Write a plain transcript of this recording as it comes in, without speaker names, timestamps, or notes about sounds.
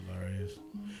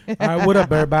All right, what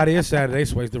up, everybody? It's Saturday.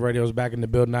 Swaisted Radio's back in the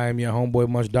building. I am your homeboy,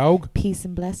 Munch Dog. Peace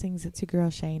and blessings. It's your girl,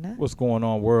 Shayna. What's going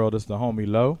on, world? It's the homie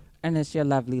Low. And it's your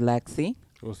lovely Lexi.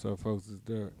 What's up, folks? It's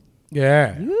Derek.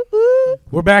 Yeah.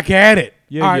 We're back at it.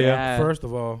 Yeah, all right, yeah. First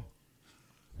of all,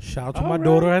 shout out to my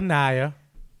daughter, Anaya.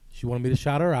 She wanted me to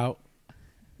shout her out.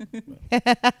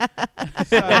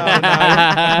 Shout out,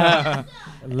 I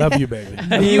love you, baby.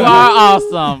 You are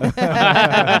awesome.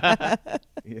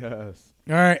 yes.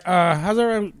 All right. How's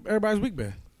everybody's week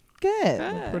been?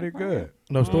 Good. Pretty good.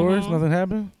 No stories? Nothing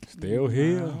happened? Still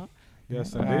here.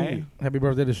 Yes, All right. indeed. Happy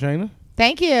birthday to Shayna.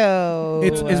 Thank you.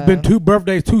 It's been two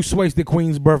Swaisted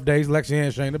Queens' birthdays, Lexi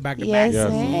and Shayna, back to back.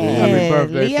 Yes, Happy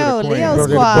birthday to the queen. Leo Birthday to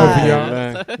squad. both of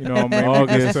y'all. You know what I mean?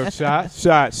 August took shot.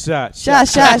 Shot.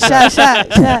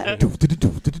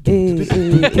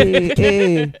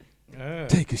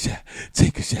 Take a shot.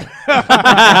 Take a shot.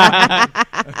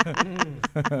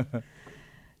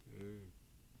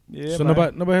 Yeah, So man.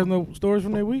 nobody has no stories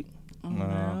from their week?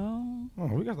 No. Oh,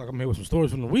 we got to come here with some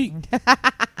stories from the week.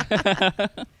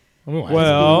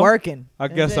 Well, Working. I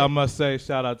guess I must say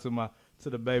shout out to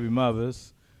the baby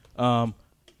mothers. I'm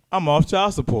off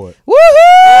child support. Woohoo!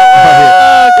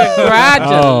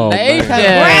 Congratulations.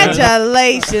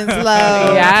 Congratulations,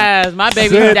 Lo. Yes, my baby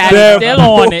Sit daddy's there, still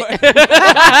on it.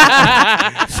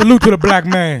 salute to the black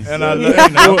man. And I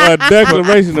love A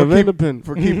declaration of independence.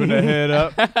 for keeping the head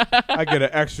up. I get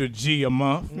an extra G a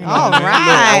month. You know All what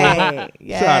I mean? right.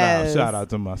 Yes. Shout out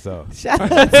to myself. Shout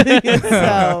out to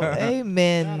yourself.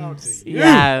 Amen.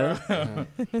 Yes. I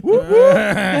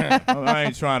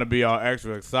ain't trying to be all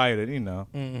extra excited, you know.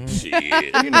 Shit.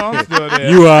 You know, I'm still there.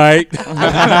 You all right?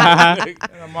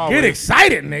 I'm always, Get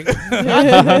excited,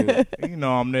 nigga. you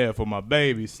know, I'm there for my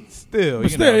babies still.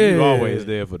 But You know, still, you yeah. always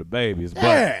there for the babies.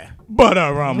 Yeah. But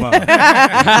Rama.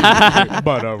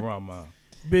 But Rama.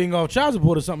 Being off child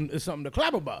support is something to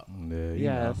clap about. Yeah,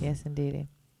 Yes. Yes, indeed.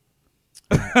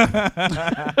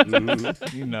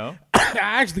 you know. I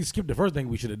actually skipped the first thing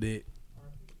we should have did.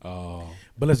 Oh.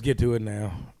 But let's get to it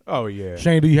now. Oh, yeah.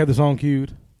 Shane, do you have the song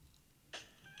queued?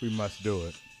 We must do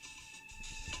it.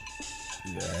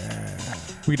 Yeah.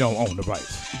 We don't own the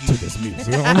rights to this music.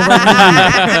 We don't own the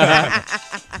right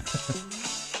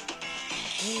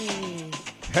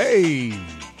Hey.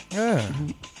 Yeah.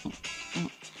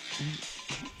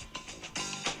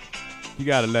 You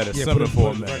got to let it Yeah, simmer put for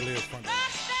a it minute. directly in front of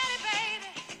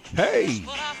Hey.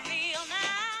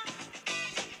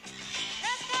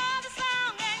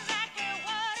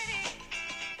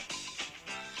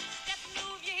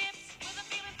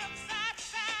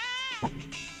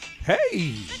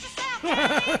 Hey.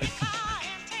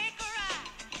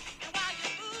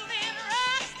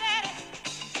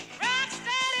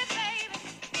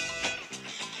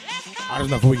 I just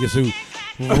know before we get sued.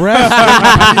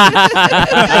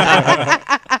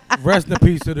 Rest in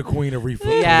peace to the Queen of Reefer.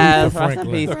 Yes, Aretha rest in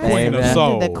Franklin. peace, The Queen of baby.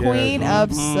 Soul. The Queen of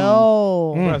Mm-hmm.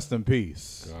 Soul. Rest in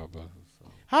peace.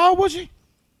 How old was she?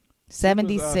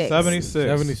 76. 76.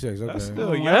 76, okay. That's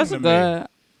still young That's to me. good.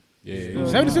 Yeah.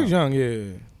 76 young, yeah.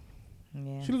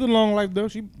 Yeah. She lived a long life, though.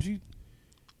 She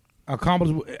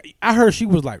accomplished. I heard she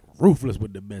was, like, ruthless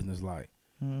with the business. Like,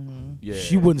 Yeah.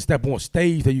 she wouldn't step on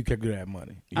stage till you kept her that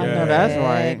money. I know that's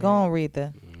Yeah, right. Go on,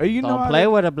 Retha. You know, Don't play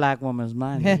with a black woman's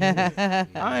money.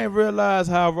 I ain't realized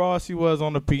how raw she was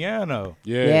on the piano.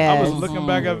 Yeah. Yeah. I was looking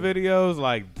back at videos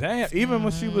like, damn, even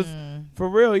when she was, for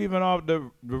real, even off the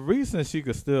recent, she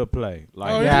could still play.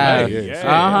 Like, Oh, yeah.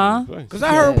 Yeah. Because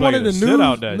I heard Play one of the the shit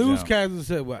out that newscasters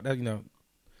said, well, that, you know,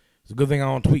 it's a good thing I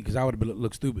don't tweet because I would have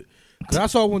looked stupid. Because I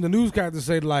saw when the newscaster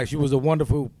said, like, she was a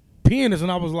wonderful pianist,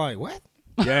 and I was like, what?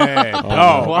 Yeah, Oh,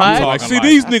 dog. what? I'm Like, talking see,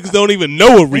 these niggas don't even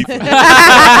know Aretha.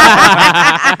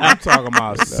 I'm talking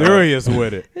about serious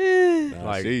with it.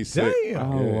 Like, she's sick.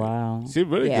 damn. Oh, Yeah. wow. She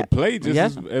really Yeah. could play just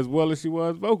Yes. as well as she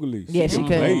was vocally. Yeah, she can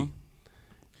could. play.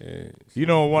 Yeah. You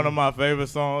know what one of my favorite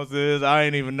songs is? I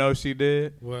ain't even know she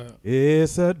did. Well,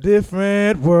 It's a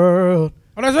different world.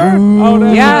 oh, that's her? Oh,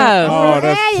 that's Yes. Oh,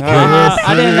 that's There you tight.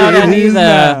 I didn't know that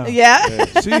either. Yeah.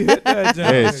 She hit that jump.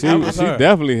 Yeah, That she was her.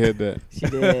 definitely hit that. She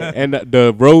did. And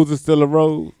the rose is still a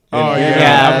rose. Oh, And yeah. Yeah.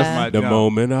 That was my the jump.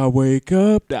 moment I wake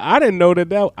up, I didn't know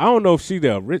that. I don't know if she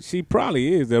she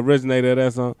probably is the originator of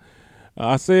that song.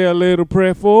 I say a little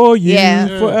prayer for you Yeah.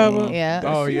 forever. Yeah.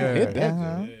 Oh, She yeah. hit that.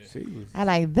 Uh-huh. She was, I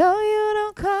like, though you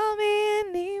don't call me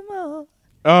anymore.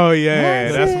 Oh, yeah.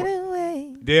 I That's sit what, and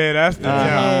wait. yeah, that's the Uh-huh.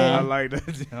 jump. I like that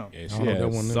jump. yeah, I she don't know had that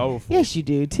one. Soulful. Yes, you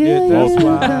do. Till Yeah, that's you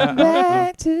why. come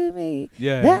back to me.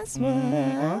 Yeah. That's what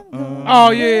I'm going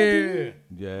Oh, yeah.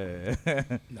 Yeah.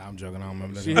 Nah, I'm joking. I don't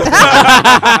remember that. She-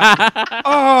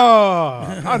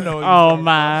 Oh, I know. Oh,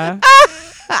 my.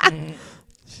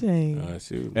 shame.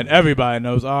 Shoot. And everybody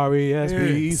knows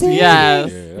R-E-S-P-E-C.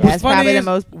 Yes. Yeah. That's What's funny probably the is-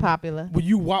 most popular. When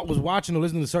you was watching or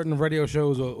listening to certain radio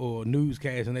shows or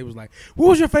newscasts, and they was like, "What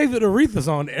was your favorite Aretha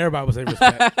song?" Everybody would say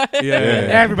respect. Yeah.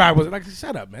 Everybody was like,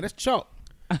 "Shut up, man. That's chalk.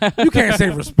 You can't say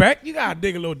respect. You gotta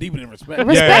dig a little deeper than respect."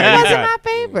 Respect Yeah, you wasn't got-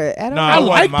 my favorite. I don't No, know. I wasn't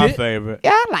liked my it. favorite.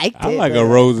 Yeah, I liked it. I like but- a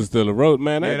rose is still a rose,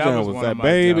 man. That Yeah, that joint was was one that of my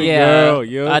baby jams. Yeah, girl.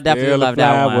 You're I definitely still a love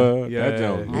that one. flower. Yeah. That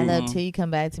joint. I love Till You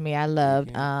Come Back to Me. I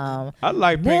loved. I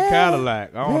like Pink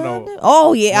Cadillac. I don't know. Oh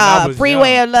When I yeah, was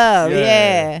Freeway young. of Love. Yeah.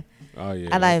 Yeah. Oh yeah.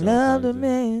 I like that love the joint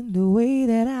man the way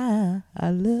that I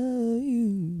love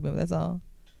you. Remember that song?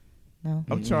 No.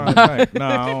 I'm trying to think. No,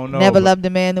 I don't know. Never but loved the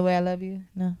man the way I love you.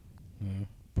 No.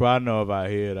 Probably know if I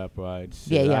hear it, I probably.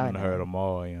 Shit, Yeah, I yeah, I haven't know. heard them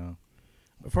all,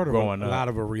 I've heard of Growing a up. lot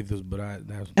of Arethas, but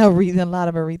that's. A lot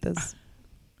of Aretha's.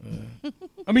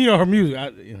 I mean, her music.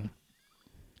 I'm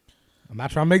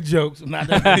not trying to make jokes. I'm not.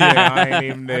 yeah, I ain't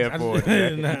even there for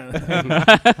it.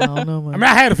 yet. I don't know. I mean,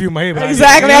 I had a few in my head. But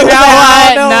Exactly. You know That's how I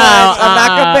what? know No, it. I'm not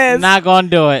convinced. Not gonna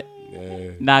do it.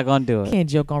 Yeah. Not gonna do it. Can't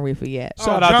joke on Reefer yet.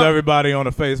 Shout Oh, out John- to everybody on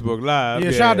the Facebook Live.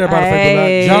 Yeah, shout out to everybody.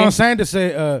 Hey. John Sanders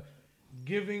said,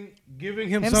 "Giving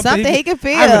him Him something, something he can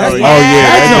feel. I mean, that's- Oh, yeah,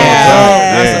 that's a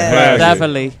Yes. classic.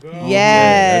 Definitely. That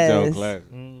Yes. joint classic.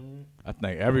 I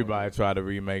think everybody tried to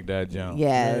remake that jump.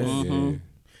 Yes. Mhm.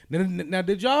 Now,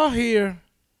 did y'all hear?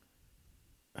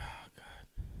 Oh, God.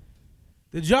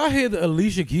 Did y'all hear the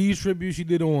Alicia Keys tribute she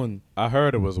did on I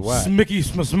heard it was whack. Smicky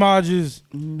Smudge's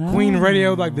No. Queen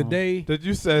Radio like the day? Did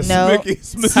you say No. Smicky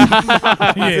Smith?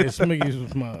 Yeah,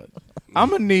 Smicky Smudge. I'm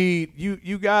gonna need you.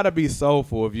 You gotta be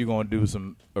soulful if you're gonna do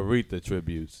some Aretha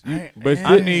tributes. But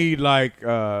I need like,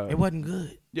 It wasn't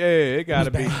good. yeah, it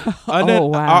gotta be. Oh,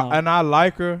 wow. And I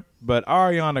like her, but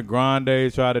Ariana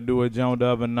Grande tried to do a joint the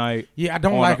other night. Yeah, I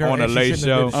don't On like a- her on a and she late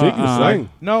shouldn't have show. did she it. can sing.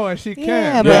 No, and she Yeah,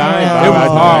 can't. but I ain't- no. it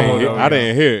was I horrible. didn't- I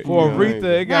didn't hear it. For You know, I ain't-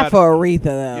 Aretha, it Not got. for Aretha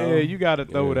though. Yeah, you gotta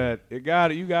throw Yeah. that.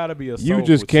 You gotta be a. You soulful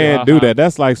just can't chick. do that.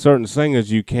 That's like certain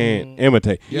singers you can't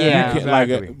imitate. Yeah. You can't, like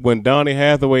exactly. when Donny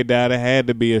Hathaway died, it had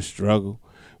to be a struggle.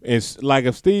 It's like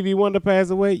if Stevie Wonder passed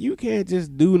away, you can't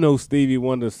just do no Stevie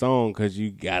Wonder song because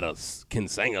you can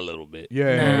sing a little bit.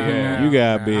 Yeah. You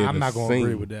gotta be able I'm to not gonna sing.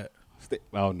 agree with that.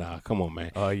 Oh nah, come on,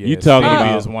 man. Oh yeah, You talking Stevie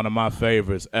about is one of my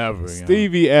favorites ever. you know.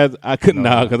 Stevie as I couldn't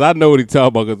No. because I know what he talking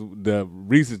about because the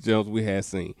recent jumps we had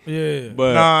seen. Yeah,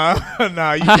 But Nah,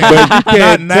 you but can't. you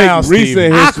can't Not now, take recent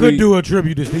Stevie. I history. could do a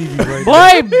tribute to Stevie right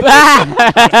Boy,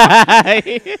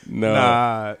 bye. no.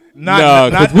 Nah,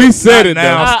 No, 'cause we said it,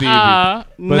 now, though. Stevie.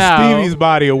 But no. Stevie's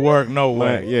body of work, no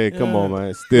Man, way. yeah, come on,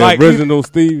 man. Still Like, original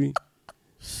Stevie.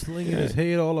 slinging his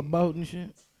head all about and shit.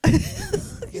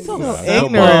 So on.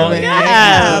 ignorant, man.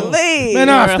 Yeah. Golly. Man,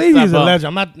 nah, You're a Stevie's a step-up. legend.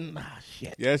 I'm not. Nah,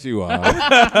 shit. Yes, you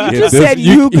are. You just said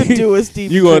you could do a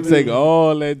Stevie. You gonna tribute. take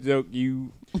all that joke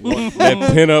you want,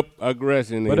 that pin up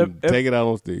aggression But and if- take it out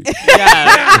on Steve.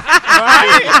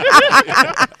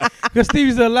 Because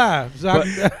Stevie's alive. So I,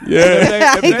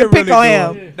 Yeah. If He can pick on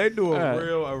him. They do a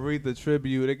real Aretha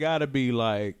tribute. It got to be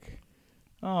like,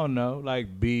 I don't know,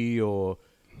 like B or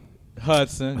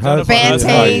Hudson. Hudson. Jennifer Hudson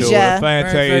might do it. Fantasia.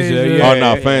 Fantasia. Fantasia. Yeah. Oh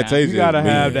no, Fantasia. You gotta is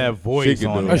have big. that She voice can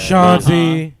on do it. it.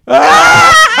 Ashanti.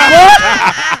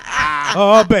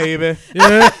 Oh baby,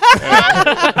 Yeah.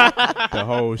 the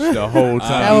whole time.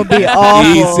 That would be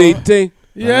awful. ECT.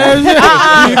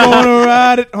 Yeah. We gonna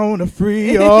ride it on the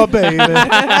free, oh baby.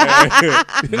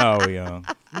 No, young.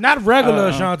 Not regular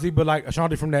Ashanti, but like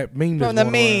Ashanti from that meme. From that's the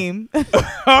going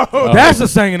around. meme. That's a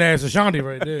singing ass Ashanti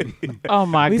right there. Oh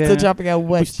my We still goodness. jumping at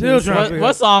what? still cheese? trying-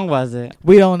 What song was it?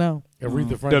 We don't know. Aretha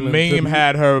The Franklin meme tribute.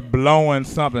 had her blowing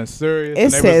something serious. It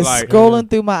and they says was like, scrolling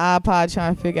through my iPod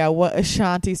trying to figure out what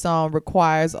Ashanti song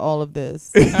requires all of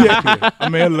this. I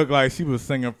mean, it looked like she was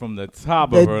singing from the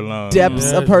top of her The lungs.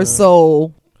 depths Yeah, of her yeah.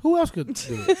 soul. Who else could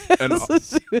do it? And,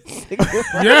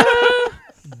 Yeah.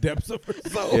 Depths of her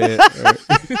soul. yeah.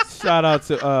 Shout out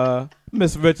to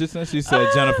Miss Richardson. She said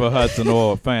Jennifer Hudson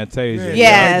or Fantasia.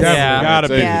 Yes. definitely. Yeah. Gotta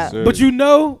be. Yeah. Sir. But you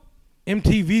know,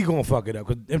 MTV gonna fuck it up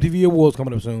because MTV Awards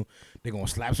coming up soon. They gonna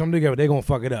slap something together. They gonna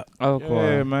fuck it up. Of Yeah, course.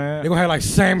 They man. gonna have like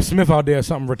Sam Smith out there or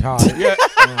something retarded. Yeah.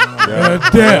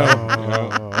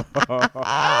 Adele.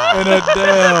 And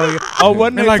Adele. Oh,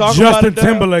 wasn't they And like talking Justin about Adele?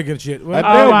 Timberlake and shit. Well,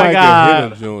 Adele my might God. get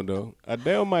hit him, June, though.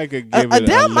 Adele might could give it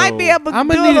Adele a might be little- able to I'm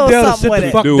do gonna a need little Adele to something sit with the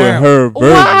it. fuck do it down. her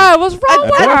version. Why? What's wrong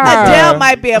with her? Adele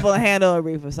might be able to handle a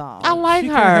Reefer song. I like She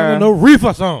can't handle her. no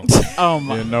Reefer song. Oh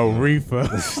my. Yeah, no reefer.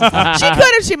 She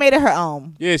could if she made it her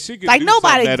own. Yeah, she could Like, do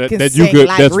nobody something can that you sing could.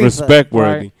 like That's Reba. respect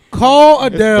worthy. Right. Call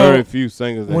There's very Adele few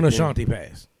singers that when can. Ashanti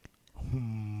passed.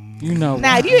 You know.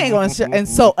 Now you ain't gonna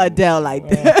insult Adele like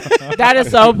that. That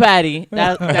is so petty.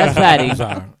 That's I'm petty.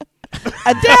 sorry.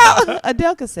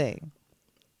 Adele could sing.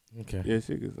 Okay. Yeah,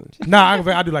 she could sing. Nah,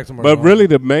 I do like some. But really,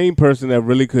 the main person that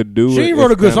really could do it. she ain't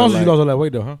wrote a good song like, since she lost all that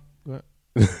weight though, huh? Go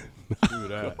ahead. Do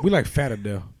that. We like fat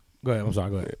Adele. Go ahead. I'm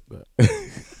sorry. Go ahead.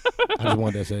 I just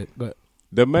wanted that said. Go ahead.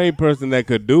 The main person that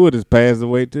could do it is passed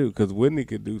away too, because Whitney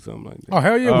could do something like that. Oh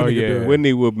hell yeah! Oh, Whitney could yeah. do it.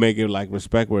 Whitney would make it like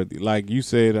respect worthy, like you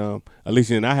said,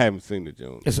 Alicia. And I haven't seen the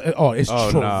joint. It's Oh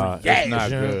true. nah, it's not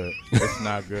good. It's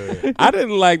not good. I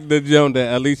didn't like the joint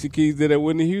that Alicia Keys did at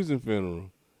Whitney Houston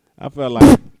funeral. I felt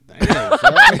like, damn,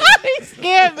 son. He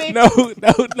scared me.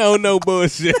 No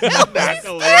bullshit.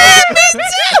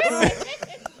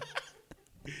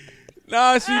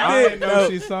 No, she I did. didn't know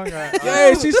she sung that.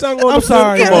 Yeah, she sung on I'm the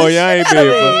sorry. Come on,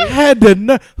 y'all ain't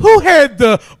been. Who had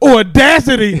the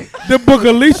audacity to book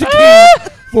Alicia Keys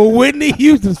for Whitney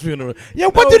Houston's funeral? Yeah,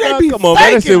 what did they be Come on,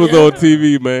 man. That shit faking, was yo? on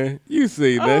TV, man. You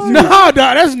see that? She No, was dog,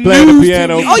 that's playing the news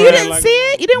piano. TV. Oh, you Man, didn't like- see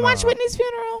it? You didn't watch Nah. Whitney's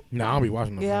funeral? Nah, I don't be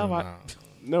watching the Yeah, funeral, I nah.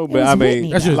 No, It but was I mean,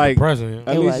 Whitney. That's just like depressing. Yeah.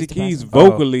 It was Alicia Keys depressing.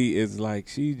 vocally is like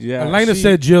she just. Elena she-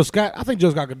 said Jill Scott. I think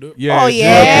Jill Scott could do it. Yeah, Oh, Jill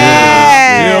yeah. could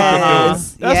do it. Jill could do it.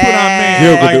 Yes. That's what I mean.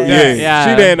 Jill Like could do, that. yeah. Yeah.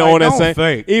 She didn't Like, on that don't same.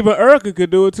 fake. Even Erica could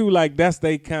do it too. Like that's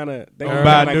they kind of. They kinda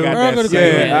Badu. got Erica that could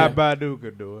same- do it. Yeah, Badu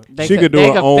could do it. They She could do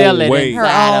they her own feel it way. Her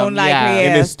inside own, 'em, like, yeah. yeah.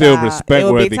 and it's still style. respect It would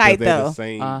be worthy because tight, they're the though.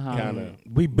 same Uh-huh. kind of.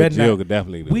 We But bet Jill not. could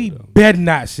definitely do We it. though. bet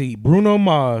not see Bruno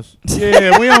Mars.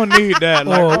 Yeah, we don't need that.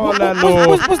 Like Or all that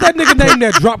little. what's that nigga name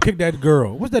that drop kicked that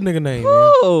girl? What's that nigga name?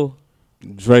 Man? Ooh,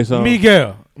 Dre song.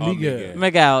 Miguel. Oh, Miguel.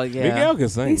 Miguel, yeah. Miguel can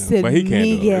sing, He though, said but he can't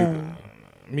do Miguel.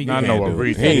 it. Miguel. I know Can't a do it.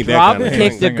 Reese. He ain't that Drop kind of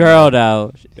kicked the singer. girl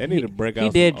though. They need to break out. He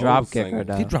did some drop old kick her singers.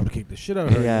 though. He dropped to kick the shit out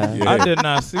of her. Yeah. Yeah. I did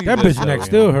not see That this bitch neck though.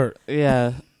 still hurt.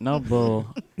 Yeah, no bull.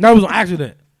 That was an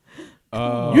accident. You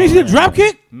ain't see the drop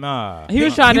kick? Nah. He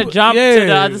was trying to was- jump to yeah.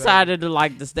 the other side of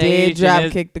the stage. Did drop and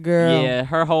his- kick the girl. Yeah,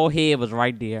 her whole head was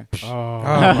right there. Oh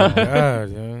my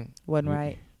god, yeah. Wasn't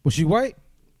right. Was she white?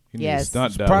 He need Yes.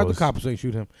 stunt Surprised the doubles. cops ain't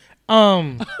shoot him.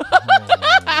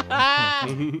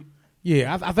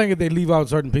 Yeah, I think if they leave out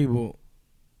certain people,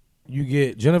 you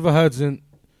get Jennifer Hudson.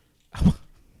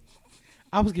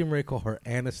 I was getting ready to call her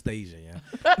Anastasia.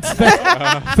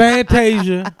 Yeah,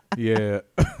 Fantasia. Yeah.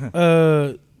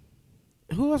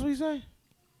 Who else we say?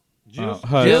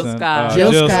 Hudson. Jill Scott.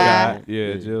 Jill Jill Scott.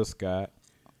 Yeah, Jill Scott.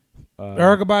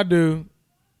 Erica Badu.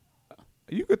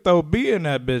 You could throw B in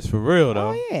that bitch for real though.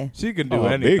 Oh, yeah. She can do Oh,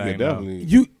 anything. Big could though. definitely.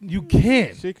 You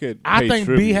can. She could. I pay think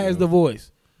B tribute, has though. the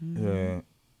voice, Yeah.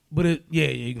 but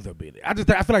you can throw B in there.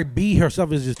 I feel like B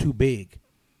herself is just too big.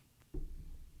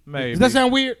 Maybe. Does that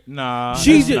sound weird? Nah.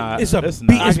 She's it's just, not. it's a It's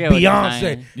B, not. it's I get what you're Beyonce.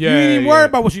 saying. You Yeah, ain't even yeah. worried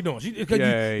about what she's doing. Yeah,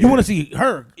 you yeah. want to see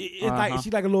her. It's like Uh-huh.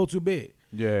 she's like a little too big.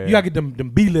 Yeah. You gotta get them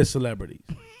B-list celebrities.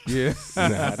 Yeah.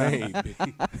 Nah, they ain't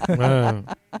big.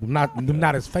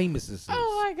 Not as famous as.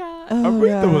 Oh my god. Oh,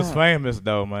 Aretha was God. famous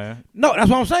though, man. No, that's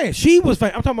what I'm saying. She was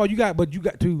famous. I'm talking about you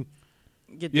got to.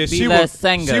 Get Yeah, the she B-list would.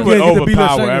 singer. She would Yeah, get the B-list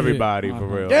overpower singer, everybody yeah. for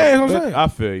real. Yeah, that's what I'm saying. I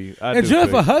feel you. I And do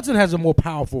Jennifer feel you. Hudson has a more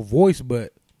powerful voice,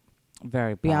 but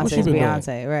Very What she Beyonce's been doing?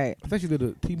 Beyonce, right? I think she did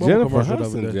a T-Mobile Jennifer commercial the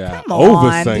Hudson other day. got Come on.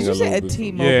 oversang Did you a say little a bit.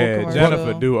 T-Mobile Yeah, commercial?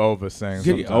 Jennifer do oversing. Get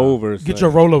sometimes. over. Get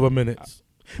your rollover minutes.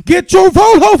 Get your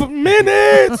rollover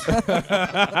minutes.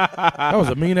 That was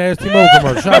a mean ass T-Mobile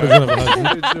commercial. Shout out to Jennifer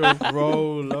Hudson. Get your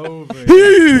roll over.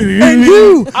 And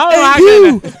you, Oh my and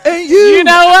you, goodness. and you, You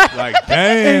know what? Like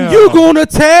damn. and you gonna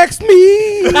text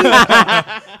me.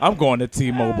 I'm going to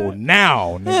T-Mobile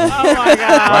now, nigga. Oh my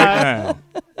god. Right now.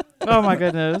 Oh my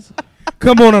goodness.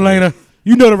 Come on, Elena.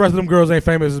 You know the rest of them girls ain't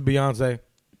famous as Beyonce.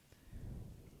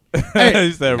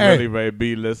 He said hey. really very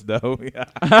B-list though.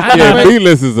 Yeah,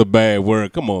 B-list is a bad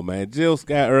word. Come on, man. Jill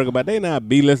Scott, Erica, but they not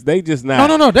B-list. They just not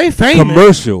No. They famous.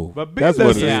 commercial. But That's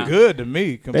B-list what is it is. is. good to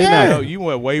me. They not- You know, you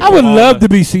went away I from would all love the- to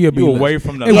be C or You B-list. away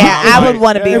from the If Yeah, we- I would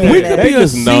want to be if with we that. could They be a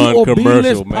just C or non-commercial,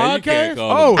 B-list man. You can't podcast.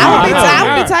 call Oh, them I would be yeah. tight.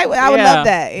 I would be tight. I would Yeah. love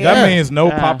that. That Yeah. means no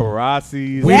Yeah.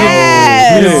 paparazzis. We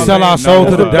Yes. didn't, we didn't sell our soul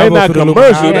to the They They devil. not to the commercial.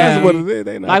 Illuminati. That's Yeah. what it is.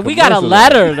 They not Like we got a commercial.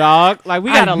 letter, dog. Like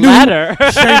we got I a knew letter.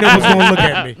 Shayna was gonna look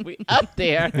at me. We up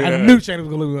there. I knew Shayna was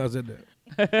gonna look when I said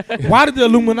that. Why did the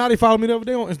Illuminati follow me the other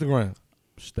day on Instagram?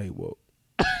 Stay woke.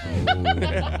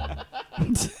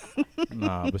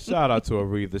 Nah, but shout out to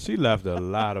Aretha. She left a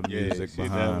lot of Yeah, music she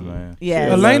behind, definitely- man.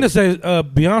 Yes. Elena says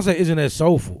Beyonce isn't as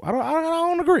soulful. I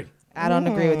don't agree. I don't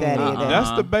agree with that either.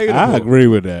 That's debatable. I agree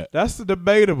with that. That's the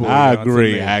debatable. I you know, to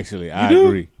agree. me. Actually, I do?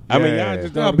 agree. I mean, Yeah. y'all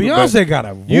just No, don't. Beyonce got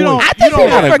a voice. You don't- I think don't people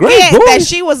got a great forget that voice.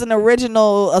 she was an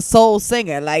original a soul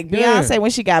singer. Like Yeah. Beyonce,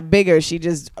 when she got bigger, she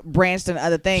just branched into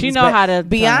other things. She know But how to turn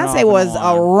Beyonce off and was a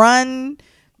on. run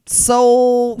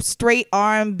soul, straight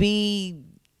R&B.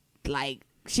 Like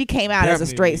she came out as a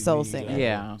Definitely straight soul need singer. that.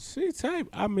 Yeah. She type.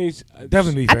 I mean,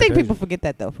 Definitely. I think Fantasia. people forget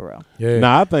that though, for real. Yeah.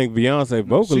 Nah, I think Beyonce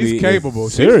vocally She's capable.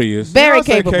 is serious. Very Beyonce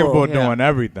capable. of doing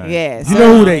everything. Yes. You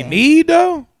know who they need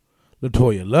though?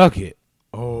 LaToya Luckett.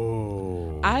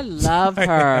 Oh. I love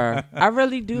her. I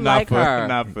really do Not like for, her.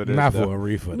 Not for this. Not for though.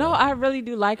 Aretha. No, though. I really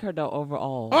do like her though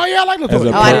overall. Oh yeah, I like As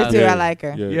LaToya. Oh, I person, do too. I like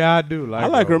her. Yeah, I do like. I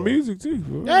like her though. music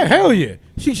too. Yeah, hell yeah.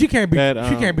 She can't be. That,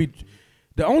 she can't be.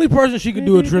 The only person she could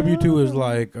do a tribute to is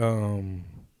like,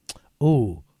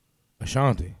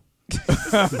 Ashanti.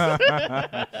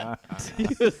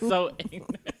 You're so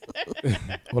ignorant.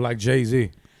 Or like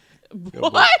Jay-Z.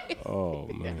 What? Oh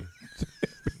man.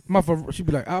 She'd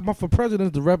be like, my for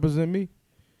presidents to represent me.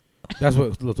 That's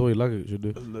what LaToya Luckett should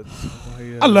do.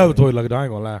 I love LaToya Luckett. I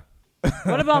ain't gonna lie.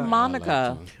 What about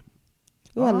Monica?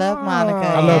 Ooh, I love Monica.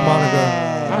 I love Monica.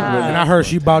 Yeah. And I heard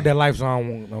she bought that life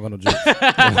song. I'm gonna joke.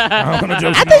 I'm gonna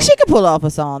joke. I think she could pull off a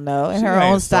song though in She her ain't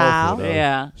own soulful, style. though.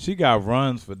 Yeah. She got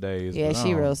runs for days. Yeah, but she I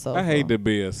don't- real soulful. I hate to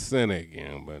be a cynic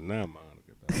again, but not Monica.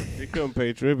 She couldn't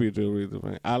pay tribute to Aretha.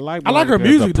 Man. I like I like her Monica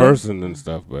as music, a though. person and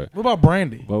stuff, but What about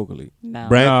Brandy? vocally, No.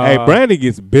 Hey, Brandy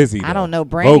gets busy. I don't though, know.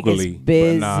 Brandy vocally. is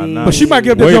busy. nah. But she might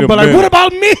get up Wait there a and be like, minute. what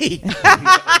about me?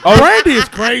 Oh, Brandy is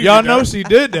crazy. Y'all know though. she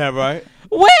did that, right?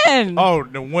 When? Oh,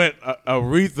 the went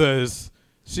Aretha's.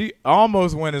 She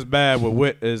almost went as bad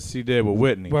with as she did with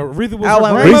Whitney. Well, Aretha was Oh,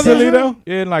 her and grandmother? Recently though,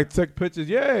 Yeah, and like took pictures.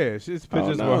 Yeah, she's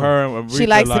pictures no. with her. And Aretha, She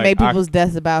likes like, to make people's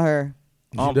deaths about her.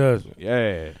 She does.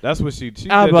 Yeah, that's what she. I was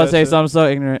did about that to say shit. something so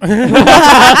ignorant. She did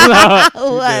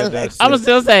that shit. I'm gonna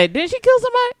still say, didn't she kill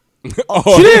somebody?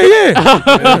 Oh. She did,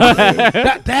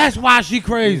 yeah. That's why she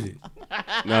crazy.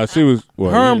 no, she was.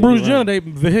 Well, Her and yeah, Bruce you're Jenner, right.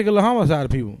 they vehicular homicide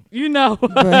people. You know.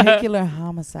 Vehicular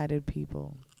homicided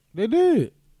people. They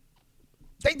did.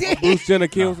 They did. Bruce Jenner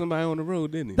killed somebody on the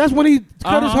road, didn't he? That's when he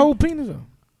cut his Uh-huh. whole penis off.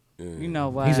 Yeah. You know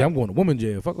what? He said, I'm going to woman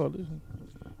jail. Fuck all this.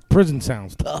 Prison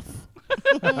sounds tough.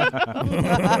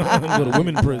 Go to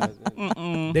women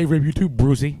prison. They rip you too,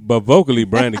 Brucey. But vocally,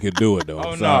 Brandy could do it though.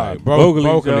 Oh, I'm nah. sorry.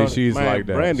 Vocally, Joe, she's man, like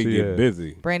that. Brandy She get is.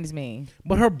 busy. Brandy's mean.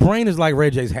 But her brain is like Ray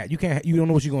J's hat. You don't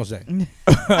know what she's gonna say.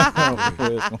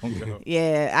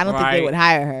 Yeah, I don't think they Right. would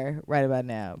hire her right about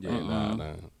now. Yeah,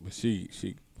 nah. But she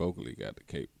vocally got the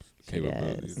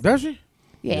capabilities. Does she?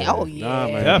 Yeah. Oh yeah. Nah,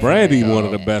 man. Definitely. Brandy one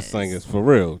of the best singers for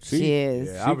real. She is.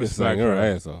 Yeah, She I can respect sing her her.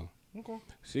 ass off.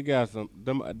 She got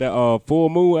that Full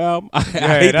Moon album. I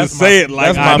hate to that's say my- it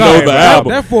like that's I my know favorite the album.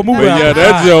 album. That full moon But album. yeah,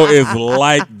 that Joe is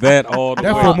like that all the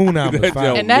That way. full moon album is That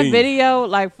fire. Joe In that mean. video,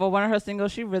 like for one of her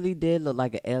singles, she really did look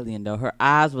like an alien though. Her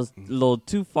eyes was a little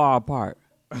too far apart.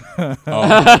 Oh,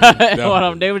 One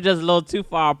of them, they were just a little too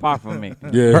far apart from me.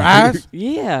 yeah. Her eyes?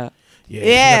 Yeah.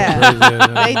 Yeah. she got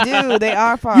They crazy ass. do. They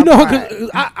are far. You know, apart.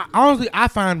 because I honestly, I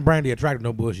find Brandy attractive,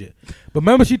 no bullshit. But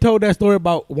remember she told that story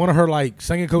about one of her like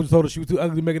singing coaches told her she was too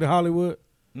ugly to make it in Hollywood?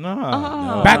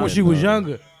 Nah. Back when she was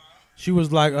younger. She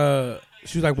was like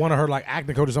one of her like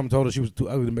acting coaches or something told her she was too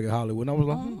ugly to make it in Hollywood. And I was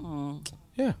like,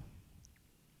 yeah.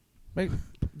 Make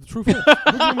the truth hurt.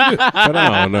 What you want me to do? But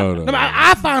I don't know though. No,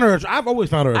 I find her. I've always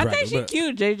found her I attractive. think she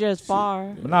cute. J just far.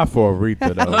 But not for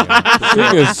Aretha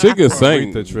though. She can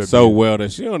sing Aretha tribute. so well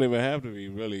that she don't even have to be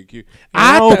really cute.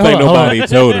 I I don't thi- think hold on, nobody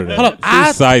told her that. Hold up.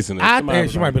 She's sizing it. I Somebody think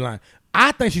was she like, might be lying.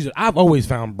 I think I've always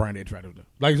found Brandy attractive. Though.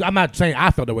 Like I'm not saying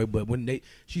I felt that way, but when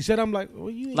she said, I'm like,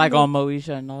 well, Like know. on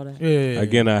Moesha and all that. Yeah.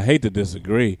 Again, I hate to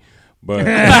disagree, but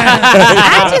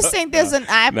I just think there's an.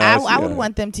 I she would got it.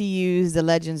 want them to use the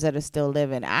legends that are still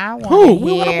living. I want Who? to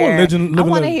We want hear. legend- I living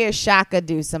want to legend. hear Shaka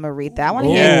do some Aretha. I want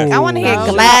to Yes. hear. I want to hear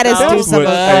No, Gladys Shaka. do that's some what,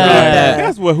 Aretha.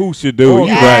 that's what who should do. You right?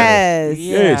 Yes.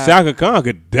 Yeah, Shaka Khan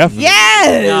could definitely.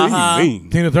 Yes. Uh-huh. What do you mean?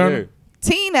 Tina Turner.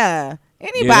 Tina. Yeah,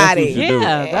 Anybody. that's what Yeah, you do.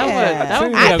 that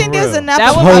would be I a think there's real. enough. That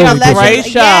of would be a a legend. great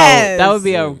show. Yes. That would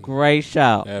be a great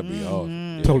show. That'd be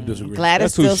awesome. Totally disagree. Gladys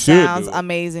That's who still should sounds do it.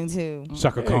 amazing too.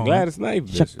 Shaka Yeah, Khan. Gladys Knight.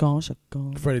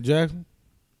 bitch. Freddie Jackson.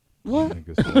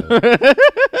 Niggas said.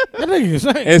 That nigga can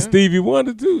sing. And Stevie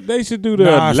Wonder too. They should do the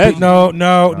Nah, legend. no.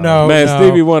 Man, no.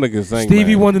 Stevie Wonder can sing.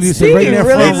 Stevie man. Wonder needs to sit right Stevie in that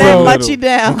really front let row. Muchie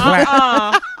down.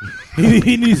 Uh-uh.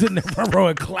 He needs to sit in the front row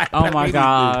and clap. Oh my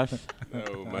gosh.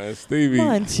 Oh man, Stevie.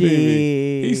 Munchie.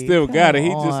 Stevie, he still got it. He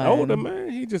Come just on. older, man.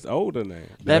 He just older now.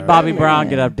 Let Bobby Brown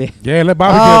get up there. Yeah, let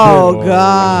Bobby Oh get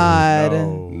God.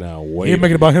 No. Now there. wait. He ain't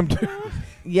making it about him too.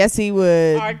 Yes, he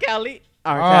would. R. Kelly.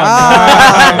 R. Kelly.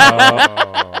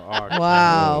 Ah. Oh,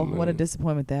 Wow, man. what a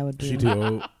disappointment that would be. She too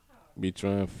old. Be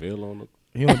trying to feel on the.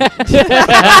 He only,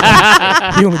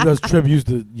 he only does tributes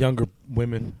to younger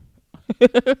women,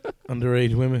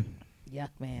 underage women. Yuck,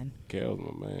 man. Kel's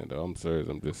my man, though. I'm serious.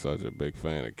 I'm just such a big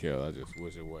fan of Kel. I just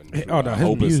wish it wasn't. Hey, True. oh no, I his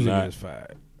hope it's music not. is fire.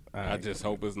 I just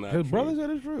hope it's not. His true. brother said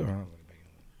it's true.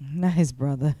 Nice,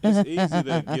 brother. It's easy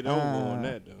to get over on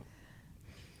that though.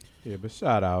 Yeah, but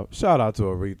shout out to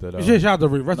Aretha though. Yeah, shout out to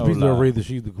Aretha. Recipes to lie. Aretha.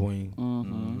 She's the queen.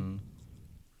 Mm-hmm.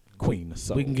 Queen of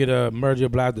soul. We can get Mary J.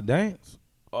 Blige to dance.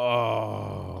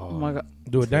 Oh my God.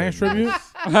 Do a dance tribute.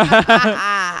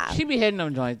 She be hitting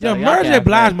them joints. Yeah, though. Mary J. Y'all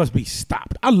Blige can't must be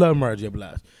stopped. I love Mary J.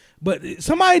 Blige, but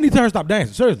somebody needs to her stop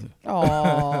dancing. Seriously,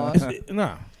 Oh,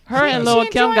 nah. Her and She Lil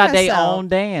Kim enjoying got their herself. own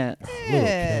dance.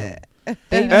 yeah.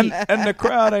 and the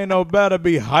crowd ain't no better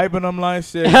be hyping them like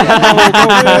shit.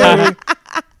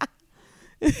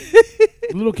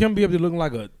 Little Kim be up there looking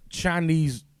like a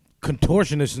Chinese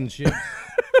contortionist and shit.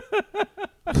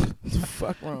 What the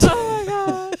fuck wrong? Oh my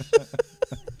gosh.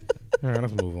 All right,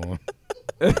 let's move on.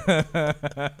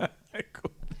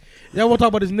 Yeah, we'll talk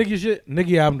about this Nicki shit.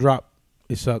 Nicki album drop.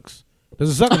 It sucks. Does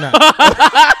it suck or not?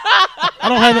 I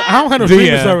don't have no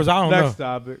streaming service. I don't Next know.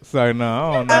 topic. Sorry, no,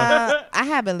 I don't know. I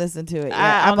haven't listened to it yet.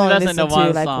 I I've only only listened to listened to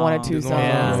one like song. one or two Just songs.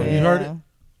 one song. Yeah. You heard it?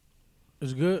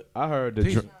 It's good. I heard the.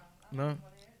 Peace. No.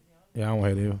 Yeah, I don't hear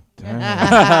it either.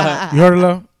 You heard it,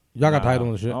 love? Y'all got title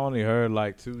and I shit. only heard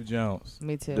like 2 jumps.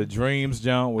 Me too. The Dreams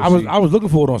jump. I was looking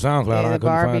for it on SoundCloud. and I Yeah, the couldn't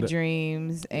Barbie find it.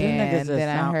 Dreams, niggas and just then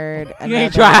I sound- heard You another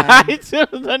ain't one. tried to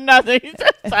another. He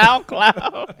said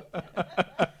SoundCloud.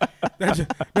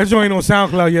 That joint ain't on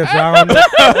SoundCloud yet, so I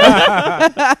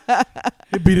don't know.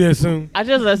 It'll be there soon. I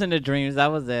just listened to Dreams.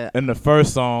 That was it. in the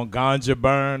first song, Ganja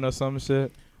Burn or some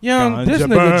shit. Young, this Ganja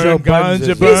nigga burn, Joe Budden. ganja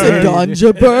is- burn. He said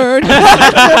ganja burn.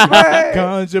 Ganja burn.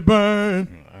 Ganja Burn.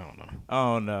 I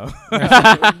don't know.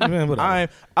 I don't know. Man, whatever.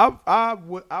 I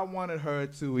wanted her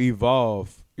to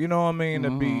evolve. You know what I mean?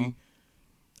 To be more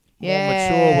Yeah.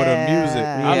 mature with her music.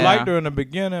 I Yeah. liked her in the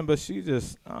beginning, but she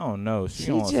just, I don't know. She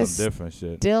on just some different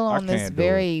shit. Still I on this can't do it.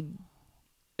 very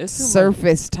It's too much.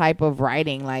 surface type of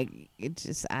writing. Like, it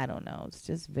just, I don't know. It's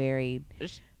just very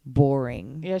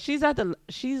boring. Yeah, she's like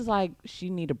she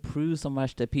need to prove so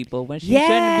much to people when she shouldn't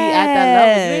be at that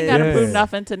level. You ain't gotta Yes. prove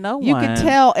nothing to no You one. can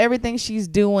tell everything she's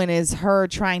doing is her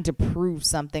trying to prove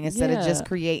something instead of Yeah. just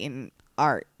creating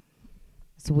art.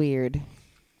 It's weird.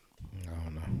 I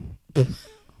don't know.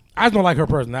 I just don't like her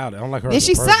personality. I don't like her. Yeah, as a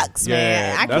she person. sucks, man.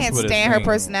 Yeah, I that's can't what it stand her seems.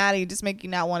 personality. Just make you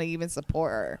not want to even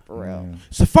support her for real.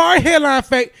 Safari hairline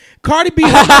fake. Cardi B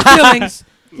hurt my feelings.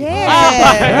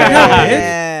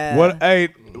 Yeah. What? Hey,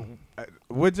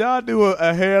 would y'all do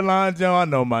a hairline, Joe? I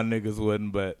know my niggas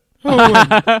wouldn't, but He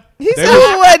said They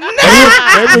who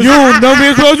wouldn't. You don't know me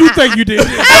as well as you think you did. you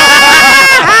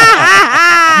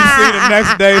see the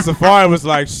next day, Safari was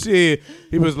like, shit.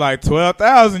 He was like,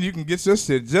 12,000. You can get your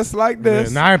shit just like Yeah,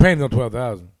 this. now I ain't paying no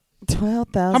 12,000.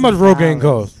 12,000. How much Rogaine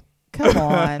cost? Come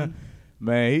on.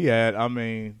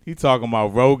 Man, he talking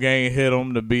about Rogaine hit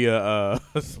him to be a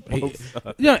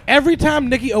Yeah, every time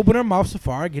Nicki open her mouth,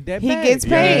 Safari get that He bag. gets Yeah,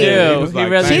 paid. Yeah, he was he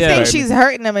like, really She thanks, did. thinks baby. she's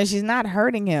hurting him, and she's not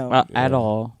hurting him. At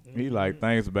all. He like,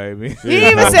 thanks, baby. He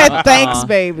even said thanks,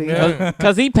 baby. Yeah.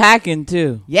 Cause he packing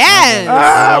too. Yes.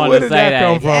 I wanna where did say that that.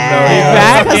 come from, Yes.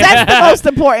 though? Because that's the most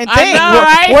important I thing. know, We're-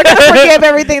 right? We're going to forgive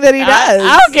everything that he does.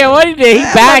 I don't care what he did. He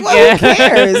Like, packing. well, who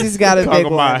cares? He's got a Talking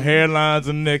big about one. hairlines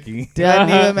of Nicki. Doesn't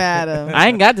even matter. I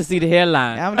ain't got to see the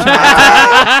hairline. I'm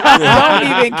trying to don't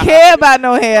even care about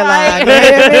no hairline. You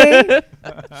hear me?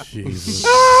 Jesus.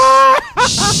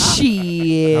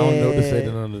 Shit. I don't know what to say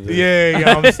to none of this.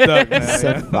 Yeah, I'm stuck now.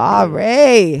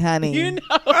 Safari, honey. You know.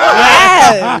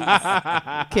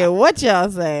 Yes. Care what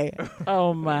y'all say.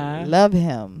 Oh my. Love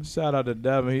him. Shout out to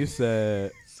Devin. He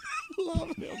said, oh.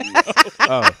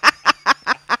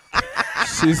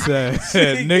 She said,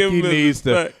 Nicki him needs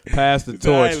to respect. pass the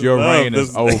torch. I Your love reign is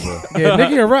this over. Yeah,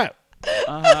 Nicki a rap.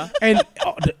 Uh-huh.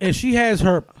 And she has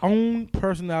her own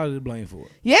personality to blame for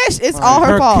it. Yes, it's all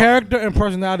her Her fault. character and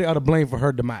personality are to blame for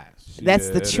her demise. That's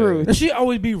the Yeah, truth. And she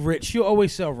always be rich. She'll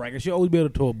always sell records. She'll always be able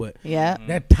to tour. But Yeah.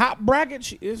 that top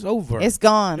bracket is over. It's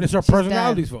gone. and it's her She's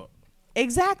personality's done. fault.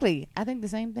 Exactly. I think the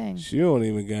same thing. She don't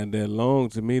even got that long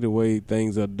to me the way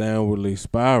things are downwardly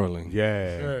spiraling.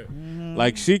 Yeah.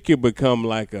 Like she could become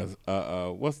like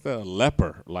a what's the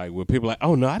leper? Like where people like,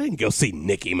 oh no, I didn't go see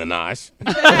Nicki Minaj.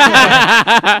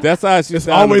 That's how she's It's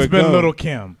always been Little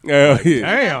Kim. Yeah.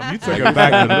 Damn, you took it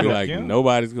back to Little Like Kim.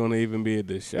 nobody's gonna even be at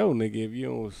the show, nigga, if you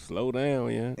don't slow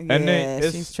down, yeah. And yeah, then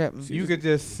it's- she's tripping. You could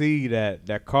just see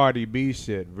that Cardi B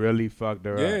shit really fucked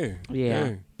her up. Yeah.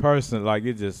 Yeah. Person, like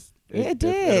it just It It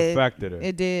did. affected her.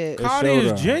 It did. Cardi showed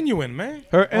is her. genuine, man.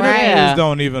 Her interviews Right.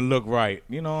 don't even look right.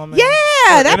 You know what I mean?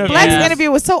 Yeah, that interviews- Black's Yeah. interview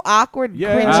was so awkward,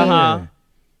 Yeah. cringy. Uh-huh.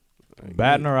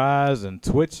 batting her eyes and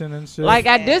twitching and shit. Like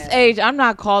at this age, I'm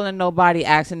not calling nobody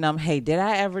asking them, "Hey, did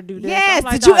I ever do this?" Yes. I'm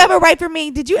like, Did you "No." ever write for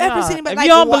me? Did you ever see anybody? If Like,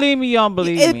 you don't believe me, you don't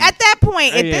believe me. At that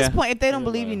point, at Yeah. this point, if they don't Yeah,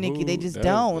 believe you, like, Nikki, they who just does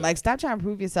don't. that? Like, stop trying to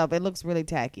prove yourself. It looks really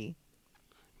tacky.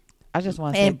 I just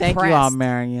want to say thank you, Impressed. all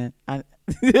Marion,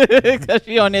 because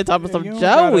she on there talking Yeah, some you don't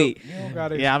Joey. gotta- you don't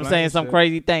gotta Yeah, I'm explain saying some shit.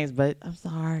 crazy things, but I'm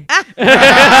sorry.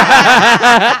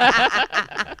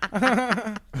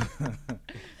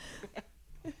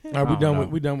 All right, we I don't done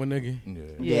know. with Nikki. Yeah.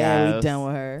 Yeah, we Yes. done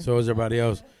with her. So is everybody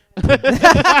else.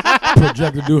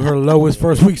 Projected to do her lowest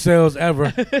first week sales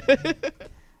ever.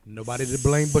 Nobody to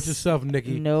blame but yourself,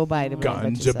 Nikki. Nobody to blame but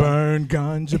Ganja yourself. burn,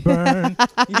 ganja burn.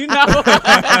 You know.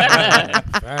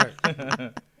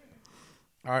 Fact.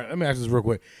 All right, let me ask this real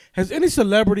quick. Has any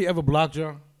celebrity ever blocked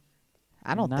y'all?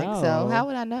 I don't think so. No. How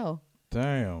would I know?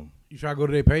 Damn. You try to go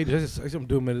to their page, just say something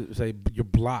to them and say you're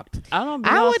blocked. I don't be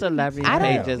I on wouldn't- celebrity I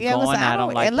don't- pages yeah, going listen, I at them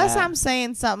don't- like unless that. I'm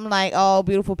saying something like, "Oh,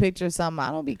 beautiful picture," or something.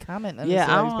 I don't be commenting. on Yeah, I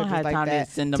celebrities' don't pictures have like time that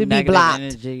to send them to be negative blocked.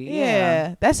 energy.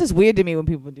 Yeah, that's just weird to me when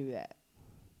people do that.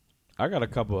 I got a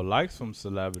couple of likes from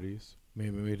celebrities, Me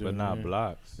too, but not yeah.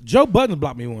 blocks. Joe Budden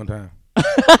blocked me one time.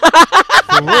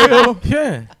 For real?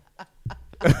 Yeah.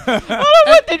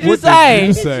 What did you What say? did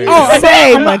you say? Oh,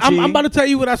 Say, I'm Munchie. about to tell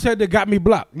you what I said that got me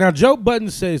blocked. Now, Joe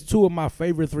Budden says two of my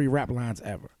favorite 3 rap lines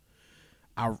ever.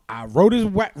 I wrote his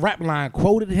rap line,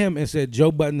 quoted him, and said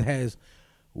Joe Budden has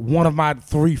one of my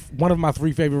three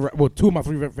favorite, two of my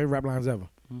 3 favorite rap lines ever.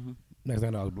 Mm-hmm. Next thing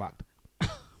I know, I was blocked.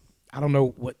 I don't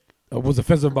know what was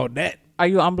offensive about that. Are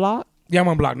you unblocked? Yeah, I'm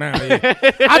unblocked now. Yeah.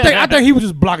 I think he was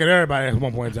just blocking everybody at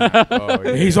one point in time. Oh,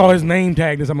 yeah. He saw his name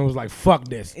tag and someone was like, "Fuck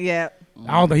this." Yeah.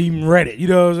 I don't think he even read it. You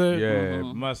know what I'm saying? Yeah, it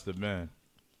must have been.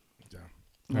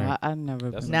 No, Right. I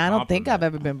never. That's been. Now I don't think compliment. I've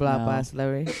ever been blocked No. by a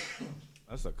celebrity.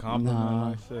 That's a compliment. Nah.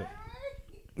 Like shit.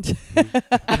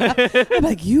 I'm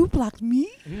like, you blocked me?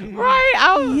 Right,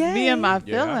 I was Yay. me and my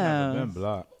Yeah, I never been feelings.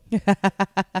 blocked.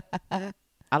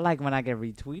 I like when I get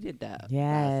retweeted though. by a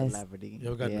Yes. celebrity.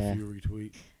 Yo, got Yeah. a few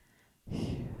retweets.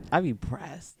 I be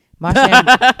pressed.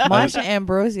 Marsha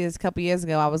Ambrosius, a couple years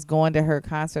ago, I was going to her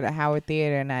concert at Howard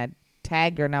Theater, and I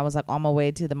tagged her, and I was like on my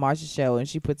way to the Marsha show, and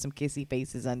she put some kissy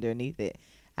faces underneath it.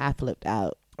 I flipped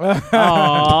out.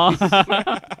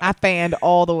 Aww. I fanned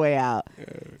all the way out.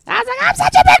 I was like, I'm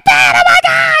such a big fan. Oh my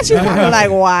God. She was probably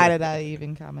like, why did I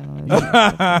even comment on this?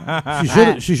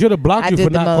 She should have blocked I you did for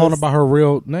the not calling her most. by her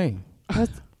real name.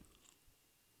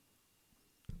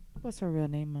 What's her real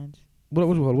name, Munch?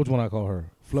 Which one I call her?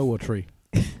 Flo or Tree?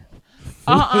 She's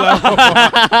a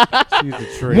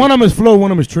tree. One of them is Flo,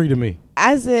 one of them is Tree to me.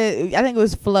 I said, I think it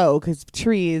was Flo, because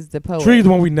Tree is the poet. Tree's the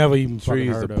one we never even fucking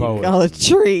Tree's heard the of. poet. Oh,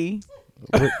 Tree.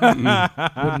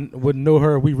 Wouldn't know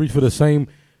her. We reached for the same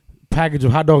package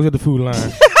of hot dogs at the food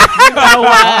line.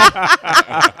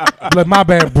 Like, my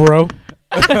bad, bro.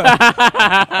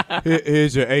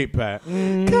 Here's your 8-pack.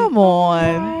 Come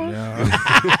on.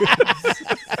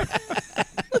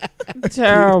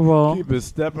 Terrible. Keep it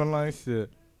stepping like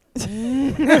shit.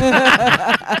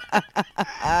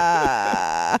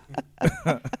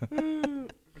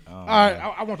 All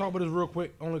right, I want to talk about this real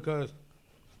quick, only because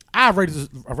I rated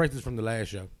this from the last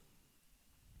show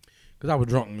because I was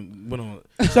drunk and went on.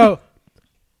 So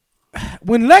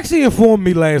when Lexi informed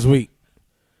me last week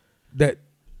that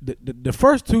the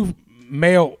first 2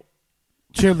 male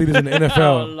cheerleaders in the Oh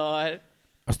NFL Lord.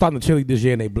 are starting to cheerlead this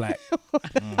year and they black,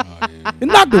 it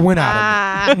knocked the wind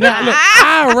out of me. Now, look,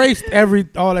 I erased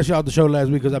all that shit out the show last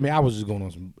week because I was just going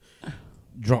on some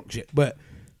drunk shit, but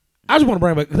I just want to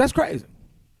bring it back because that's crazy.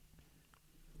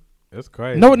 It's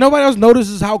crazy. Nobody else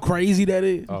notices how crazy that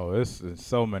is. Oh, it's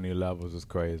so many levels. It's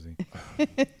crazy.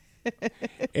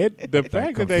 The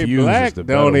fact that they confused is black the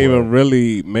better don't even word.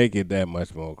 really make it that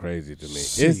much more crazy to me.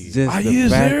 It's just Are the you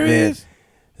fact serious?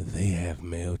 that they have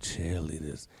male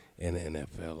cheerleaders in the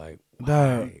NFL. Like,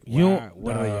 Dog,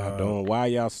 what are y'all doing? Why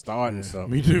y'all starting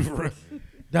something? Me too, bro.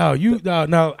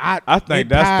 No, I think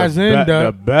that's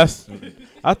the best.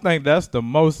 I think that's the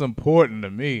most important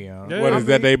to me. What is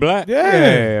that? They black?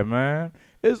 Yeah, man.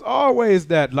 It's always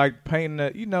that, like painting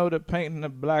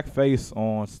the black face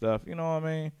on stuff. You know what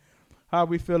I mean? How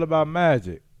we feel about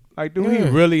Magic? Like, do he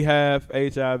really have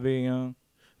HIV?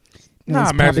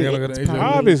 Nah, Magic. Look at that.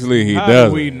 Obviously, he How does.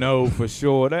 do we know for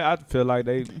sure? I feel like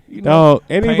they, No,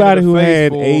 anybody painted who a face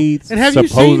had for- AIDS And have you seen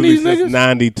supposedly these since niggas?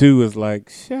 '92 is like,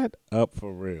 shut up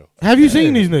for real. Have you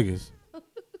seen these niggas?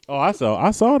 Oh, I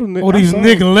saw them. Or these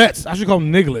nigglets? I should call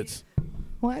them nigglets.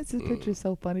 Why is this picture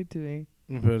so funny to me?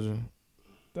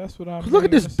 That's what I'm. Look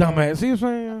at this dumbass. See what I'm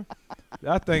saying?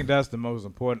 I think that's the most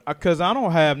important because I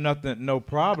don't have no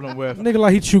problem with. Nigga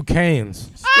like he chew cans.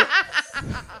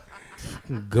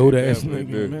 Goat ass definitely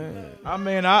nigga, do. man. I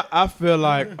mean, I feel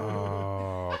like,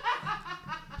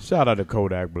 shout out to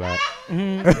Kodak Black.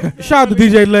 Shout out to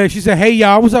DJ Legs. She said, "Hey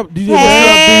y'all, what's up, DJ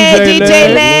Legs?" Hey,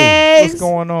 DJ Legs. What's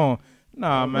going on?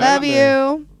 Nah, man. Love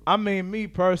you. I mean, me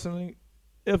personally,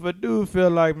 if a dude feel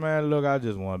like, man, look, I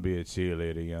just want to be a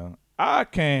cheerleader, young, I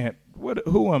can't.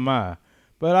 Who am I?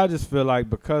 But I just feel like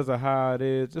because of how it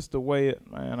is, just the way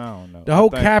it, man, I don't know. The whole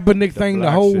I think Kaepernick thing, the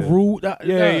black whole shit. rule.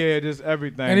 Yeah, just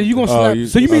everything. And then you gonna Oh, slap. you-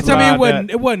 So you mean tell me slide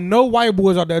it wasn't no white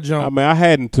boys out that jump? I mean, I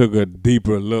hadn't took a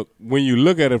deeper look. When you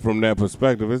look at it from that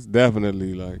perspective, it's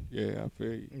definitely like, yeah, I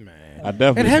feel you. Man. I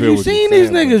definitely And have feel you what seen you're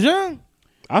these saying, niggas, young?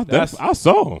 I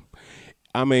saw them.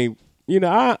 I mean, you know,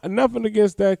 I nothing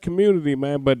against that community,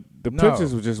 man, but the No.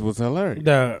 pictures was hilarious.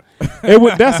 The,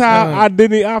 That's how I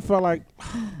didn't. I felt like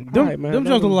them right, man, them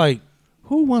that just look was- like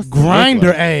who wants to Grinder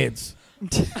look like- ads.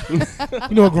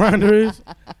 You know what Grinder is?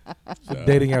 It's a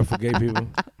dating app for gay people.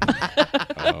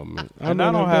 Oh, man. And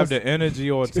I don't have the energy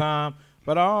or time,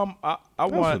 but I want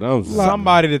what I'm saying.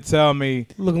 somebody to tell me.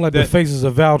 Looking like the That- faces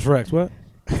of Valtrex. What?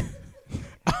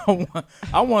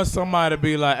 I want somebody to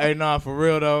be like, hey, nah, for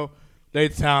real though, they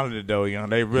talented though, young.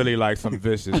 They really like some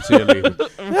vicious cheerleaders.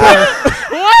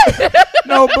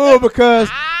 No bull, because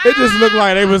it just looked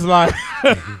like they was like,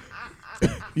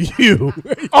 you,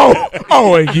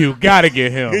 and you gotta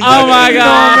get him. Oh my God.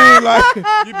 You know what I mean?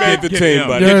 Like, You made the get team, him,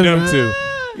 buddy. get them too.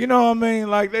 You know what I mean?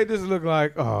 Like they just look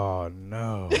like, oh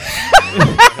no,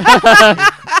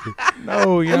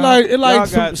 no, It young.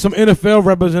 like Y'all some NFL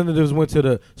representatives went to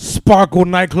the Sparkle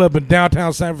nightclub in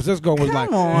downtown San Francisco and was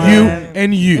like, on. you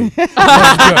and you. Let's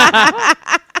go.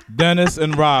 Dennis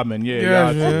and Rodman, Yeah,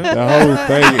 y'all- yeah. The whole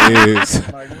thing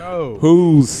is Like no.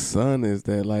 whose son is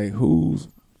that? Like whose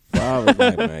father's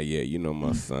like, man, yeah, you know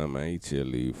my son, man, he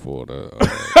cheerlead for the.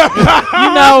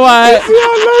 You know what?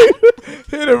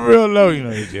 Hit it real low, you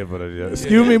know. He did for the.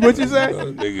 Excuse me, what you say?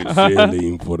 Nigga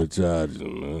cheerleading for the Chargers,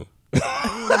 man.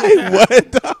 Like,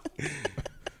 what? Dog?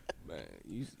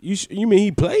 Man, you mean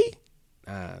he played?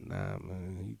 Nah,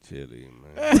 man, he cheerleading,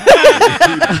 man. He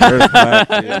the first black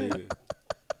cheerleader.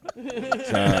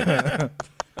 Chargers.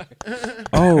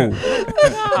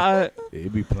 Oh, He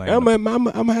be playing. I'm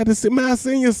gonna have to see. Man, I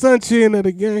seen your son cheering at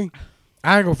the game.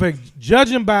 I ain't gonna fake.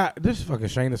 Judging by this, fucking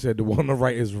Shayna said the one on the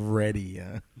right is ready.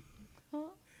 Yeah.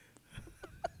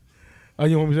 Oh,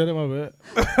 you want me to say that? My bad.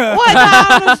 What? No, I don't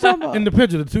know what you're talking about. In the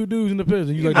picture, the two dudes in the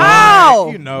picture. You like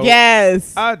Oh, You know.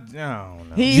 yes. I don't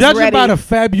know. He's judging ready. by the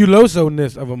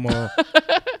fabuloso-ness of them all.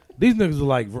 These niggas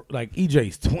are like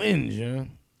EJ's twins, yeah.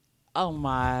 Oh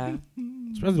my.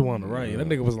 Especially the one on the right. That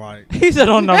nigga was like, He said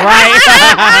on the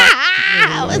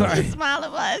right. What's the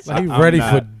smiling much? he I'm ready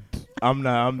not. for. I'm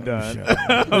done.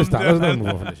 Let's stop. Let's move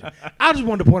on from this shit. I just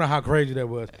wanted to point out how crazy that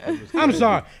was. I'm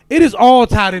sorry. It is all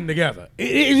tied in together.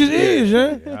 It just is,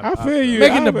 yeah. I feel you.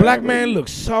 Making the I black mean, man look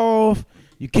soft.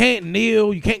 You can't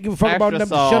kneel. You can't give a fuck about Extra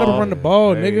nothing. Shut up and run the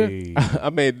ball, nigga. Hey. I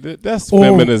mean, that's Or-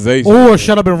 feminization. Or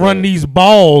shut up and run these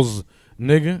balls,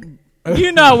 nigga.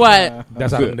 You know what?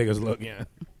 That's how them niggas look, yeah.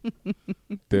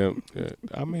 Them,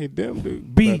 I mean, them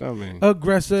dude. Be but I mean,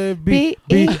 aggressive. Be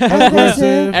aggressive.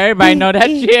 aggressive. Everybody know that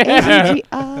shit.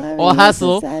 Or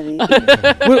hustle.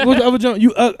 What the other jump?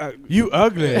 You You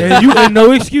ugly. and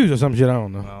no excuse or some shit. I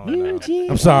don't know. I don't know.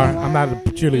 I'm sorry. I'm not a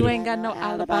cheerleader. You ain't got no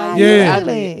alibi. Yeah.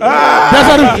 Ugly.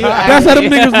 That's how them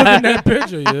niggas look in that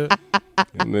picture, yeah.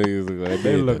 them niggas look like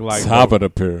They they look the like top both. of the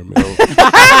pyramid.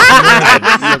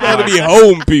 Gotta be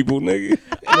home people, nigga.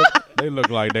 They look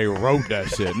like they wrote that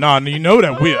shit. Nah, you know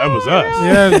that was us.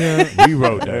 Yeah, yeah. We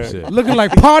wrote that shit. Looking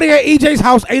like party at EJ's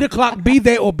house, 8 o'clock. Be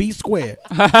there or be square.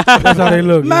 That's how they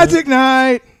look. Magic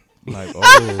night. Like,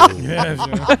 oh, Yeah,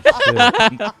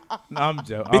 yeah. I'm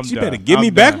joking. Bitch, you better give me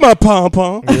back my pom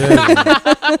pom.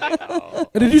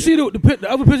 And did you see the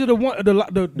other picture,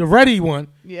 the ready one?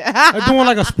 Yeah. Like doing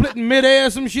like a split in midair or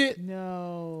some shit.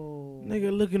 No.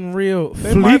 Nigga looking real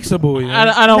They might- flexible.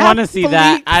 Yeah. I don't Not want to see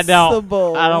that. I don't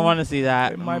flexible. want to see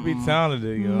that. It might be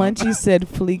talented, yo. Munchie said He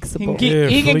can flexible. keep, Yeah,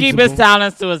 he can keep his flexible.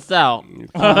 talents to himself.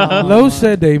 Lowe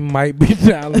said they might be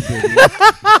talented.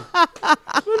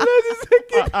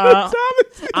 I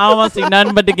don't want to see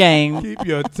nothing but the game. Keep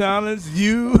your talents,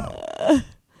 you,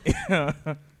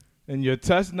 and your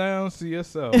touchdowns to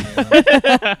yourself. Man.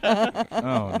 I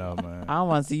don't know, man. I don't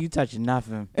want to see you touching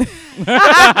nothing.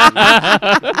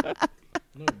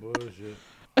 No bullshit.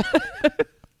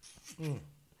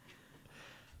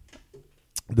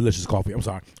 Delicious coffee. I'm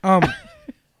sorry.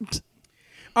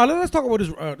 Let's talk about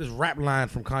this rap line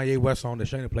from Kanye West song that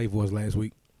Shayna played for us last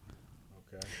week.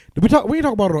 Okay. Did we talk? We didn't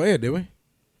talk about it on air, did we?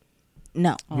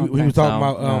 No. I We don't was think talking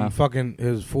so. about No. fucking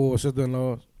his 4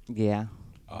 sister-in-laws. Yeah.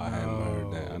 Oh, I hadn't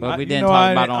heard that. But we You didn't know,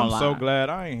 talk about it I'm so online. glad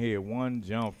I ain't hear one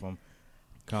jump from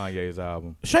Kanye's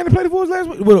album. Shayna played it for us last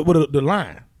week with the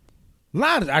line.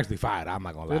 Line is actually fired. I'm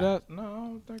not gonna lie. Did I? No, I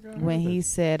don't think I heard When it. he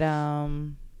said,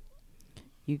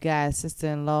 "You got a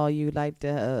sister-in-law you like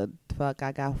to fuck,"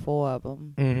 I got 4 of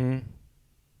them. Mm-hmm.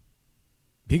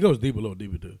 He goes deep, a little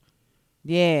deeper too.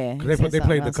 Yeah, 'Cause he said they played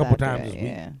something a else couple after times that, this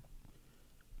week. Yeah.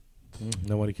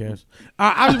 Nobody cares.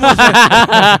 I just want to say,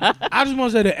 I just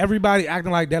want to say that everybody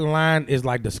acting like that line is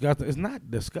like disgusting. It's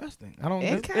not disgusting. I don't.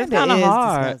 It It's kinda kind of is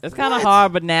hard. disgusting. It's kind of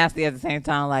hard, but nasty at the same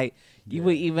time. Like you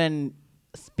would even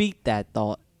speak that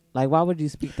thought. Like why would you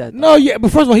speak that? No, yeah, but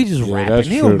first of all, he just Yeah, rapping. that's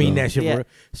He don't true, mean though. that shit Yeah. for real.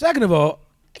 Second of all,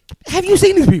 have you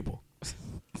seen these people?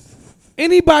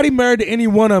 Anybody married to any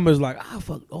one of them is like, I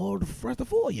fucked all the rest of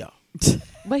 4 of y'all.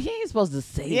 But he ain't supposed to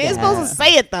say You that. ain't supposed to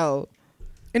say it though.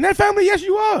 In that family, yes,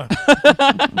 you are.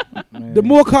 Man. The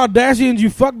more Kardashians you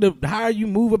fuck, the higher you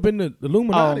move up in the Oh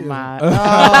Illuminati. my!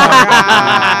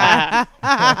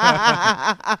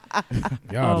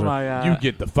 Y'all Oh my god! You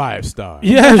get the 5-star.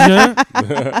 Yes,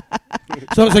 yeah.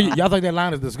 so y'all think that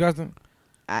line is disgusting?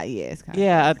 Yeah, it's kind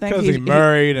Yeah, I think Because he's he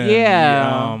married and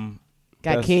Yeah. got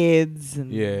That's- kids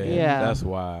and Yeah. that's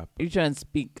why. You shouldn't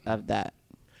speak of that.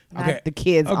 not Okay, the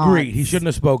kids. Agreed. aunts. He shouldn't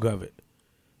have spoke of it.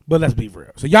 But let's be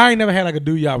real. So y'all ain't never had like a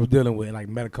dude y'all was dealing with, like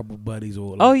met a couple buddies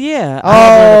or. Like, Oh yeah.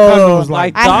 cousin Oh, was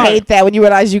like, I Dog. hate that when you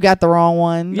realize you got the wrong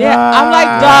one. Yeah, I'm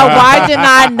like, dog. Why did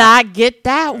I not get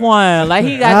that one? Like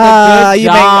he got the good you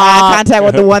job. make eye contact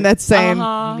with the one that's saying,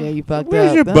 Uh-huh. "Yeah, you fucked Where's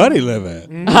up." your Huh? buddy live at?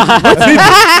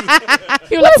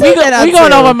 He was like, he been up we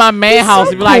going to? over my man He's house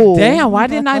so and be like, cool. damn, why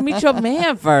didn't I meet your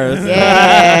man first?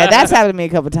 Yeah, that's happened to me a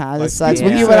couple times. Like, It sucks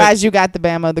when yeah. you realize you got the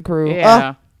Bama of the crew.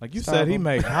 Yeah. Like you said, he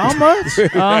made how much?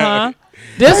 Uh-huh.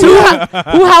 This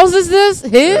who house is this?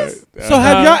 His? So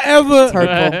have y'all ever? It's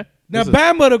hurtful. Now,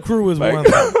 Bama the crew is one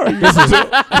thing. This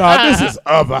is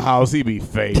other house. He be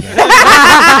faking.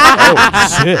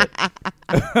 Oh shit!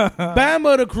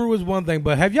 Bama the crew is one thing,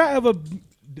 but have y'all ever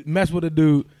messed with a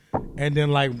dude and then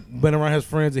like been around his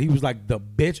friends and he was like the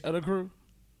bitch of the crew?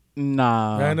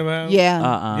 Nah. Y'all know about him?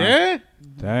 Yeah. Yeah.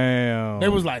 Damn. They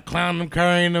was like clowning him,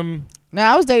 carrying him.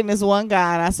 Now I was dating this one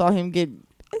guy and I saw him get.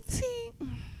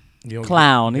 You know,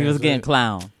 Clown. He yeah, was so getting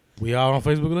clown. We all on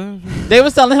Facebook Live. They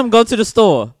was telling him go to the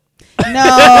store. No,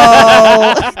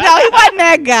 no, he wasn't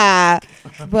that guy.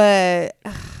 But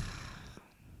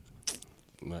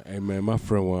Like, hey man, my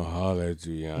friend want to holler at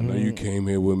you. Yeah. I know you came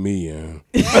here with me. Yeah.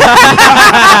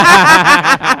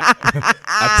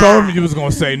 I told him you was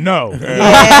gonna say no.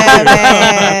 yeah,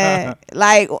 man,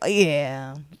 like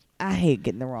yeah, I hate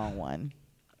getting the wrong one.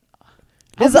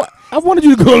 I wanted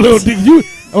you to go a little deep.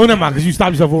 Never mind, because you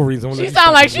stopped yourself for a reason. She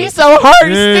sound like she's so hurt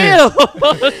Yeah. still.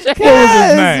 What was his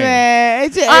Yes, name? man.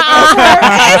 It's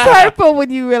hurtful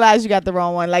when you realize you got the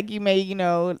wrong one. Like you may, You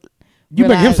make him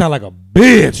realize sound like a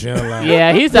bitch. You know, like,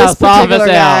 Yeah, he this sounds soft particular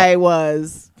as hell. guy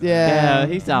was. Yeah, Yeah,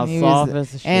 he sounds was- soft as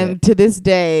shit. And to this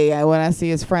day, when I see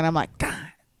his friend, I'm like, God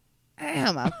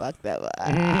damn, I fucked up.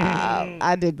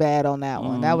 I did bad on that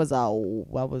one. That was a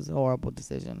horrible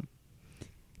decision.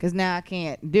 Because now I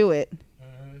can't do it.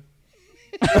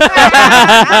 Literally.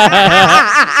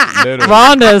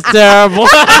 Rhonda is terrible.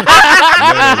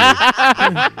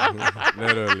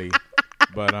 Literally.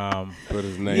 But Put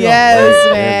his name. Yes,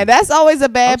 on man. That's always a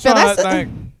I'm bad feel. trying That's to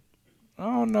think. I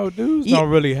don't know. Dudes Yeah. don't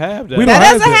really have that. We that don't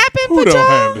have doesn't that. happen Who for don't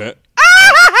y'all. have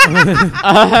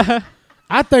that?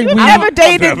 I think we. Never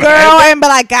dated a girl and be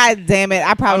like, God damn it,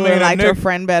 I probably I mean, liked a her nigga-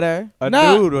 friend better. A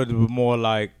Nah. dude would be more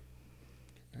like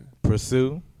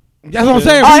pursue. That's what I'm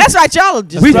saying. Oh, that's right, y'all are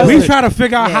just we close. try to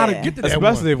figure out how to Yeah. get to that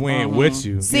Especially one. if we ain't with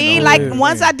you. See, you know? like Yeah.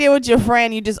 once I deal with your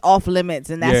friend, you just off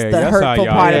limits, and that's Yeah, the that's how hurtful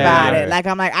y'all- part yeah, about yeah. it. Like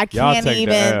I'm like, I Y'all can't take the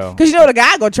even, L. because you know the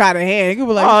guy go try to hand. You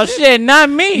be like, Oh shit, not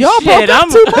me. y'all shit, broke up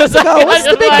 2 months ago. What's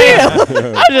the big deal?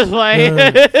 I'm just playing.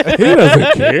 He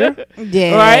doesn't care.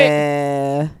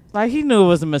 Yeah, Like he knew it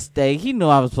was a mistake. He knew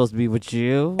I was supposed to be with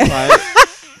you. Like,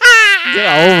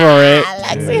 get over it.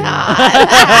 Lexi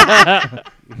Hart.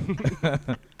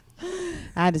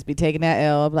 I just be taking that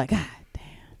L. I'm like, God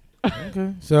damn.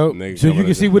 Okay. So Nigga you coming can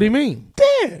at see the- what he mean.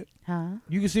 Huh?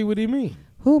 You can see what he mean.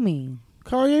 Who mean?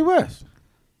 Kanye West.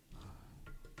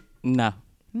 No.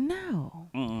 No,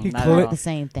 He not cle- at not all. the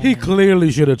same thing. He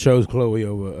clearly should have chose Chloe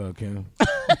over Kim.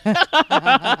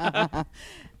 I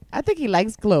think he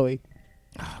likes Chloe.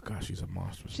 Oh gosh, she's a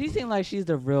monster. She seemed like she's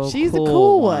the real. She's the cool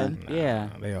cool one. Yeah.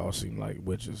 They all seem like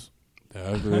witches.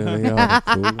 That's really all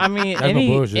cool. I mean, That's no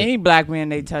bullshit. any black man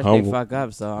they touch, they Humble. fuck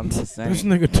up. So I'm just saying. This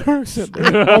nigga Turk said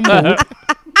they're humble.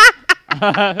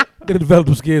 They developed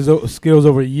them skills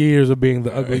over years of being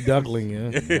the ugly duckling.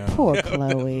 Yeah. Poor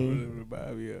Chloe.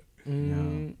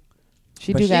 Mm.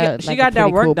 She But do she got. got, she got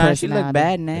that work done. She look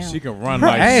bad now. And she can run Her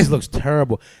like ass looks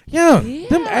terrible. Yeah,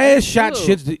 them ass shot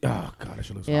Ew. shits. Oh god, that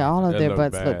shit looks. Yeah, all of That their look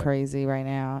butts bad. look crazy right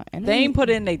now. And They ain't put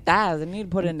in their thighs. They need to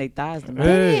put in their thighs. To Yeah.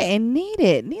 and need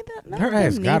it. Neither. Her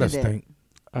ass gotta stink.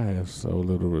 I have so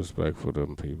little respect for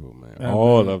them people, man. Yeah,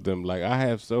 All man. of them. Like I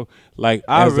have so like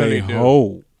I as really a do.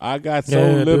 whole. I got so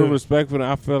Yeah, little dude. respect for them.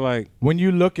 I feel like when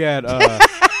you look at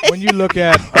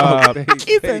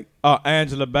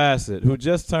Angela Bassett, who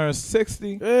just turned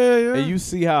 60, and you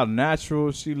see how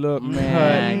natural she look, man.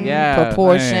 Man, yeah.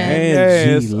 Proportion.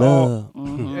 It's love.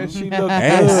 and she look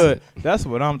Ass. good. That's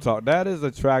what I'm talking. That is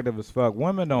attractive as fuck.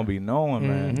 Women don't be knowing,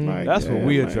 man. Mhm. Like, That's what yeah,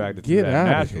 we man. attracted to. Get That outta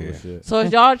natural here. shit. So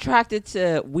is y'all attracted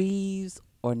to weaves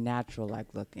or natural like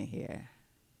looking hair?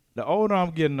 The older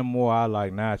I'm getting, the more I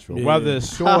like natural. Yeah. Whether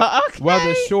it's short, Okay.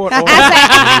 whether it's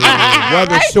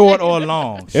short or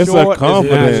long. It's Short a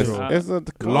confidence. Is natural. It's a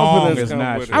confidence. Long is come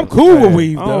natural. with it. I'm cool with Yeah.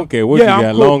 weave I though. don't care what you I'm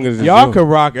got. cool. Long as it's y'all yours. could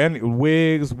rock any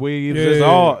wigs, weaves. It's Yeah.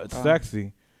 all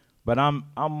sexy. But I'm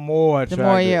more attracted.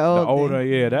 more you're old, the older,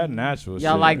 yeah, that natural.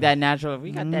 Y'all shit. like that natural? We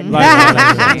got that. Like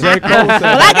natural. J. Cole said.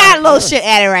 Well, I got a little shit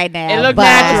at it right now. It look but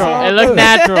natural. It look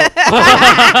natural.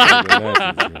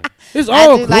 It's I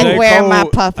all do cool. like J. wearing my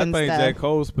Cole- puff I and think stuff. J.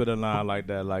 Cole spit a line like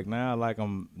that. Like now, I like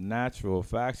I'm natural,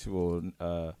 factual.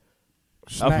 I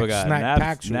forgot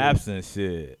Snack-tactual. naps and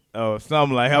shit. Oh,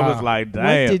 something like I was Wow. like,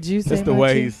 damn. did you say, That's the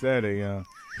way Munchie? he said it, yeah.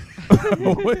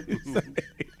 What did he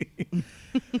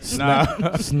say?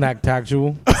 Nah. Snack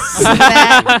tactual.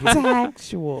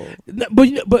 Actual.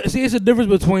 But see, it's a difference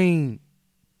between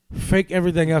fake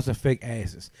everything else and fake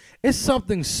asses. It's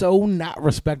something so not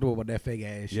respectable about that fake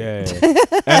ass shit. Yeah.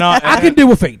 And I can deal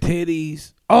with fake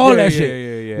titties, all that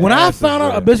shit. Yeah. When I Ass is found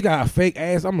out a good. bitch got a fake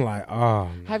ass, I'm like, oh.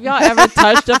 Have y'all ever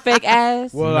touched a fake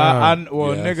ass? Well, Nah. Yes.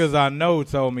 niggas I know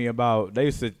told me about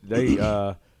they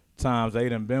times they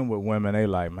done been with women. They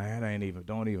like, man,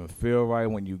 don't even feel right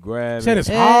when you grab Said it. it's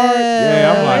hard.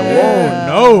 Yeah, I'm like, whoa,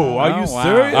 no, are you Oh, wow.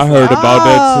 serious? I heard about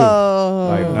that Oh.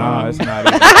 Like, nah, it's not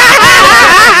even.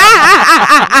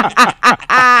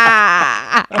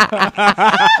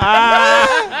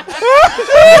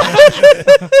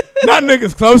 Not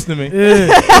niggas close to me.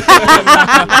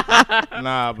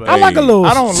 Nah, but I like a little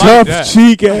I don't like tough that.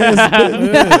 cheek ass.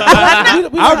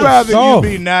 I'd rather soft.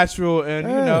 you be natural and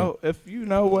you Yeah. know if you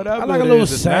know whatever. I like a it little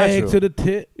is, it's sag natural. to the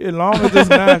tit. As long as it's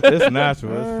natural, it's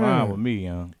natural. It's Yeah. fine with me,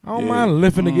 young. I don't mind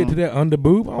lifting to get to that under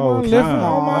boob. I don't Whole mind lifting. I time.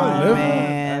 don't mind Aw, lifting.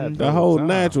 man. The whole time.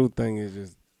 natural thing is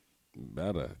just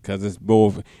better because it's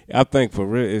more. I think for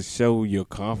real, it show your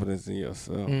confidence in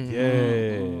yourself. Mm.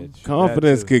 Yeah,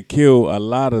 Confidence that too. could kill a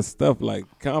lot of stuff. Like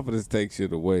confidence takes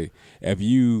it away. If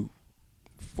you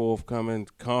forthcoming,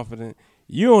 confident,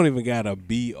 you don't even gotta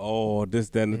be all this,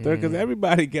 that, and the third. Because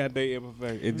everybody got their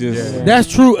imperfection. It just Yeah. That's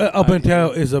true. Up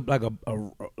until is a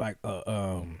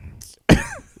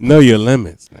know your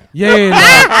limits. Now.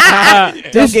 yeah.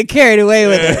 Don't get carried away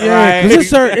with it. Yeah,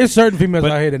 because it's certain females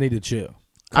out here that need to chill.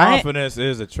 Confidence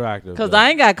is attractive. Cause though. I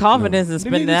ain't got confidence in They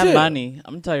spending need to that chill. money.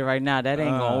 I'm gonna tell you right now, that ain't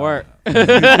gonna work.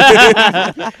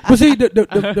 But see,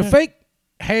 the fake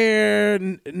hair,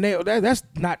 nail, that's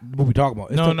not what we talking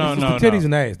about. It's No, the, no, it's no, the titties no.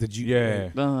 and ass that you. Yeah.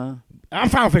 Uh-huh. I'm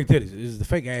fine with fake titties. It's the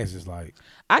fake ass is like.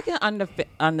 I can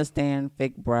understand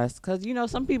fake breasts because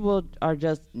some people are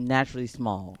just naturally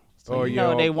small. So Or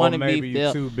they or want to maybe be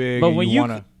you're filled. too big But and when you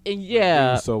wanna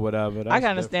yeah, so whatever. I That's can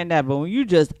understand that. But when you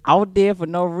just out there for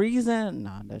no reason,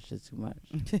 nah, that's just too much.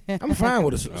 I'm fine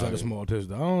with a set of small tits.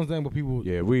 Though. I don't understand what people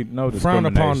different. Yeah, we know frown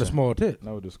upon the discrimination. small tits.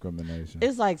 No discrimination.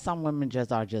 It's like some women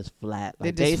are just flat.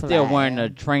 Like They're they just still flat. wearing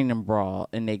a training bra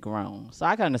and they grown. So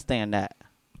I can understand that.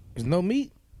 There's no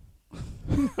meat.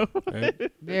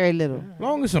 Very little. As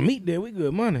long as some meat there, we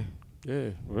good money. Yeah,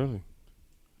 really.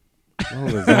 As long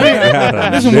as I got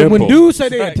a Listen, when nipple. dudes say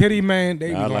they a titty man, they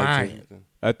be I like lying. titties.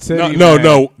 A titty No, man,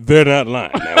 no, they're not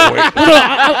lying. Now, wait.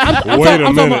 I'm Wait talking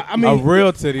a minute. about- I mean, a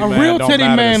real titty a man. real don't titty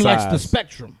matter man the likes the size.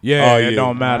 spectrum. Yeah, Oh, it yeah.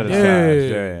 don't matter the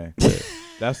Yeah. size. Yeah.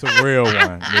 That's a real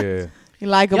one. Yeah. You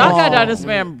like them Y'all all. gotta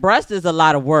understand, breast is a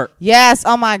lot of work. Yes.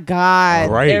 Oh my God.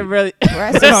 Right. It really,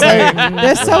 Breasts are so,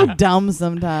 they're so dumb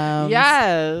sometimes.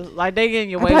 yeah, like they get in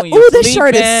your I'm way like, when you ooh, this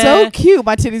sleeping. shirt is so cute.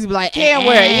 My titties be like, Can't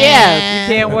wear it. Yes,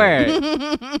 you can't wear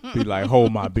it. Be like,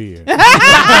 hold my beer.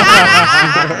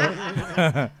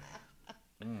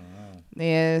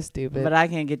 Yeah, it's stupid. But I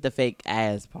can't get the fake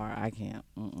ass part. I can't.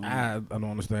 Mm-mm. I don't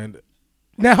understand it.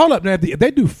 Now hold up. Now if they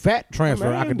do fat transfer,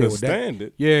 Man, I can deal with that. understand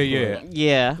it. Yeah. Yeah.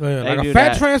 Yeah, like They a do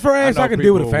fat that. transfer ass, I know can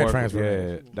deal with a people fat work- transfer.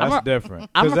 Yeah, ass. that's different.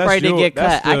 I'm 'Cause that's afraid to your- get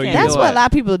that's cut. I still can't you. That's do what it. a lot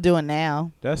of people are doing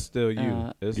now. That's still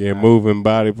you. It's Yeah, not- moving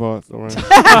body parts around.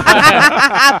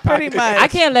 Pretty much. I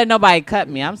can't let nobody cut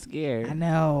me. I'm scared. I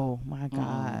know. My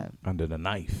God. under the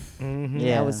knife. Mm-hmm.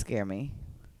 Yeah. That would scare me.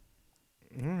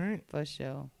 All right. For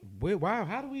sure. Wait, wow.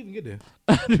 How do we even get there?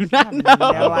 I do not know.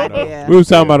 No idea. We was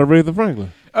talking about Aretha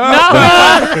Franklin.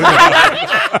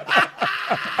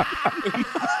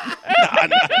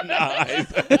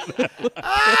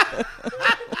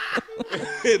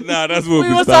 Nah, that's what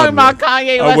We was talking about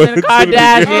Kanye I West went and the to the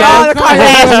Kardashians. beginning. Oh, the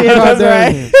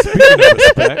Kardashians.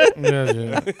 That's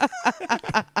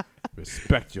right. Yeah.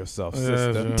 Respect yourself,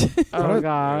 sister. Oh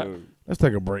God. Let's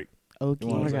take a break. Okay.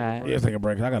 Oh God. Yeah, let's take a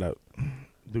break. I gotta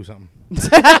do something.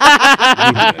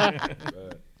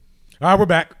 All right, we're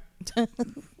back.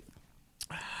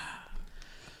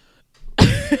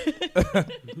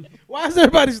 Why is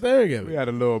everybody staring at We me? had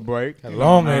a little break. A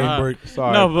long ass break.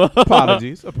 Sorry. No, but-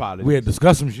 Apologies. We had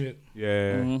discussed some shit.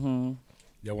 Yeah. Mm-hmm.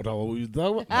 Y'all want to talk about what we was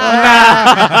talking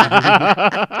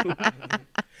about?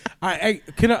 All right, hey,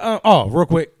 can I, real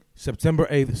quick. September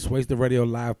 8th, Swaisted Radio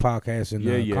live podcast and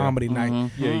Yeah. comedy night.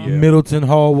 Mm-hmm. Yeah. Middleton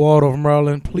Hall, Waldorf,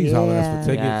 Maryland. Please holler at us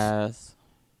for tickets. Yes.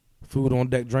 Food on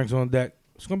deck, drinks on deck.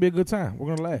 It's gonna be a good time.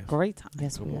 We're gonna laugh. Great time.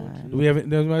 Yes, we are. Do we have?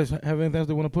 Does anybody have anything else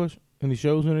they want to push? Any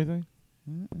shows or anything?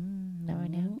 No, I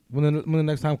know. When the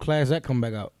next time Class Act come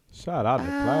back out? Shout out to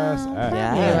Class Act.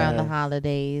 Probably around the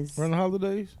holidays. Around the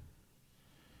holidays?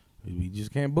 We just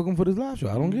can't book them for this live show.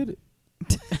 I don't get it.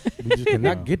 We just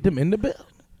cannot get them in the bill.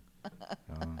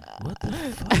 What the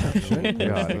fuck? Shane?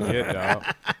 Yeah, dog.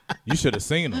 You should have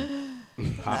seen him.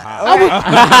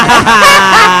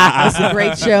 That's a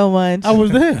great show, Munch. I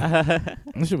was there.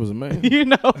 That shit was amazing. You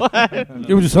know what?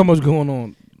 There was just so much going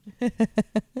on.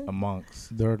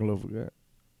 Amongst. Derek Lowe forgot.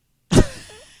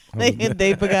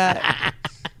 They forgot.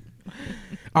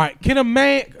 All right. Can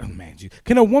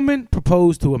a woman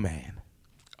propose to a man?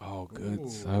 Oh, good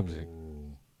subject.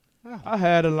 I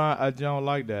had a line. I don't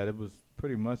like that. It was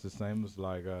pretty much the same. It was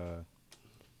like,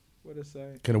 what did it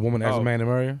say? Can a woman ask a Oh. man to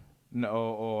marry her? No,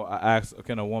 or I ask,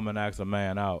 can a woman ask a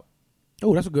man out?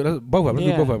 Oh, that's a good. That's both of them. Let's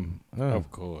Yeah. do both of them.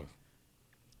 Of course.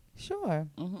 Sure.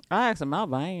 I asked him out,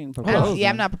 but I ain't I'm proposing.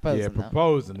 I'm not proposing. Yeah, though.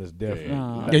 proposing is different. No,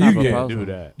 Yeah, I'm you not can proposing. do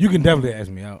that. You can definitely ask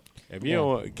me out. If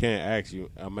you can't ask you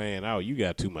a man out, you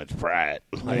got too much pride.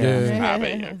 Like, Yeah. stop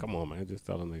it. Yeah, come on, man. Just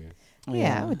tell a nigga.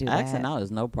 Yeah, I would do Asking that. out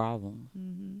is no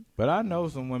problem. But I know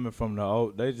some women from the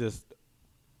old. They just,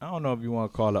 I don't know if you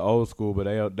want to call it old school,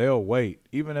 but they'll wait.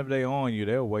 Even if they on you,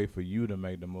 they'll wait for you to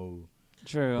make the move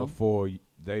True. before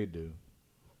they do.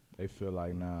 They feel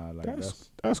like like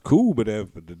That's cool, but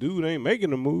if the dude ain't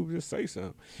making the move, just say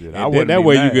something. shit, And I then wouldn't that be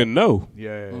way mad. you can know.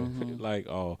 Yeah. Like,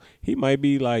 he might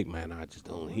be like, man, I just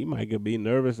don't. He might be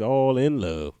nervous, all in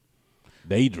love,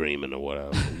 daydreaming or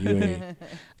whatever. You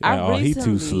ain't. He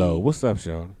too slow. What's up,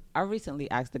 Sean? I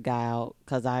recently asked the guy out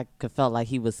because I felt like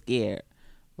he was scared.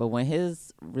 But when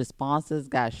his responses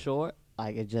got short,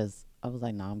 like I was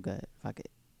like, no, I'm good. Fuck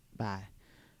it. Bye.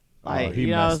 Like, he you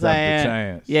know what I'm messed up the saying?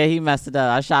 chance. Yeah, he messed it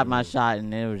up. I shot my shot,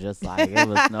 and it was just like, it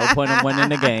was no point in winning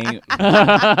the game.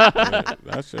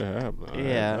 That should happen.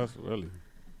 Yeah. That's really.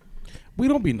 We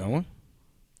don't be knowing.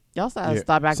 Y'all gotta Yeah.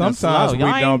 stop acting Sometimes slow. we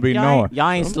Y'all don't ain't- be y'all knowing. ain't- Y'all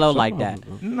ain't slow like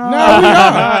that. No, we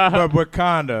are. but we're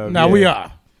kind of. No, we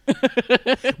are.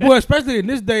 Well, especially in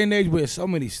this day and age where so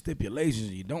many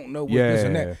stipulations, you don't know what this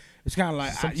and that. It's kind of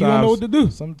like you don't know what to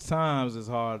do. Sometimes it's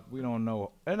hard. We don't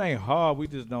know. It ain't hard. We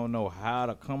just don't know how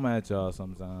to come at y'all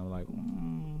sometimes. Like,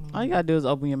 All you gotta do is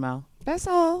open your mouth. That's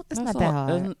all. It's That's not that all.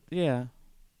 hard. Isn't- Yeah.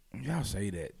 Y'all say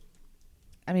that.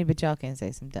 I mean, but y'all can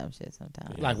say some dumb shit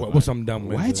sometimes. Like what? What's some dumb?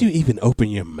 Why'd you even open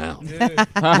your mouth?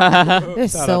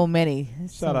 There's Shout so out- many.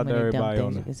 There's shout so out to many dumb everybody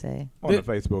on things you the- can say. on the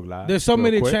Facebook Live. There's so real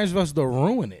many quick. chances for us to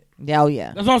ruin it. Yeah, oh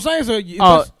yeah. That's what I'm saying. So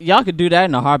Y'all could do that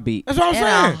in a heartbeat. that's what I'm In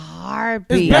a saying.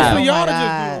 heartbeat. It's best for Oh, y'all my to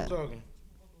God. just do what I'm talking.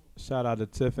 Shout out to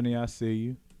Tiffany. I see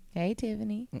you. Hey,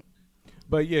 Tiffany.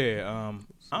 But yeah,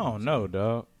 I don't know,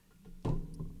 dog.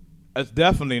 It's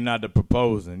definitely not the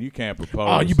proposing. You can't propose.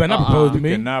 Oh, you better not propose to You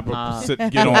me. cannot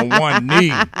get on one knee.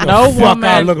 No fuck I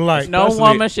woman, look like? no Especially-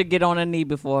 woman should get on a knee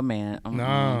before a man.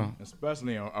 Nah.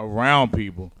 Especially around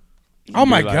people. Oh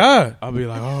my Be like- God. I'll be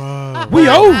like, oh, We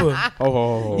over.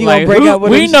 oh. You gonna break up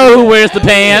with we him? know who wears the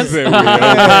pants.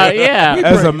 yeah.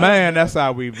 As a man, that's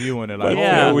how we viewing it. Like,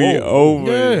 Yeah. oh, We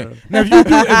over. Yeah. Now if you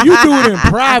do it in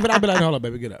private, I'll be like, hold up,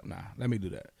 baby, get up. Nah, let me do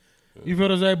that. You feel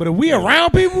what I'm saying? But if we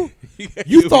around people,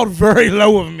 you thought very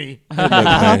low of me. Look,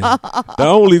 man, the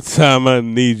only time I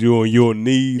need you on your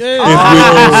knees is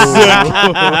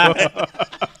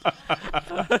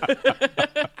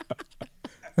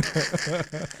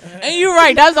And you're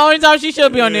right. That's the only time she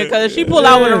should be on there. Because if she pull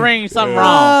out with a ring, something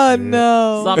wrong. Oh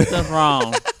no. Something's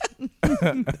wrong.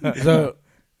 So,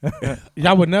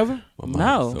 y'all would never?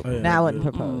 No. No, I wouldn't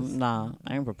propose. Nah,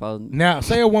 I ain't proposing. Now,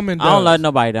 say a woman does. I don't love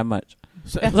nobody that much.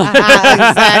 Exactly.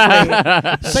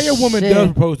 Say a woman Shit.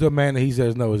 does propose to a man and he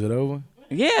says no. Is it over?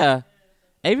 Yeah.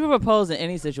 If you propose in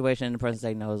any situation and the person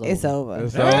say no, It's over.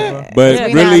 It's Yeah. over. But Yeah,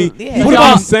 really, yeah. what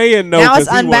about saying no Now because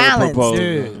it's he want to unbalanced. propose?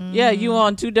 Yeah. Yeah, you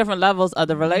on two different levels of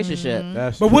the relationship.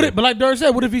 That's But true. but like Dirk said,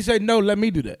 what if he say no? Let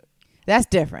me do that. That's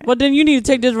different. Well, then you need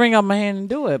to take this ring out my hand and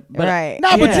do it. But, right.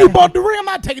 Nah, but Yeah. you bought the ring. I'm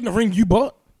not taking the ring you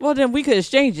bought. Well, then we could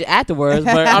exchange it afterwards.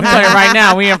 But I'm telling you right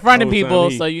now, we in front of Oh, son, people,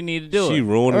 he- so you need to do She it.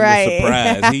 ruining Right. the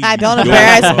surprise. He Don't doing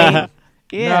embarrass it. me.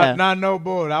 Yeah. Nah, no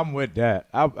bull. I'm with that.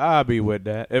 I'll be with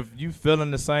that. If you feeling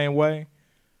the same way,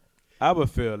 I would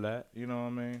feel that. You know what I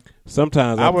mean?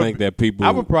 Sometimes I think that people.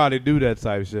 I would probably do that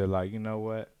type shit. Like, you know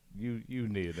what? You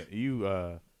need it.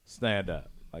 You stand up.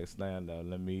 Like, stand up.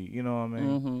 Let me. You know what I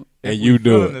mean? Mm-hmm. If And we you do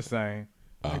feeling it. the same.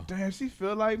 Like, damn, she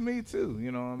feel like me too.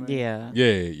 You know what I mean? Yeah.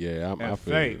 Yeah. I And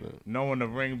feel fake, it. knowing the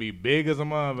ring be big as a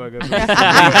motherfucker.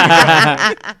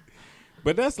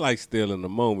 But that's like still in the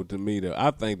moment to me, though. I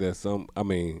think that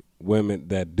women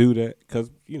that do that,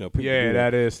 because, people Yeah, do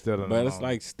that is still in the But it's moment.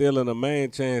 like stealing a man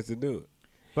chance to do it.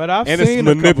 But I've And seen it's a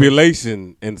couple-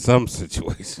 manipulation in some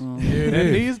situations.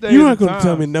 And these days You're not and going to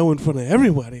tell me times, no in front of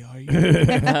everybody, are you?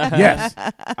 Yes.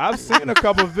 I've seen a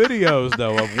couple videos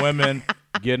though of women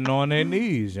getting on their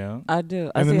knees, yo. I do.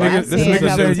 I And the see nigga- how- I've this seen a nigga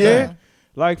couple said, too. yeah.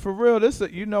 Like for real,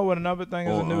 you know what another thing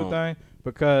is a new Uh-uh. thing?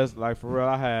 Because like for real,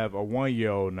 I have a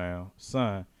 1-year-old now,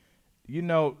 son. You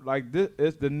know, like this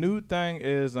is the new thing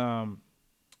is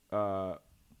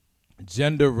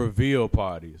gender reveal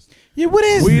parties. Yeah, what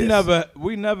is We this?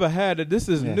 never had it. This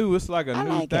is new. It's like a I new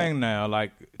like thing now.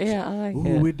 Like Yeah, I like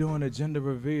ooh, it. we're doing a gender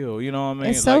reveal. You know what I mean?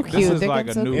 It's so like, cute. This is They're like a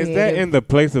getting so new. Is cute. that in the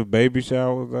place of baby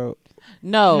showers, though?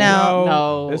 No.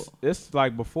 No. It's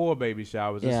like before baby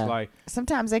showers. Yeah. It's like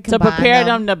Sometimes they To combine prepare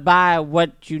them to buy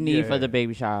what you need for Yeah. the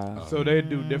baby shower. so they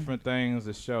do different things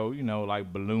to show,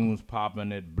 like balloons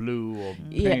popping at blue or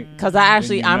Yeah, pink. because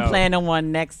Then I'm planning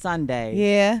one next Sunday.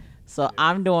 Yeah. So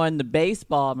I'm doing the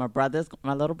baseball. My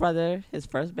little brother, his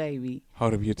first baby.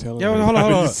 Hold up, you're telling Yo, me. hold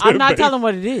on. I'm not telling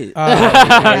what it is.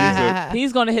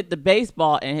 He's gonna hit the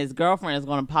baseball, and his girlfriend is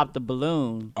gonna pop the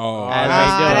balloon. Oh, as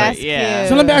Ah, they do that's it. Yeah. cute.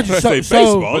 So let me ask you, Let's say so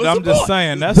baseball. But I'm just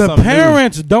saying that's the something new.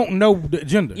 parents don't know the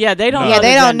gender. Yeah, they don't. No. know Yeah, the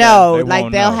they don't gender. know. They Like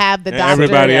won't they'll know. have the And doctor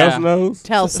everybody Yeah. else knows?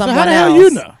 tell So someone how the hell else. you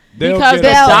know? They'll Because get the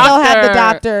a- They'll have the doctor-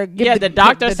 doctor. Give Yeah, the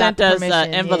doctor the sent doctor us an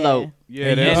permission, envelope.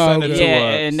 Yeah, they And- send it to Yeah,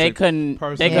 a and they sick couldn't.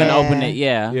 person. They couldn't Yeah. open it.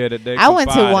 Yeah. Yeah, that they I went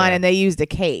to confide one in. and they used a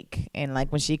cake, and like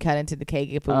when she cut into the cake,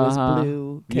 if it was Uh-huh.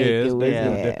 blue Yeah, cake, it's- it was, they yeah, do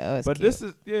that. it was But cute. this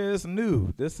is it's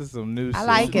new. This is some new shit. I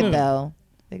like Yeah. it though.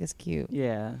 I think it's cute.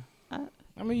 Yeah.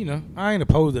 I mean, I ain't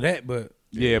opposed to that, but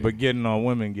Yeah, but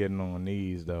women getting on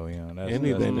knees though, that's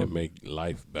Anything that make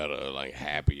life better, like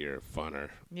happier, funner.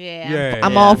 Yeah, Yeah,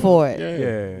 I'm yeah. all for it.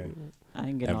 Yeah. I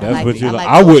ain't getting If on that's like what it. you I like, like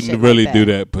I little wouldn't shit really like do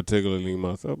that. that particularly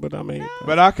myself, but I mean,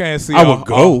 But I can't see. I would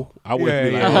go. I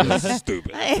wouldn't be Yeah, like, yeah. oh, this is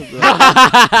stupid.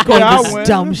 Going I this went.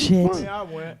 dumb shit. Yeah, I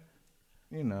went.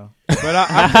 But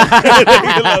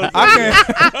I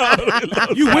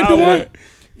can't. you went to one.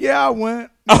 Yeah, I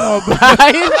went. But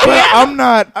I'm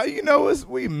not. It's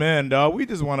we men, dog. We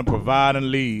just want to provide and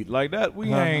lead like that.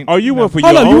 We ain't. Oh, you went for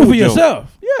Hold your up, you own went for joke.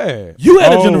 yourself. Yeah. You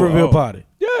had a gender Oh, reveal oh. party.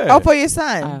 Yeah. Oh, for your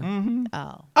son. Mm-hmm.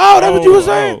 Oh. Oh, that's what you were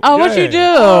saying. Oh, what you Yeah. do?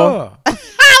 Oh.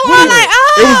 I'm like,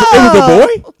 oh. It was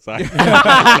a boy.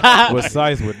 Sorry. Was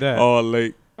size with that. Oh,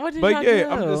 late. What did But y'all yeah, do?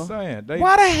 I'm just saying. They,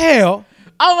 Why the hell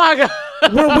Oh my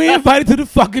god. were we invited to the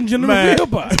fucking gender man, reveal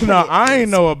party? no, I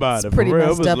ain't know about it. For pretty real, it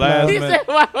messed was up, last though. He minute. said,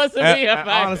 "Why wasn't And- we and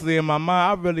invited?" honestly, in my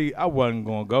mind, I wasn't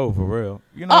gonna go for real.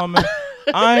 You know what I mean?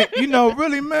 I ain't,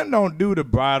 really, men don't do the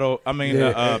bridal. I mean,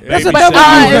 Yeah. the That's baby a double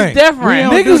shower. thing. It's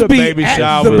different. We don't do Niggas the be baby at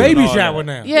showers the and baby all shower that.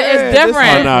 now. Yeah, Yeah, it's this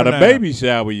different. one- Nah, the now. baby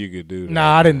shower you could do. That.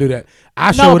 Nah, I didn't do that.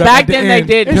 I No, showed up back at the then they end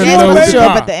didn't. to It Yeah, load is the baby show up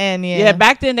car. at the end. Yeah. Yeah,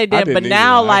 back then they did, didn't but either,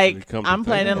 now actually, like come to I'm think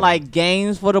planning of it. like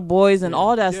games for the boys and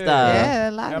all that Yeah. stuff. Yeah,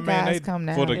 a lot I of mean, guys they- come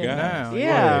now. For the Yeah, guys. now,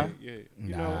 Yeah.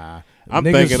 You know, Nah. I'm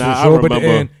Niggas thinking will I show up at the remember.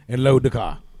 end and load the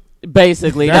car.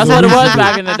 Basically, That's that's what what it we was should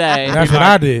back do. in the day. That's what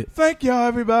I did. Thank y'all,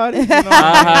 everybody. You know,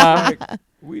 Uh-huh. like,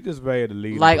 we just ready to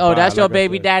lead. Like, the oh, that's vibe, your like I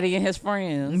baby said. daddy and his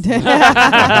friends.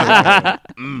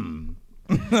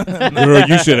 Girl,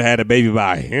 you should have had a baby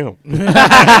by him.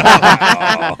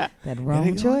 That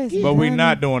wrong choice. But we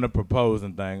not doing the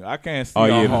proposing thing. I can't see Oh,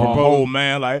 yeah, a the whole propose-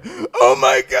 man like, oh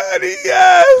my God,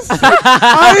 yes,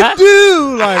 I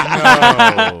do.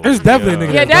 Like, no. It's definitely a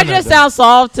nigga Yeah, that's that done just sounds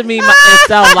soft to me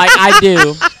itself. Like I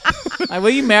do. Like, will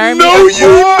you marry me? No, Of you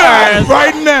not course.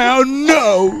 right now.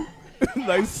 No.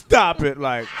 Like, stop it.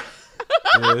 Like,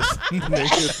 this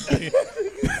nigga.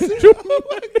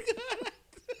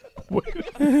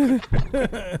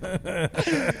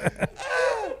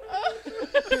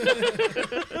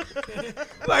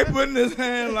 Like putting his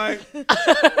hand like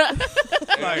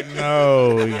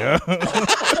no, yeah.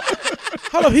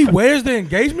 Hold up, he wears the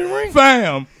engagement ring?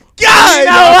 Fam. God,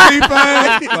 y'all see,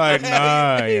 fam? Like,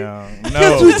 nah, yeah. No.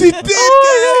 That's what she did.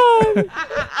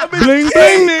 Bling,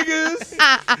 bling, niggas.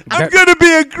 I'm going to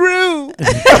be a crew.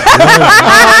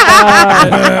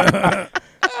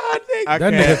 That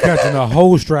nigga catching a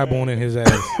whole strap on in his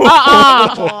ass.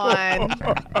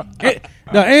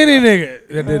 No, any nigga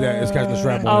that did that is catching a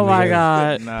strap on. Oh in my his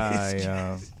ass. God. Nah,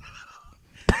 yeah.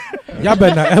 Y'all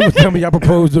better not ever tell me y'all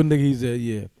proposed to a nigga. He said,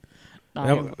 yeah. I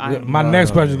ain't My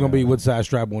next question is gonna be, what size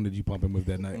strap on did you pump him with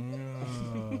that night?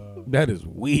 That is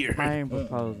weird. I ain't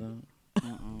proposing.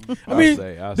 I mean,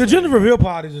 the gender reveal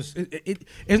part is just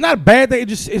it's not a bad thing. It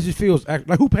just feels like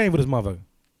who paying for this motherfucker?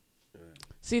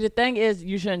 See, the thing is,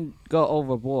 you shouldn't go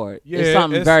overboard. Yeah, it's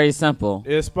something very simple.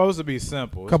 It's supposed to be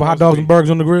simple. Couple hot dogs and burgers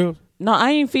on the grill. No,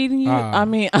 I ain't feeding you. I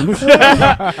mean, I'm sure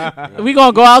we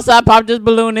gonna go outside, pop this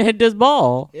balloon, and hit this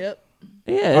ball. Yep.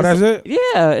 Yeah. Oh, that's it?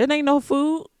 Yeah, it ain't no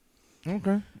food.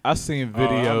 Okay. I seen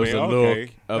videos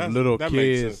of little that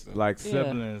makes kids sense. like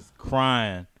siblings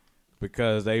crying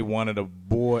because they wanted a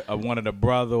boy, wanted a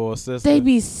brother or sister. They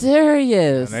be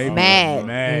serious. And they be Mad.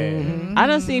 mad. I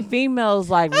done seen females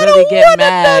like really get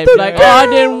mad, like, "Oh, I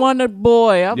didn't want a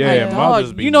boy." I'm Yeah, like, mothers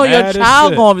 "Dog, be you know your mad as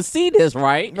child shit. gonna see this,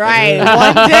 right?" Right.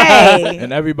 One day.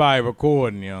 And everybody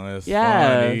recording, It's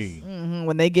Yes. funny.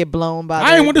 When they get blown by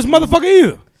I ain't want this motherfucker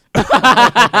either.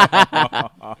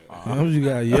 What you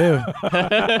got?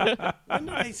 Yeah. When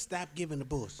do they stop giving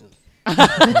abortions?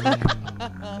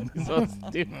 So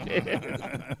stupid.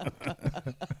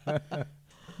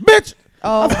 Bitch.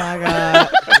 Oh my God.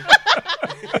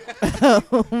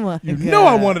 Oh my God. No,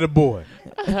 I wanted a boy.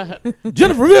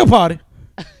 Jennifer reveal party.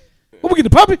 What, we get the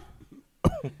puppy?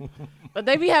 But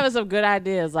they be having some good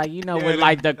ideas, like Yeah, with they-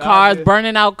 like the I cars did.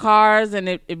 burning out cars, and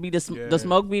it be the Yeah.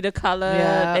 smoke be the color.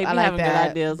 Yeah, They be I like having that. good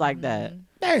ideas like that.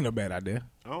 That ain't no bad idea.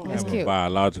 I don't That's have cute. a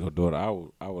biological daughter.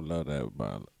 I would love that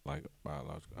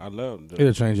biological. I love them.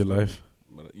 It'll change your life.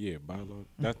 But yeah, biological.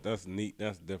 That's neat.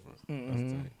 That's different.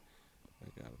 That's tight. I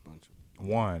got a bunch of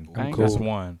One. I'm Just cool.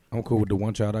 one. I'm cool with the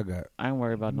one child I got. I ain't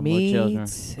worried about no Me more children.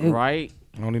 too. Right?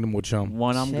 I don't need no more chum.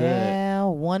 One, I'm good.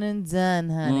 Child, one and done,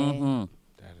 honey. Mhm.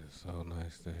 That is so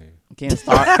nice to hear. Can't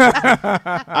start.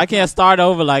 I can't start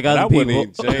over like But I other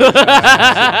wouldn't people. even change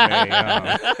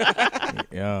that.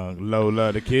 Young, low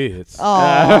love the kids. Oh,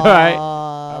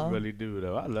 I really do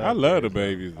though. I love the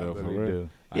babies though, I for really real. do.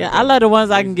 Yeah, I love the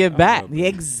ones I can give back. love them.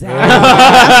 exactly.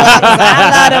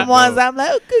 I love them ones. I'm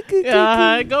like, oh, good.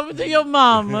 Yeah, go to your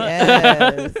mama.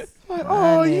 Yes. Like,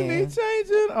 oh, you Honey. need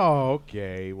changing? Oh,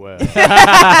 okay. Well,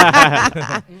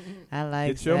 I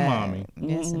like Get your that. mommy.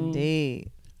 Yes, indeed.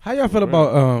 How y'all feel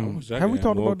about I wish I have could we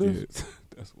talked more about this? kids.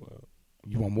 That's wild.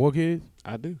 You want more kids?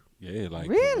 I do. Yeah, like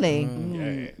Really?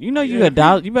 Yeah. You know you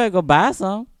adopt. You better go buy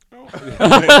some.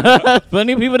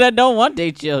 Plenty of people that don't want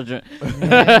their children.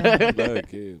 I love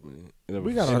kids, man. And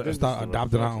We shit, gotta this start is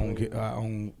adopting the our first own one.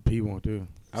 own people too.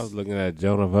 I was looking at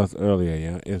Joan of Us earlier,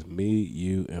 yeah. It's me,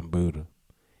 you, and Buddha.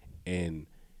 And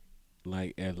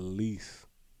like at least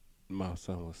my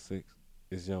son was 6.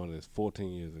 It's young as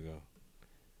 14 years ago.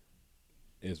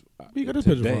 It's Where you got this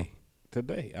picture today.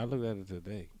 Today. I looked at it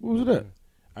today. What was that?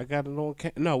 I got it on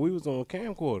no, we was on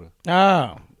camcorder.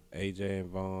 Ah, AJ and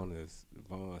Vaughn is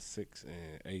 6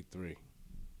 and A3.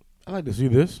 I like to see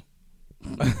this.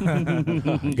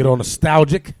 Get all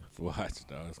nostalgic. Watch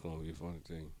dog, it's gonna be a funny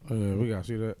thing. We gotta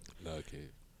see that. Love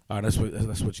kids. All right,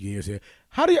 let's switch gears here.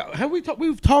 How do y'all have we talked?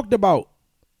 We've talked about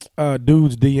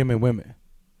dudes DMing women.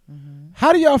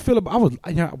 How do y'all feel about?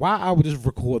 Why I was just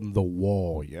recording the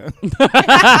wall, yeah.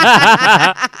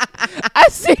 I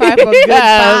see. Probably for a good 5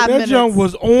 That minutes. jump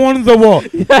was on the wall.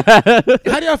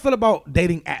 How do y'all feel about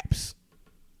dating apps?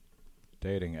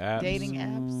 Dating apps. Dating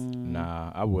apps.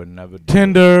 Nah, I would never do it.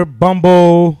 Tinder,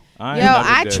 Bumble. I Yo, ain't never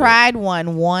I did it. tried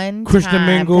one Christian time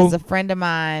Mingle. because a friend of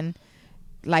mine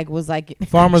was like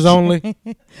Farmers only.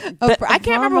 I can't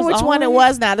remember Farmers which one it Only?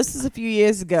 was now. This was a few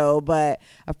years ago, but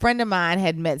a friend of mine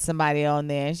had met somebody on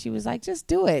there and she was like, just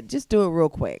do it real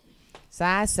quick. So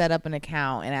I set up an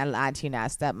account and I lied to you. I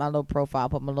stepped my little profile,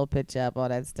 put my little picture up, all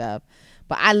that stuff.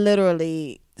 But I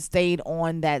literally stayed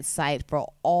on that site for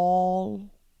all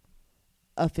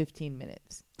of 15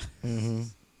 minutes. Mm-hmm.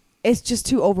 It's just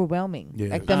too overwhelming. Yeah.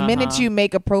 Like the minute you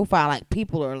make a profile, like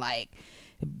people are like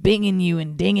binging you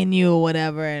and dinging you or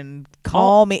whatever and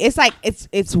call me. It's like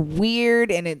it's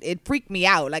weird and it freaked me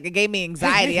out. Like it gave me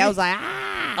anxiety. I was like,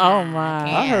 Oh my!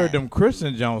 I heard them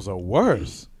Christian Jones are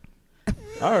worse.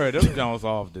 I heard them Jones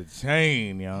off the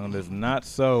chain, young. That's not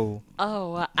so.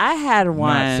 Oh, I had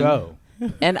one. Not so.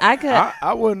 And I could.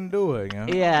 I wouldn't do it, young.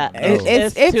 Yeah, No.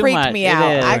 it too freaked much. me It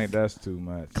out. is. I think that's too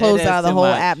much. closed It is out of the too whole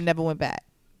much. app, never went back.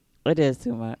 It is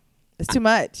too much. It's too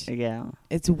much. Yeah,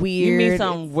 It's you weird. meet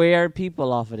some weird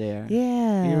people off of there.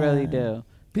 Yeah. You really do.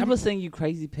 People send you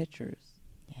crazy pictures.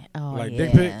 Oh, Like yeah.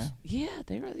 dick pics? Yeah,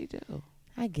 they really do.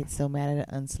 I get so mad at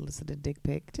an unsolicited dick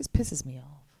pic. It just pisses me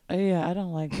off. Yeah, I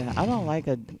don't like that. I don't like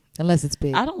a. Unless it's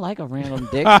big. I don't like a random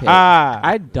dick pic.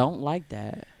 I don't like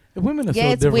that. Women are so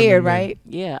Yeah, it's different weird, than men. right?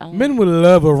 Yeah, I don't- Men would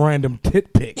love a random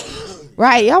tit pic.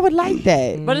 Right. Y'all would like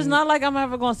that. but it's not like I'm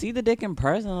ever gonna see the dick in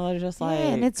person. It's just like, yeah,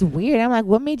 and it's weird. I'm like,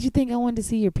 what made you think I wanted to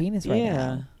see your penis right yeah.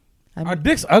 now? I'm Are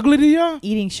dicks ugly to y'all?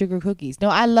 eating sugar cookies. No,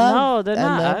 I love. No, they're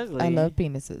not I ugly. love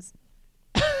penises.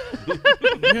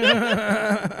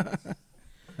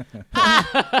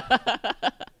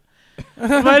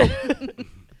 But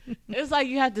it's like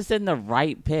you have to send the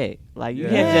right pic. Like you Yeah.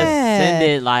 can't just send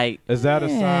it like. Is that a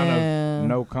sign Yeah. of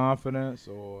no confidence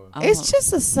or? It's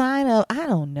just a sign of I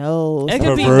don't know. It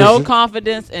could be Perversion. no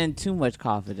confidence and too much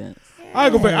confidence. I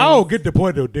don't get the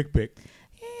point of dick pic.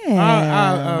 Yeah.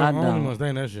 I I don't don't.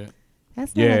 understand that shit.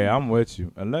 That's not Yeah, I'm with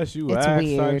you. Unless you It's ask type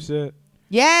weird. shit.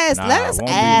 Yes, Nah, let us won't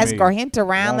be ask me. or hint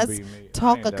around. Won't Let's be me. I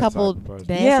talk ain't a that couple type of person.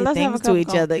 nasty Yeah, let's have a things to couple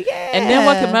each other. Yeah. And then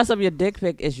what can mess up your dick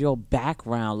pic is your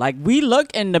background. Like we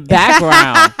look in the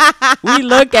background. We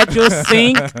look at your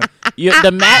sink,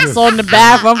 the mats on the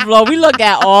bathroom floor. We look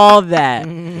at all that.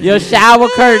 Your shower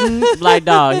curtain. Like,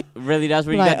 dog, really? That's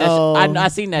where you Like, got that? oh, I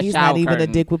seen that he's shower not even curtain.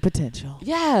 a dick with potential.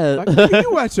 Yeah. Like,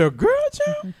 you at your girl,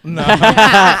 child? No.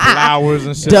 Flowers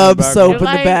and shit. Dub in the background. soap in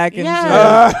the back and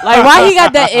yeah. Like, why he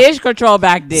got that edge control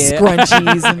back there?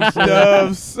 scrunchies and shit.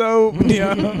 Dove soap.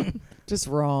 Yeah. Just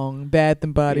wrong. Bath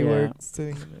and Body Yeah. Works.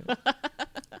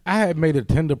 I had made a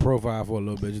Tinder profile for a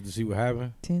little bit just to see what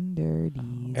happened. Tinder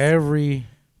D's. Every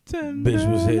bitch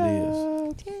was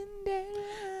hideous. Tinder.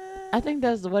 I think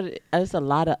that's what it's a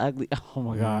lot of ugly. Oh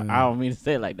my god, I don't mean to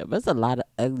say it like that, but it's a lot of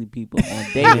ugly people on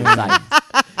dating sites.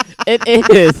 It is.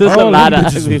 It's a All lot them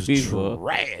of bitches ugly was people.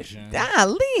 trash.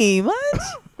 Golly, much?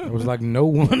 It was like no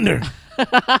wonder.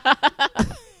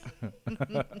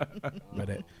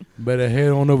 Better head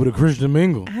on over to Christian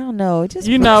Mingle. I don't know. It just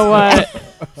You know what?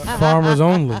 Farmers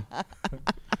only.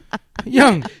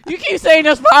 Young, You keep saying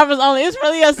there's farmers only. It's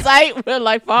really a site where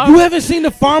like you farmers. haven't seen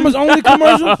the Farmers Only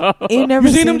commercials? You never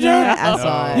You seen them, John? that? I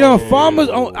saw it. Yo, Farmers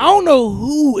Only. I don't know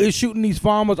who is shooting these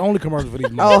Farmers Only commercials for these Oh,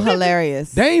 motherfuckers.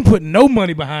 hilarious. They ain't putting no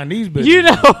money behind these bitches. You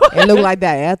know. It looked like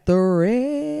that at the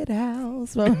Red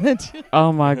House.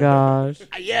 Oh my gosh.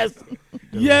 Yes. The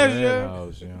Yes, Red yeah.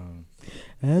 House, young.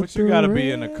 But you gotta be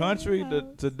in the country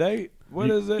to date. What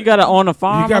is it? You gotta own a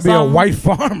farm. You gotta or be a something? white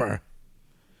farmer.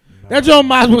 That jump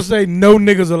might as well say no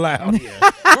niggas allowed.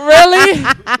 Really?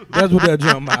 That's what that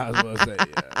jump might as well say.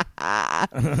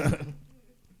 Yeah.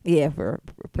 Yeah, for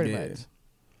pretty Yeah. much.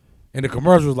 And the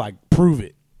commercial was like, prove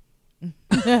it.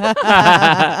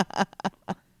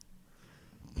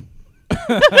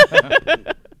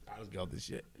 Let's go this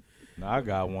shit. No, I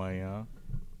got one, young.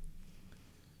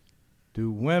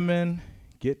 Do women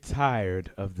get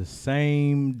tired of the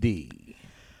same D?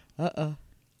 No.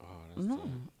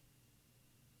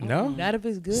 No? Not if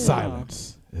it's good.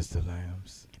 Silence is the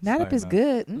lambs. Not if it's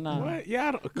good. No. What? Yeah,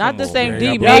 I don't, Not come the on, same man. D.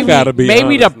 Y'all Y'all gotta be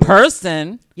Maybe the honest, man.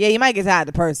 person. Yeah, you might get tired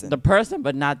of the person. The person,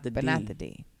 but not the but D. not the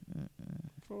D.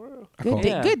 I Good call- D.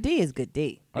 Yeah. Good D is good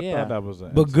D. I Yeah. thought that was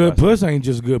But good puss ain't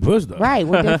just good puss, though. Right,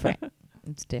 we're different.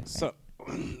 It's different.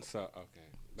 So okay.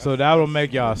 So that will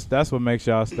make y'all. That's what makes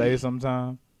y'all stay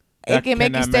sometime. It can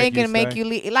make you stay, it can make stay? you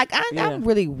leave. Like, Yeah. I'm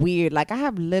really weird. Like, I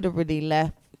have literally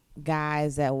left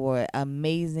guys that were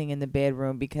amazing in the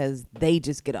bedroom because they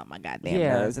just get on my goddamn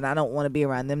Yeah. nerves and I don't want to be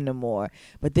around them no more.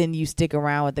 But then you stick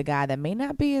around with the guy that may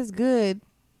not be as good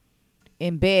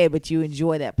in bed, but you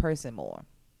enjoy that person more.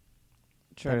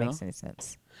 If that True. makes any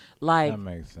sense. Like, That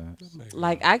makes sense.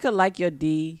 like I could like your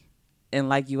D and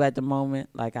like you at the moment.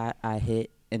 Like I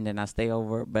hit and then I stay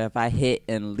over. But if I hit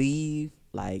and leave,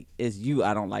 like it's you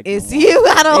I don't like. no It's more. you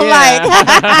I don't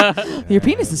Yeah. like. Your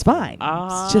penis is fine.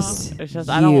 Uh-huh. It's just It's just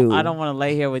you. I don't want to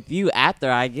lay here with you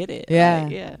after I get it. Yeah.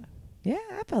 Like, yeah. Yeah,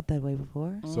 I felt that way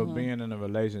before. So being in a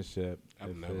relationship, I've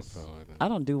if never it's- felt like that. I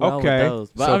don't do well okay. with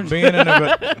those. But So I'm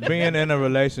being in a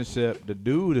relationship, the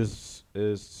dude is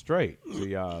straight to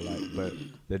y'all, like, but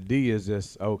the D is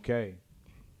just okay.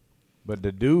 But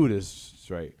the dude is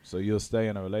straight, so you'll stay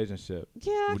in a relationship.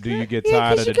 yeah, Do you get Yeah,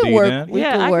 tired 'cause of you the can D work. then? We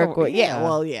Yeah, can I work can- with. Yeah, yeah.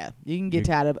 well, yeah. You can get You-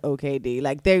 tired of OKD.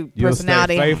 Like their You'll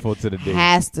personality stay faithful to the D.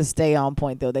 has to stay on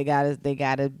point though. They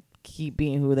gotta keep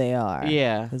being who they are.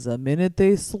 Yeah. Because the minute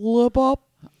they slip up,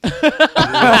 it's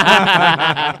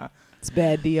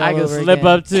bad D all I can over slip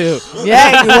again. up too.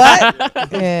 Yeah,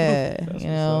 what? Yeah, That's you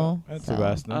know. what's so. up.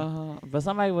 Interesting. But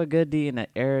somebody with good D and an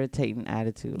irritating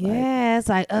attitude. Like, Yeah, it's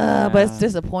like, but it's Yeah.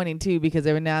 disappointing too because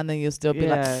every now and then you'll still be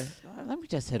like, yeah. Let me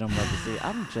just hit him up and see.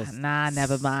 I'm just nah,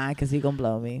 never mind, because he gonna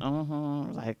blow me.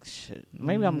 Like shit.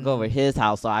 Maybe I'm gonna go over his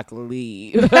house so I can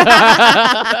leave.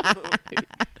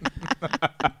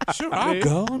 Sure, I'll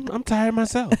go. I'm tired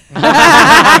myself.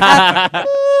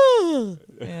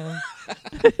 Yeah.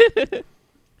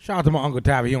 Shout out to my Uncle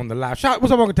Tabby. He on the live.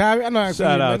 What's up, Uncle Tabby? I know I ain't seen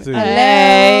Shout you, out man. to you.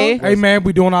 Hey. Hey, man,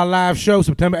 we doing our live show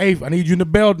September 8th. I need you in the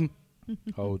building.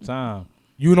 Whole time.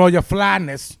 You and all your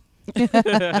flyness.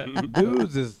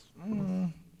 Dudes is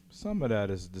some of that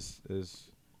is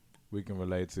we can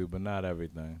relate to, but not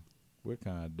everything. We're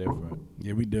kind of different.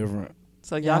 Yeah, we different.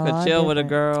 So y'all Y'all could are chill with a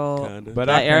different. girl. Kinda. But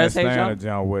That I can't irritate stand y'all? a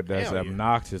jump with that's Hell yeah.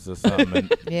 obnoxious or something.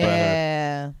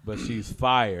 Yeah. But she's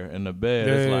fire in the bed.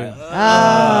 Yeah. It's like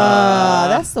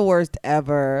That's the worst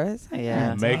ever. It's like, Yeah.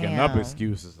 God making up damn.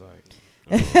 excuses. Like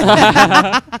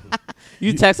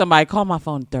You text somebody, call my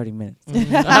phone in 30 minutes.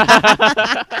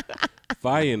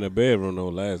 Fire in the bedroom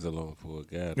don't last that long for a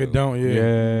guy. It don't, yeah.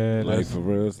 yeah, Like that's- for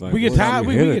real, it's like We get once tired- you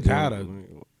we hit get it, tired then of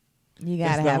You it's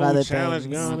gotta the have whole other challenge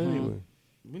things. gone anyway.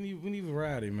 We need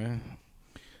variety, man.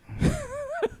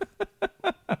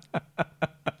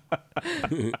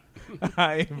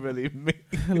 I ain't really me.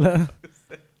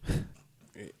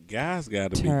 Guys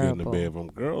got to be good in the Terrible. bedroom.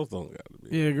 Girls don't got to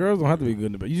be. Yeah, girls don't have to be good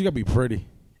in the bed. You just gotta be pretty.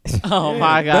 Oh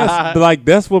my God.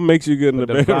 That's what makes you good in the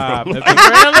The bedroom. vibe.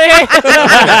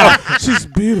 Really? She's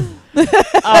beautiful.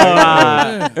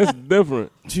 Oh, It's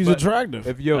different. She's But attractive.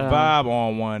 If your vibe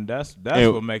on one, that's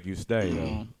And- what make you stay.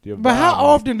 Though. Your But how vibe on-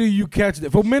 often do you catch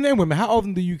that? For men and women, how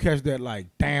often do you catch that, like,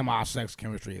 damn, our sex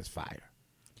chemistry is fire?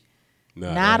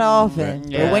 Nah, Not that-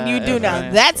 often. Yeah, But when you do, that's now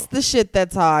right. that's the shit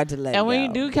that's hard to let and when you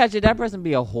go. do catch it, that person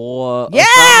be a whore.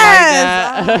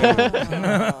 Yes! Or something like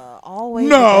that. Always.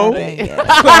 No.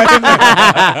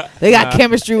 They got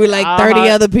chemistry with like 30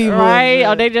 other people. Right?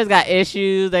 Or they just got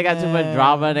issues. They got too much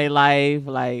drama in their life.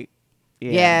 Like,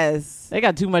 yeah. Yes. They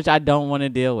got too much I don't want to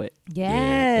deal with.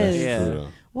 Yes. Yeah. true.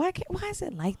 Why is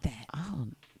it like that? Oh,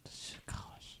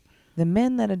 gosh. The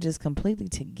men that are just completely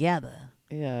together.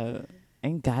 Yeah.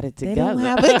 Ain't got it They together. don't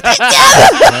have it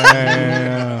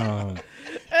Damn.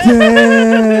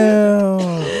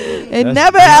 It That's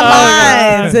never deep.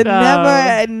 aligns. It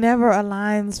No. never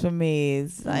aligns for me.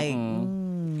 It's like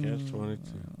Catch 22.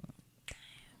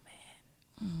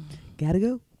 gotta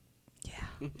go.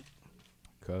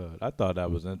 Good. I thought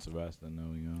that was interesting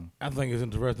though, you know. I think it's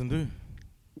interesting, too.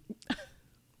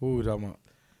 What were we talking about?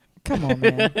 Come on,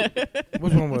 man.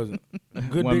 Which one was it?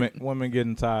 Good dick? Women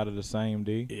getting tired of the same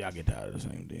D. Yeah, I get tired of the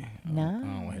same thing. I No.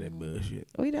 don't want to hear that bullshit.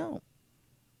 We don't.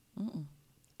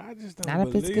 I just don't Not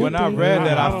if it's believe good When it. I read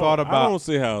that, I don't- thought I about don't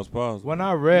see how it's possible. when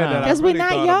I read that. I Because really we're not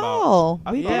thought y'all. About,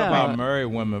 I We thought Yeah. about married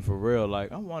women for real.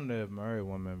 Like, I wonder if married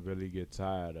women really get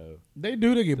tired of They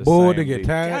do. They get The bored. They same get dick.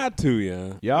 tired. Got to,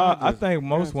 yeah. y'all. I just- think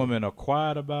most gotcha. women are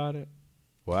quiet about it.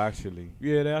 Well, actually,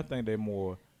 yeah, I think they're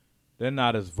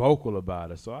not as vocal about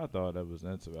it. So I thought that was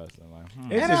interesting. Like,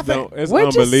 It's And I just think- don't. It's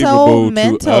We're just so unbelievable to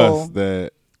mental. us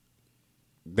that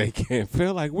they can't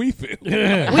feel like we feel. We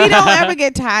don't ever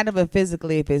get tired of it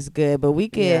physically if it's good, but we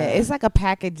can. Yeah. It's like a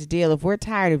package deal. If we're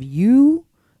tired of you,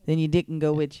 then your dick can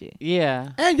go with you.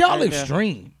 Yeah. And y'all Yeah.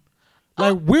 extreme.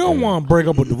 Like, we don't want to break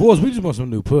up a divorce. We just want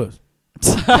some new puss.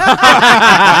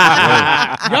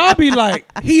 Y'all be like,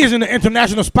 he is an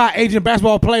international spy agent,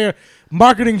 basketball player,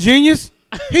 marketing genius.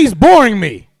 He's boring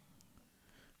me.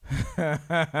 Yes,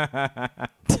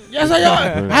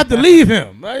 y'all have to leave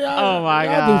him. Like, y'all, Oh, my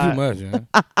y'all God. do too much. Man.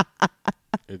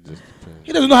 It just depends.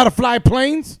 He doesn't know how to fly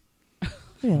planes.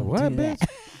 We don't What, do that. bitch?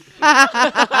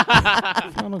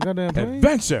 Fly no goddamn plane?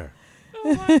 adventure.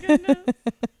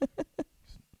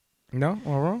 No, am I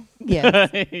wrong? Yeah,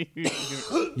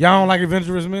 Y'all don't like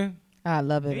adventurous men? I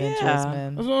love adventurous Yeah.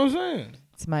 man. That's what I'm saying.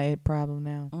 It's my problem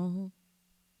now.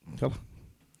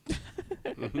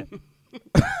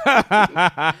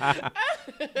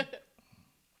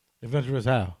 Adventurous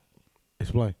how?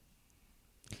 Explain.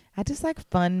 I just like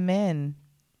fun men,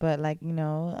 but like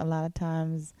a lot of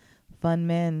times, fun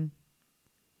men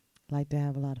like to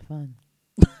have a lot of fun.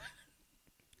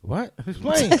 What?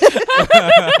 Explain.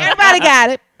 Everybody got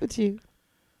it, but you.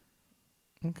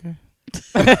 Okay.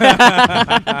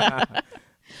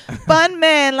 Fun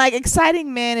men, like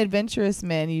exciting men, adventurous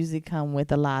men, usually come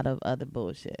with a lot of other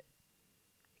bullshit.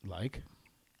 Like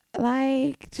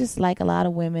just like a lot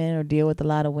of women, or deal with a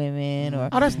lot of women, or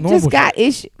that's normal. just got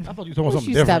issues. I thought you were talking about something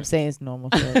You different. stop saying it's normal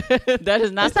shit. That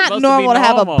is not. It's not supposed normal to, to be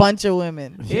have a normal. bunch of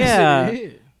women. Yeah. Yes, it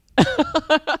is.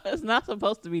 It's not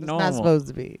supposed to be It's normal. not supposed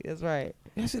to be. That's right.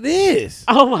 Yes, it is.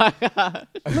 Oh my god.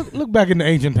 Look back in the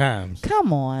ancient times.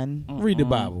 Come on. Read the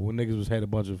Bible when niggas had a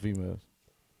bunch of females.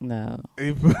 No.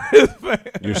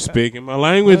 You're speaking my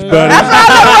language, buddy.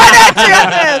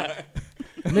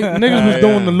 Niggas was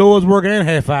doing the Lord's work and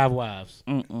had 5 wives.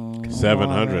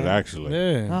 700 actually.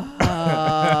 Yeah.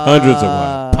 Hundreds of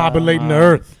wives. Populating the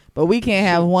earth. But we can't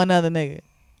have one other nigga.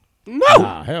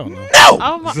 Nah, hell no.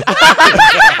 Oh my.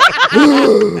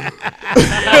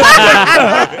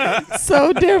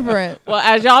 So different. Well,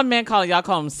 as y'all men call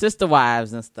them sister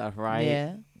wives and stuff, right?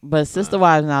 Yeah. But sister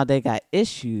wives now they got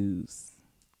issues.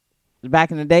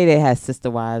 Back in the day, they had sister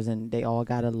wives and they all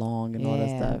got along and all that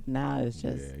Yeah. stuff. Now it's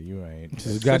just Yeah, you ain't.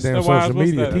 Just goddamn Sister wives, social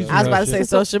what's media. that? teaching I was about to us say shit.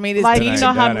 social media. like That you ain't- know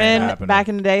how that ain't men happening. back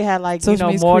in the day had like Social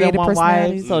media's more than created one wife,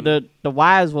 personalities. so the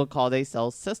wives will call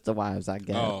themselves sister wives, I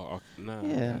guess. Oh, no.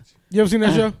 Yeah. You ever seen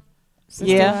that show?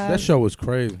 Yeah. That show was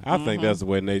crazy. I think that's the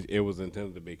way it was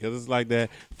intended to be, because it's like that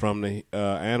from the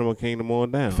animal kingdom on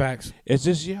down. Facts. It's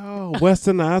just y'all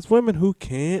westernized women who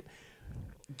can't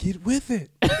get with it.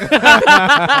 It's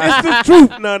the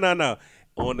truth. No.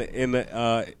 In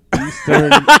the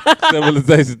Eastern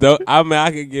civilization, though, I mean,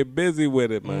 I can get busy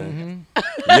with it, man.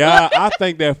 Y'all, I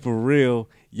think that for real,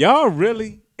 y'all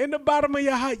really in the bottom of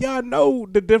your heart, y'all know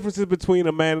the differences between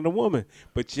a man and a woman,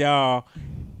 but y'all.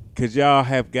 Cause y'all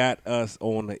have got us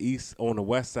on the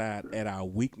west side at our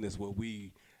weakness where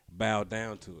we bow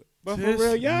down to it. But for This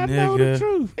real, y'all know the nigga.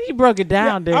 truth. He broke it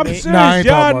down, didn't I'm he? serious. Nah, I ain't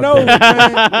y'all talking know, about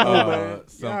man. No, man.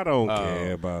 some- Y'all don't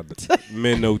care about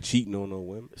men no cheating on no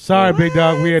women. Sorry, big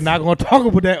dog. We are not going to talk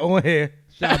about that on here.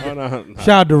 Oh, no. Shout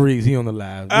out to Reese. He on the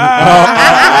live. This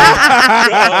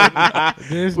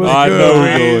I nigga-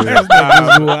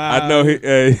 know. Reese?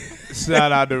 I know.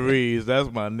 Shout out to Reese. That's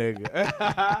my nigga.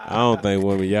 I don't think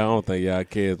women. Y'all don't think y'all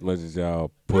care as much as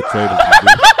y'all portray them to do.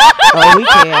 Oh, we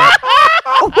can.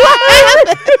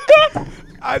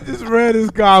 I just read his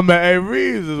comment. Hey,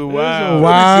 Reese is a wild.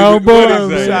 wild What boy, is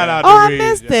man. Shout out to Oh, I Reese.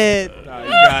 missed it.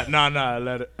 Nah,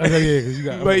 let it. Okay, yeah, 'cause you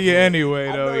got. But yeah, anyway,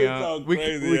 I though, know he yeah, talk we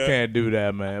crazy, we yeah. can't do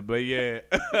that, man. But yeah,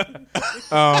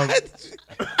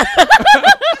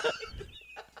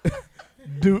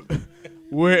 do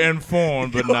we're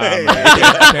informed, but nah, man,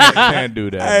 can't do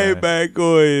that. Hey, man. man,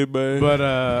 go ahead, man. But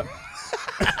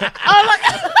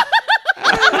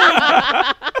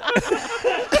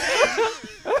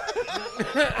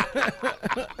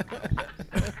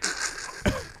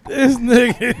This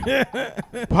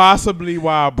nigga. possibly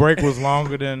why our break was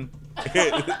longer than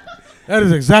That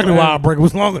is exactly why our break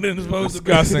was longer than it's supposed to be.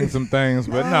 discussing some things.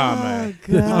 But nah, man.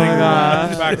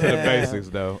 Back to the basics,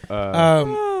 though.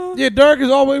 Yeah, Dirk is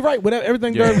always right. Whatever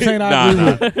everything Dirk was saying, I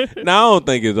agree with. I don't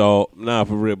think it's all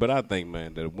for real. But I think,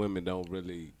 man, that women don't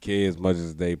really care as much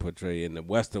as they portray in the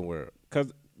Western world.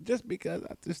 Because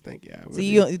I just think, yeah. So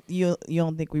you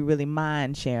don't think we really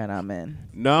mind sharing our men?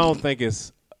 No, I don't think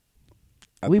it's.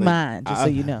 We mind, just so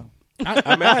you know.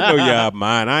 I mean, I know y'all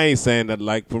mind. I ain't saying that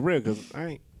like for real, because I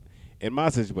ain't in my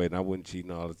situation. I wouldn't cheat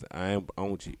and all this. I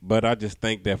won't cheat, but I just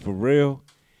think that for real,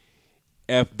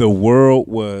 if the world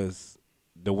was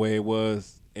the way it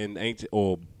was in ancient,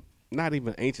 or not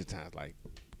even ancient times, like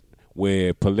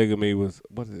where polygamy was,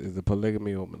 is it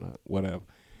polygamy or not? Whatever.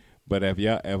 But if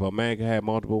a man can have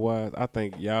multiple wives, I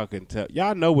think y'all can tell.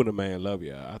 Y'all know when a man love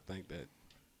y'all. I think that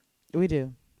We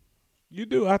do. you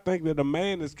do. I think that a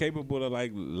man is capable of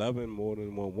like loving more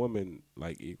than one woman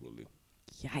like equally.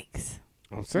 Yikes.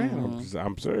 I'm saying,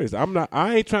 I'm serious.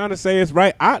 I ain't trying to say it's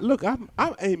right. I'm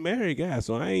a married guy,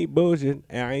 so I ain't bullshitting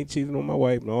and I ain't cheating on my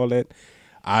wife and all that.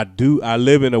 I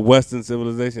live in a Western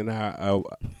civilization. I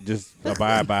just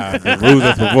abide by the rules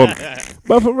that's before me.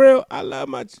 But for real, I love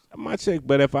my chick.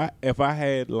 But if I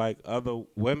had like other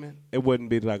women, it wouldn't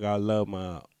be like I love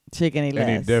my Chick any any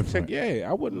less. different. chick. Yeah,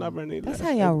 I wouldn't love her any That's less.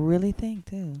 how y'all really think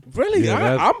too. Really? Yeah,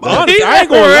 I'm that's- honest. I ain't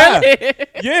gonna lie.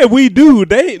 Yeah, we do.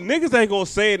 Niggas ain't gonna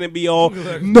say it and be all,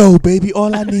 no, baby,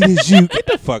 all I need is you. Get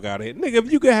the fuck out of here. Nigga,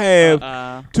 if you could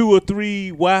have 2 or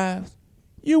 3 wives,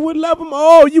 you would love them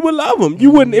all. You would love them.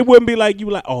 You wouldn't. It wouldn't be like you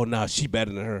were like, oh, nah, she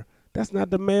better than her. That's not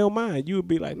the male mind. You would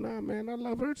be like, nah, man, I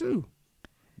love her too.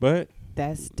 But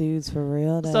That's dudes for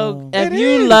real though. So if It you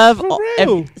is, love, for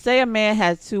real. if say a man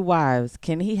has 2 wives,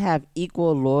 can he have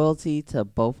equal loyalty to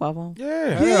both of them? Yeah.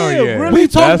 Hell yeah. really We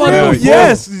talked That's about hell that yeah.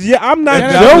 Yes, yeah, I'm not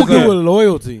That has to do joking. with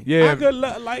loyalty. Yeah. I could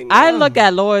like I look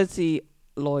at loyalty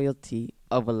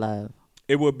over love.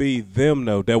 it would be them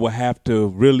though that would have to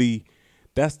really.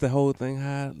 That's the whole thing.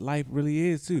 How life really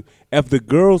is too. If the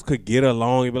girls could get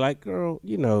along, you'd be like, girl,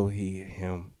 you know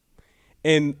him,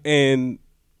 and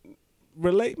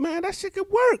relate. Man, that shit could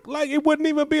work. Like it wouldn't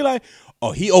even be like,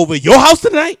 oh, he over your house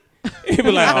tonight. He'd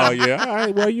be like, oh yeah, all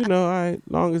right. Well, you know, all right.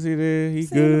 Long as he there, he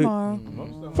See you good.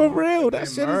 tomorrow. For real, that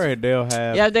shit is. Married, they'll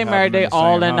have. Yeah, if they have married, them they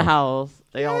all in the house. house.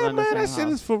 They all Yeah, in the man, same that shit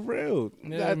house. is for real.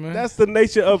 Yeah, man. That's the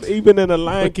nature of even in the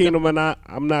Lion Kingdom, and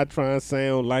I'm not trying to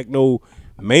sound like no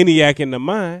maniac in the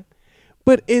mind,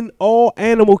 but in all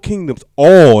animal kingdoms,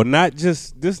 all not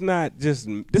just this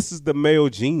is the male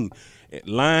gene.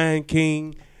 Lion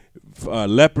King,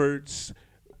 leopards,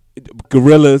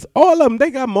 gorillas, all of them, they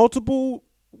got multiple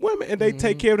women and they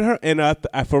take care of her. And I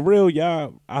for real,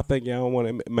 y'all, I think y'all don't want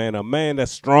a man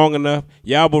that's strong enough.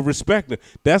 Y'all will respect him.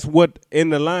 That's what in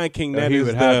the Lion King that he is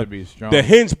would have to be strong. the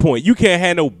hinge point. You can't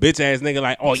have no bitch ass nigga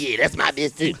like, oh yeah, that's my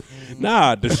bitch too.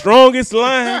 Nah, the strongest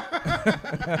lion.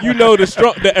 You know if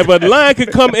a lion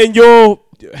could come in your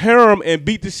harem and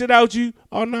beat the shit out you,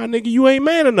 oh nah, nigga, you ain't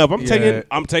man enough. I'm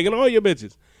taking all your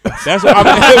bitches. That's what I'm.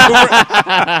 But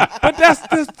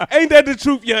ain't that the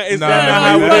truth? Yeah, is that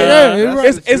not how it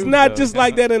is? It's not just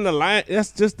like that in the lion.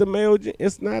 That's just the male.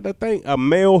 It's not a thing. A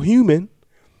male human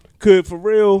could for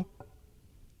real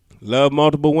love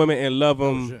multiple women and love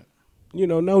them. You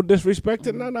know, no disrespect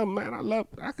to none of them, man.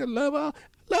 I could love all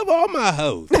my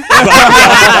hoes. But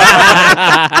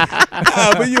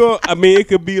I mean, it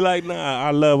could be like, nah,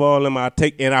 I love all of them. I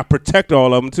protect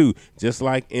all of them too. Just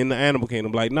like in the animal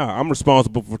kingdom, like, nah, I'm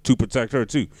responsible to protect her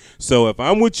too. So if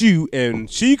I'm with you and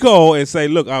she call and say,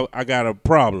 look, I got a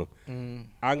problem,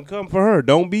 I can come for her.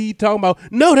 Don't be talking about,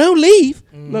 no, don't leave.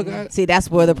 Look, See, that's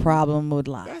where the problem would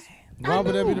lie. Why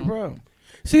would that be the problem?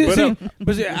 See,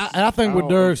 I think what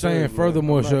Dirk's saying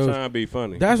furthermore shows trying to be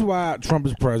funny. that's why Trump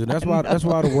is president. That's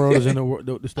why the world is in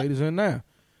the state is in now.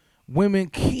 Women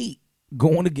keep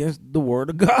going against the word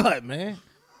of God, man.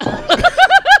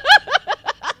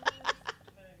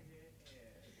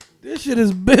 This shit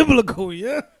is biblical,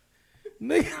 yeah.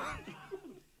 Nigga.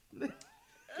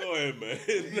 Go ahead, man.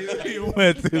 You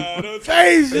went to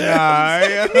Crazy.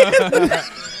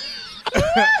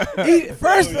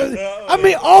 First, I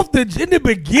mean, in the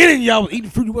beginning, y'all was eating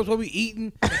fruit you wasn't supposed to be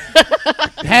eating.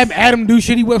 Have Adam do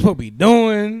shit he wasn't supposed to be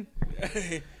doing.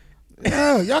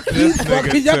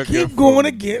 Y'all keep going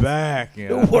against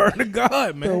the word of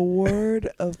God, man. The word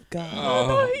of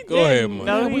God. Go ahead, man.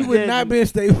 No, we would not be in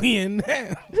state we in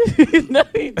now. No,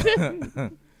 he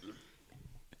didn't.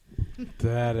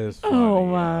 That is funny. Oh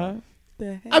my.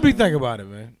 I be thinking about it,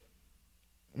 man.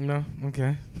 No,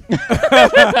 okay.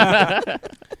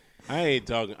 I ain't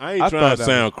trying to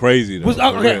sound crazy though.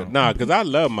 Okay. Nah, because I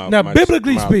love my. Now, my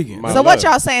biblically my- speaking. my So what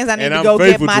love. y'all saying is I need And to I'm go get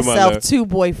faithful to my myself love. 2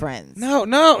 boyfriends. No.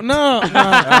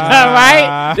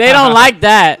 Right? They don't like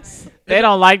that. They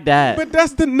don't like that. But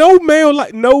that's no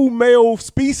male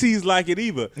species like it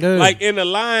either. Yeah. Like in the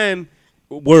lion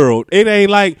world, it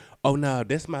ain't like, oh no,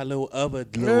 that's my little other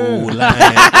little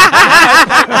lion.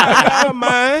 Not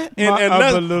mine. And My another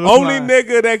other little only lion.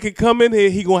 nigga that can come in here,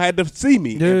 he gonna have to see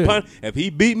me. Yeah. And if he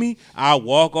beat me, I'll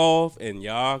walk off and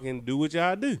y'all can do what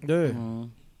y'all do. Yeah. I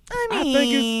mean, I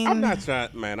think I'm not trying,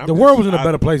 man. The world was in a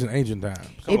better place in ancient times.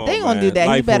 if they gonna do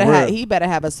that, he better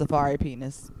have a safari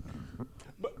penis.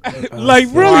 Like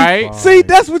really, Right. see,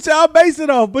 that's what y'all base it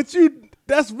off. But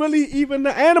that's really even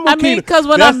the animal. I mean, kingdom. because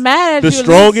when That's I'm mad at the you, at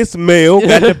strongest male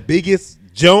got the biggest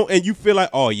junk, and you feel like,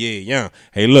 oh yeah.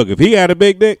 Hey, look, if he got a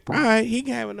big dick, all right, he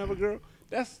can have another girl.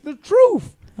 That's the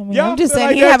truth. I mean, Y'all I'm just feel saying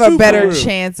like he that have a too, better for real.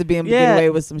 chance of being able to Yeah. get away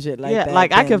with some shit like yeah, that.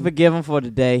 like I can than- forgive him for the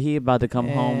day. He about to come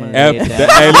home and If lay it the- down.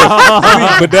 hey,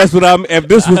 look, but that's what I'm.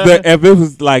 If it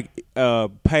was like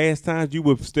past times, you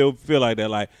would still feel like that.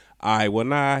 Like, all right,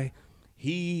 well,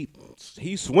 he's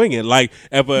swinging. Like,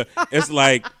 it's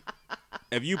like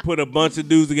if you put a bunch of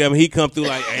dudes together, he come through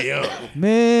like, hey yo,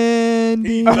 Man,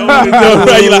 you like,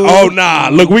 oh nah,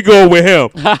 look, we going with him.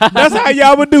 That's how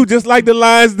y'all would do, just like the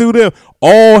lions do them.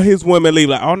 All his women leave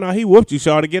like, oh no, he whooped you,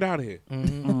 Shaw, to get out of here.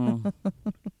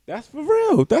 That's for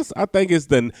real. I think it's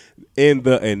in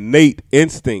the innate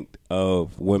instinct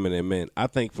of women and men. I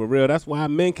think for real, that's why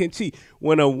men can cheat.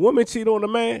 When a woman cheat on a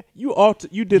man, you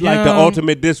did like the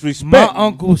ultimate disrespect. My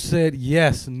uncle said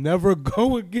yes. Never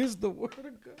go against the word of God.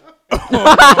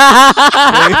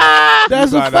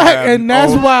 That's a fact, and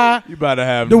that's why you better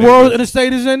have the world and the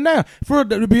state is in now.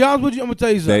 To be honest with you, I'm gonna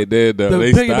tell you something. They did.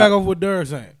 They piggyback off what Derek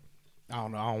saying. I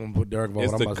don't want to put Derek on.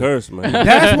 It's the curse, man.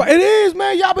 That's what it is,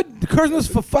 man. Y'all been cursing us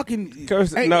for fucking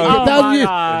Curse. eight- No. 8,000 years.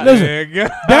 God. Listen,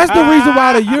 that's the reason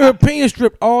why the Europeans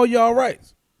stripped all y'all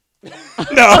rights.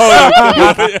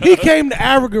 No. He came to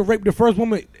Africa, raped the first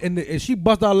woman, and she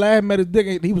busted out laughing at his dick.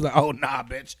 And he was like, "Oh nah,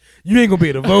 bitch, you ain't gonna be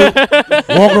able to vote,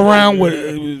 walk around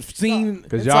with seen."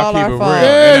 Because It's y'all all keep our it real. fault.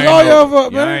 Yeah, it's all your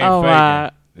fault, Y'all man. ain't Oh, faking.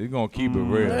 my. You're going to keep it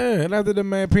real. Yeah, and after the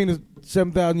man penis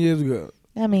 7,000 years ago.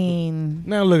 I mean,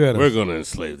 Now look at We're us. gonna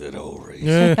enslave that whole race.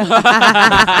 Yeah.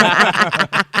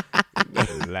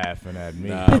 Laughing at me.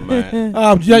 Nah, man.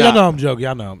 Y'all know I'm joking.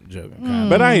 Y'all know I'm joking. Kinda.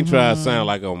 But I ain't trying to sound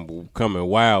like I'm coming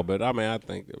wild. But I mean, I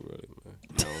think that really, man,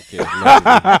 I don't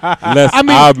care. Unless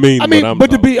I mean, but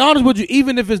to be honest with you,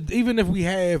 even if we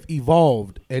have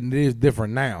evolved and it is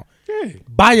different now,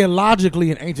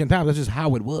 biologically in ancient times, that's just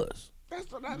how it was. That's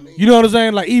what I mean. You know what I'm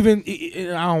saying? Like even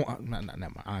I ain't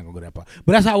gonna go that far.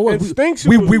 But that's how it was.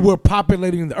 Instinctually. We were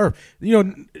populating the earth. You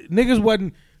know, niggas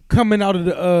wasn't coming out of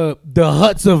the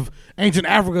huts of ancient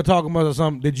Africa talking about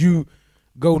something. Did you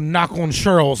go knock on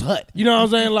Cheryl's hut? You know what I'm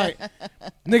saying? Like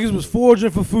niggas was foraging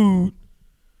for food,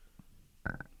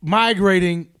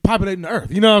 migrating, populating the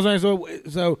earth. You know what I'm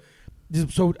saying?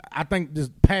 So I think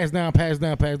just passed down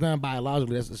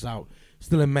biologically. That's just how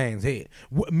still in man's head,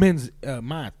 men's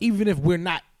mind. Even if we're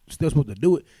not still supposed to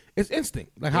do it, it's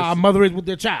instinct. Like how a mother is with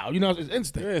their child. You know, it's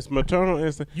instinct. Yeah, it's maternal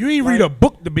instinct. You ain't read a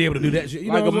book to be able to do that shit.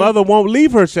 You Like know a what I'm mother won't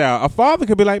leave her child. A father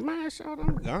could be like, "Man, child,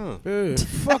 I'm gone." saying? Yeah,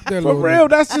 fuck that. For little real, nigga.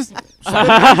 that's just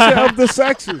the nature of the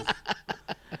sexes.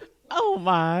 Oh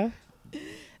my.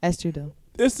 that's true though.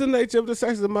 It's the nature of the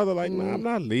sex. The mother like, "Man, I'm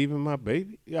not leaving my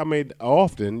baby." I mean,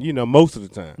 often, most of the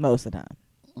time. Most of the time.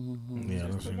 Yeah,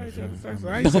 that's The nature of the sex.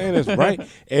 I ain't saying it's right,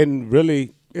 and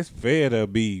really, it's fair to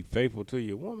be faithful to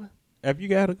your woman. If you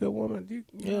got a good woman, you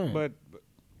know, but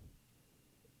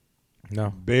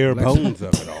no. bare bones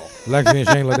of it all. Lexi and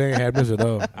Shayla, they ain't had this at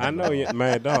all. I know,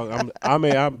 man, dog.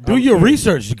 I'm Do your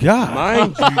research,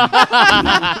 God.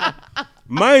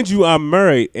 Mind you, I'm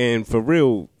married and for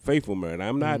real, faithful married.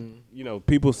 I'm not.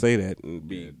 People say that and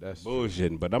be that's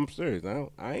bullshitting, but I'm serious.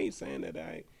 I ain't saying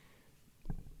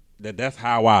that that's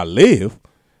how I live,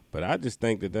 but I just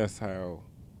think that that's how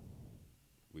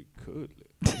we could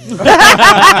live.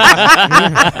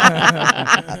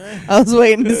 I was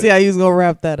waiting to see how you was gonna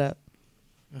wrap that up.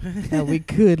 How we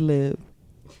could live.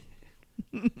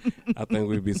 I think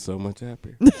we'd be so much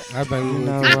happier. I think we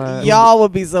know what? Y'all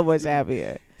would be so much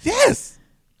happier. Yes,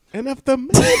 and if the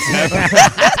men's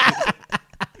happy,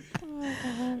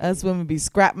 Us women be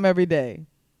scrapping every day.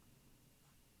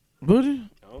 Would you?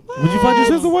 Would you fight your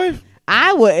sister wife?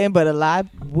 I wouldn't, but a lot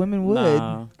of women would.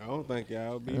 Nah. I don't think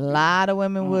y'all would be. A lot of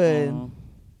women would.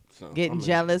 So, Getting I mean,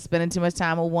 jealous, spending too much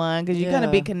time with one, because you're going to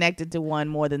be Yeah. connected to one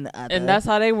more than the other. And that's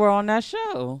how they were on that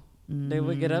show. They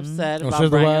would get upset On about Sister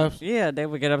bringing. Wives? Yeah, they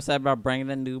would get upset about bringing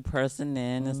a new person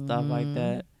in and stuff like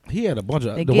that. He had a bunch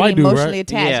of they the get white dude, emotionally right?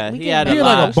 attached. Yeah, We he get had He had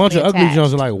lot. like a bunch of emotionally ugly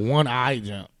jumps attached. and like one eye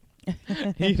jump.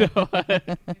 You know,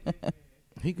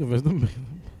 He convinced them.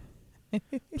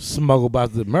 Smuggle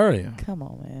about to marry him. Come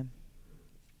on, man.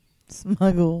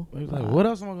 Smuggle. He was like, "What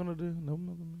else am I gonna do?" No.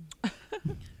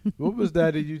 What was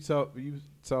that you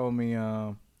told me?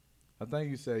 I think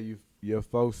you said your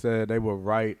folks said they were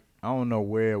right. I don't know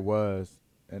where it was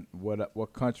and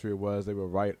what country it was. They were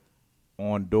right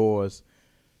on doors.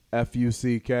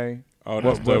 FUCK. Oh,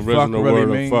 that's What the fuck original really word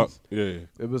of means? fuck. Yeah.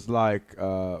 It was like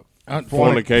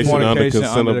Fornication under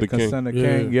consent of the king. consent of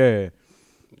king. Yeah.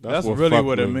 That's what really fuck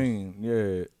what it means. means.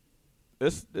 Yeah.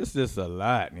 It's just a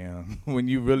lot, when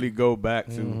you really go back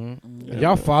to Mm-hmm.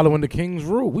 Y'all following the king's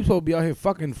rule. We supposed to be out here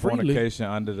fucking freely. fornication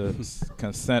under the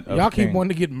consent of Y'all king. keep wanting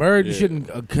to get married and Yeah. shit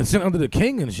and consent under the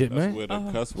king and shit, That's man. where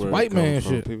the cuss word white comes man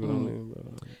from. shit. People don't even,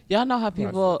 y'all know how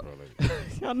people,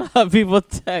 y'all know how people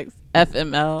text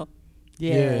FML.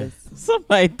 Yes.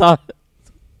 Somebody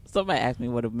asked me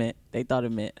what it meant. They thought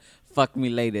it meant fuck me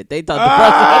later. They thought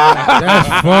the That's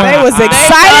fun. They was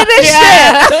excited as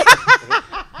shit.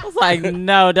 I was like,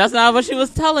 no, that's not what she was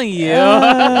telling you.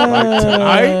 Like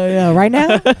tonight. Yeah, right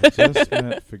now. Just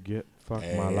meant forget fuck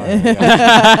my life.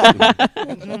 I got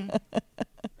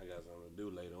something to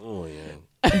do later on,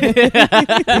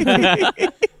 yeah.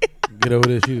 Get over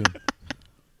this, you.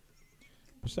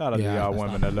 Shout out to Yeah, y'all I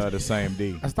women that love the same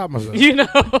D. I stopped myself. You know.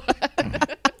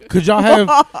 Could y'all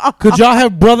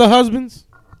have brother husbands?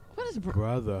 What is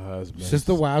Brother husband.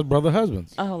 Sister wives, brother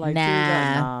husbands. Oh, like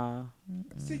Nah. nah.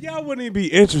 See, y'all wouldn't even be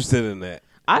interested in that.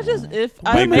 I just if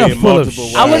Like Women are being full of multiple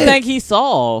shit. I would wives. think he's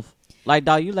soft. Like,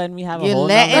 dog, you letting me have a You're whole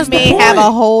letting nother me point. have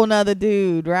a whole nother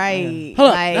dude, right? Hold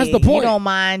up, Like, that's the point. You don't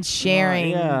mind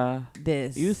sharing Yeah.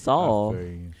 this. You I soft. feel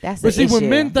you. That's But the see, issue. when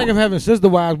men think of having sister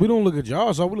wives, we don't look at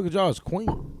y'all, so we look at y'all as queen.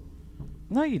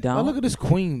 No, you Now don't. look at this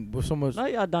queen with so much. No,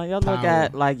 y'all don't. Y'all look Power.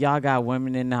 at like y'all got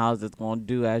women in the house that's gonna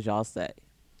do as y'all say.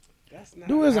 That's not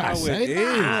Do as I how say. it is.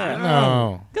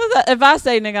 No, Cause if I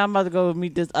say nigga, I'm about to go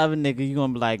meet this other nigga, you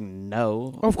gonna be like,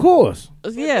 no. of course.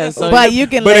 Yeah. So but you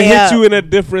can But it lay hit up. you in a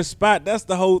different spot. That's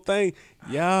the whole thing.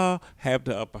 Y'all have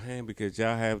the upper hand because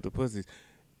y'all have the pussies.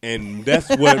 And that's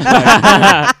what,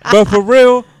 like, but for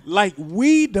real, like,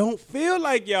 we don't feel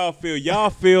like y'all feel. Y'all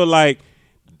feel like,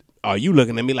 are you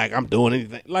looking at me like I'm doing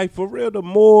anything? Like, for real, the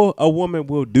more a woman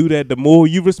will do that, the more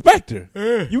you respect her.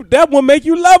 You that will make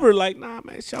you love her. Like, nah,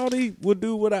 man, shawty will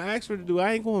do what I asked her to do.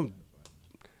 I'm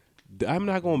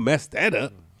not going to mess that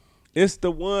up. It's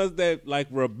the ones that, like,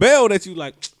 rebel that you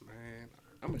like, man,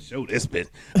 I'm going to show this bitch.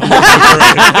 I'm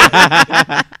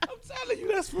telling you,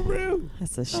 that's for real.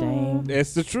 That's a shame.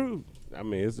 It's the truth. I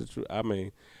mean, it's the truth. I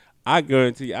mean, I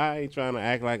guarantee you, I ain't trying to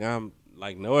act like I'm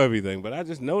like know everything, but I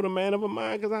just know the man of a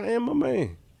mind because I am a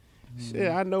man. Shit,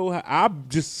 I know how. I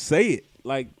just say it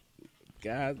like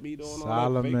guys be doing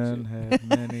Solomon all had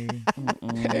many. that fake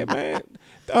shit. Hey man,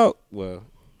 oh well,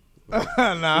 Nah,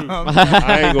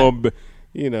 I ain't gonna.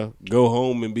 Go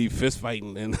home and be fist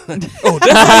fighting and I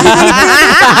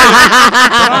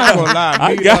ain't gonna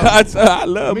lie. I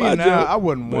love Me my now, job. I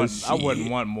wouldn't But want. I shit. wouldn't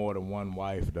want more than one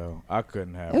wife though. I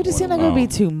couldn't have. It would just seem more like it than would be one.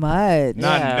 too much.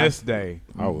 Not Yeah. in this day.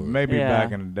 I would. Maybe Yeah.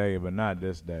 back in the day, but not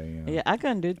this day. You know. yeah, I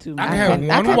couldn't do too I much. can have I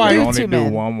one could wife. do only two do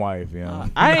men. one wife. You know.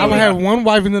 I I would ain't, have one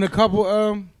wife and then a couple.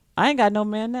 I ain't got no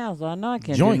man now, so I know I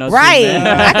can't Joint. do no Right. two men.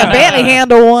 I can barely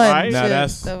handle one. Right. Now Shit.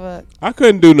 that's- So, I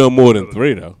couldn't do no more than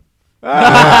 3 though. no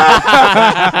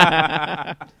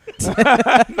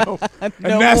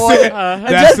that's more. it.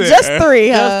 That's it. Just 3,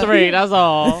 huh? Just 3, that's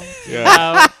all.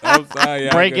 Yeah, I'm sorry.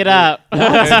 I Break couldn't it do up.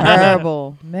 That's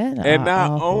terrible. Man, And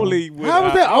not awful. only would How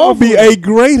is that I'll be awful? a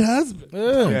great husband.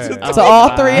 Yeah. So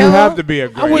all 3 You of have them? to be a I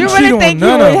great. You wouldn't really cheat on think you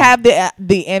none would of them. have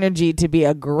the energy to be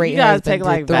a great You gotta husband take to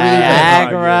like 3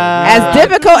 Viagra. As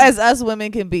difficult as us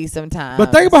women can be sometimes.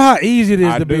 But think about how easy it is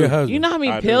I to be do. a husband. You know how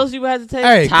many I pills you had to take?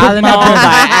 Hey, cook Tylenol, my dinner.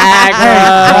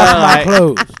 Hey, wash my Viagra.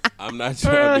 clothes. I'm not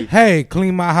trying to be. Hey,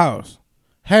 clean my house.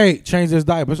 Hey, change this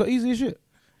diaper. So easy as shit.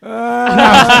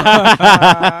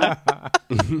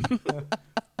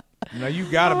 Now you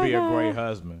gotta be a great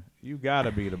husband. You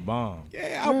gotta be the bomb.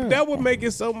 Yeah, that would make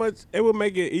it so much. It would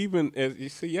make it even. As you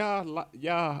see,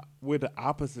 y'all with the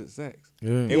opposite sex.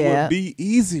 Yeah. It Yeah. would be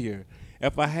easier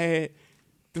if I had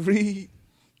 3.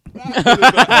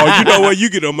 Oh, you know what? You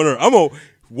get on my nerve. I'm gonna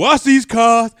wash these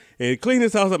cars and clean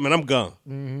this house up, and I'm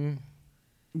gone.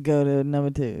 go to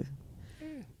number 2.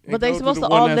 And But they go supposed the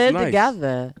to one all that's live nice.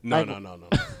 together. No, Like, no.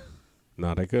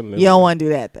 No, they couldn't live. You don't want to do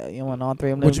that though. You don't want all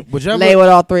 3 of them. Whichever- lay with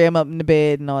all 3 of them up in the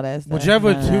bed and all that stuff.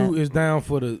 Whichever None of 2 that. is down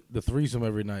for the threesome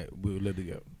every night, we would live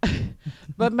together.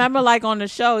 But remember, like on the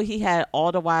show, he had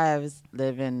all the wives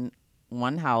live in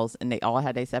one house, and they all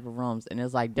had their separate rooms, and it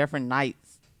was like different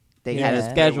nights. They had a Yeah.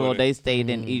 schedule. They stayed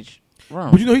in each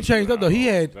room. But you know he changed up though. He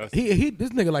had That's- he this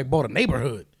nigga like bought a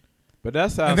neighborhood, But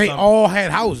that's how and they some- all had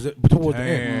houses towards the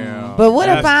end. Damn. But what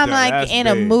if That's I'm the- like that's in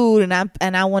a big. mood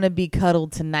and I want to be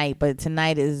cuddled tonight, but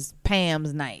tonight is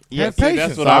Pam's night. Yeah, Have see, patience.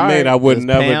 that's what I mean. I would It's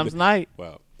never. Pam's night.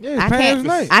 Well, Yeah, it's I Pam's can't.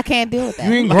 night. I can't deal with that.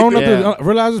 You ain't grown up Yeah. to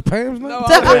realize it's Pam's night.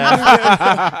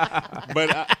 but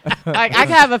Like I can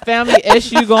have a family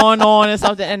issue going on or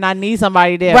something, and I need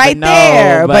somebody there. right but no,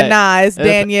 there, but but nah, it's if-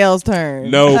 Danielle's turn.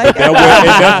 no, but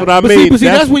that's what I But see- mean. but see,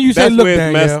 that's when you say, that's "Look, where it's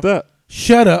Danielle, messed up.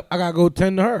 Shut up! I gotta go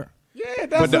tend to her. Yeah,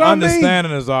 that's But the what I mean.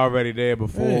 understanding is already there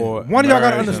before. Yeah. One of y'all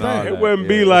gotta marriage and understand. all It that. wouldn't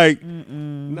be Yeah. like,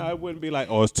 no, it wouldn't be like,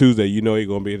 oh, it's Tuesday. You know you're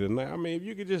gonna be here tonight. I mean, if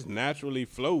you could just naturally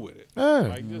flow with it, Yeah.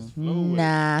 like just flow with it.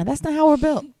 Nah, that's not how we're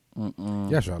built.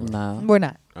 Yes, y'all. no, We're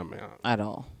not. I mean, at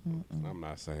all. I'm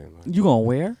not saying that. You gonna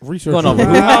wear? Research. Going it. over?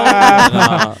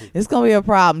 No. It's gonna be a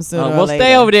problem sooner or Well, later.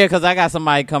 stay over there because I got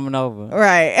somebody coming over.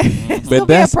 Right. It's But gonna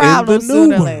be a that's in problem the new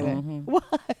sooner or one. later.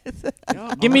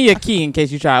 Give me your key in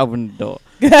case you try to open the door.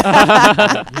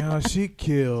 Yo, she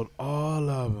killed all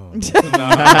of them.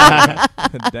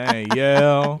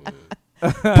 Danielle.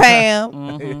 Pam.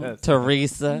 Mhm.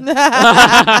 Teresa.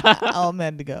 All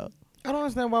men to go. I don't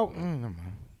understand why. Never mind.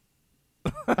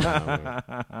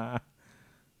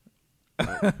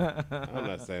 I'm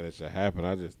not saying it should happen.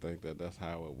 I just think that that's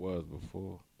how it was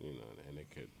before, and it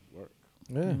could work.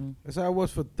 Yeah, that's how it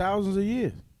was for thousands of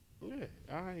years. Yeah,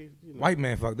 White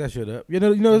man fucked that shit up. You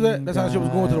know that? That's how shit was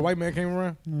going till the white man came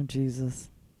around. Oh Jesus.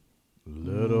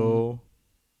 Little.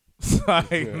 It's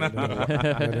like, nah.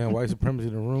 Goddamn white supremacy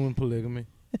to ruin polygamy.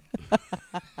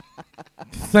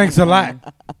 Thanks a lot.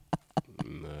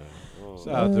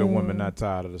 Shout out to the women not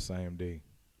tired of the same D.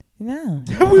 No.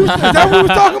 Is that what we was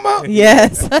talking about?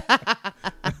 Yes.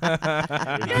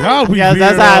 God, we Yes, that's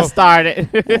veered how it off. started.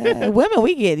 Women,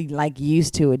 we get like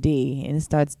used to a D, and it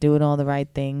starts doing all the right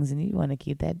things, and you want to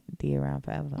keep that D around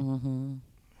forever. Mm-hmm.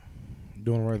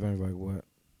 Doing the right things like what?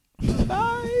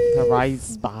 The right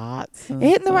spots. and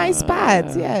Hitting the right stuff.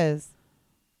 spots, yes.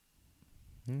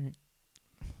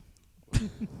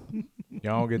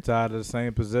 Y'all don't get tired of the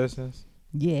same positions?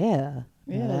 Yeah.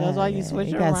 Yeah, that's why you switch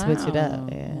you it gotta around. switch it up.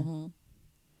 Yeah. Mhm.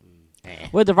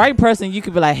 With the right person, you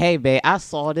could be like, "Hey, babe, I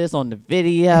saw this on the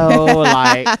video.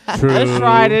 Like, let's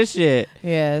try this shit."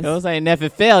 Yes. You know what I'm saying? If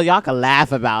it failed, y'all can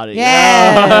laugh about it.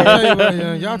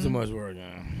 Yeah. Y'all too much work,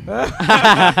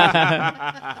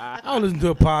 I was listening to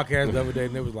a podcast the other day,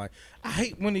 and it was like, I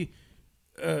hate when they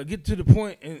get to the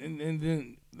point, and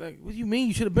then, like, what do you mean?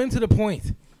 You should have been to the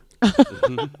point.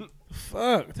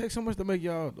 Fuck. It takes so much to make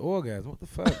y'all orgasm. What the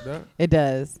fuck, dog? It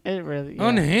does. It really. Yeah.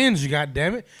 Unhinged,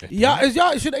 goddammit.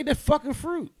 Y'all should eat that fucking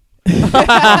fruit. I'm sorry,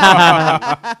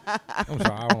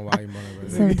 I don't lie money.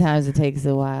 Sometimes it takes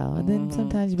a while. And then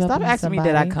sometimes you bump Stop into asking me,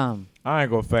 somebody. did I come? I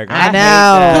ain't gonna fake it. I hate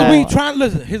know. Because we trying,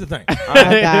 listen, here's the thing. Oh, God,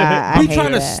 I We hate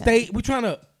trying to that. we trying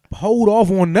to hold off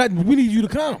on nothing. We need you to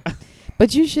come.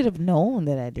 But you should have known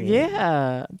that I did.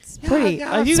 Yeah. It's pretty.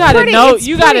 Yeah, You it's gotta pretty- know. it's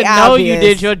You gotta pretty know you obvious.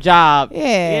 did your job. Yeah.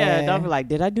 Yeah. Don't be like,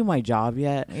 did I do my job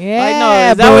yet? Yeah. Like, no.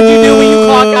 Is that what you do when you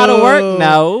clock out of work?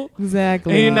 No.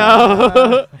 Exactly. You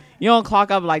know. You don't clock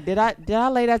up like, did I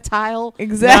lay that tile?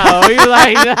 Exactly. No. You're like,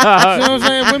 You know no. what I'm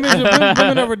saying?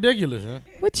 Women are ridiculous, huh?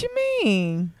 What you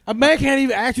mean? A man can't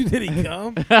even ask you, did he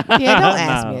come? Yeah, don't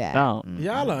ask me that. Don't.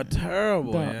 Y'all are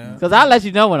terrible, yeah. Because I'll let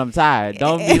you know when I'm tired.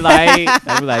 Don't be like,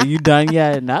 I'll be like, you done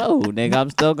yet? No, nigga,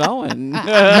 I'm still going.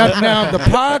 Now, the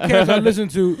podcast I listened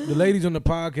to, the ladies on the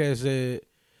podcast said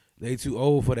they too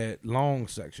old for that long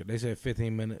section. They said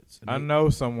 15 minutes. I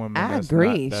know some women I that's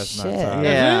agree. not Shit. tired.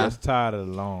 Yeah. That's tired of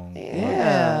the long.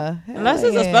 Yeah. Unless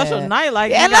it's a special night.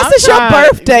 Like, Yeah, nigga, unless I'm it's your trying-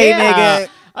 birthday, yeah. nigga.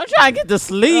 I'm trying to get to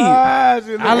sleep. I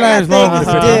last longer than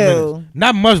things 15 to do. minutes.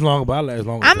 Not much longer, but I last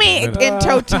longer. I than mean, 15 minutes.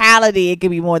 in totality, it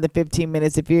could be more than 15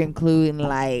 minutes if you're including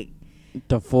like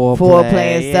The foreplay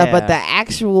foreplay and stuff. But the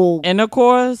actual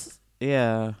intercourse,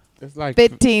 yeah. It's like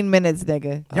 15 minutes,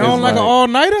 nigga. Y'all don't like an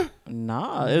all-nighter?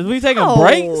 Nah, is we taking No.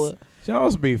 breaks?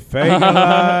 Y'all be fake. How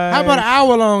about an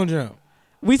hour-long jump?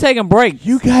 We taking breaks.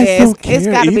 you guys Yeah, don't it's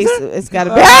care gotta be. either? It's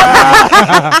gotta be.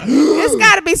 It's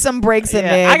gotta be some breaks in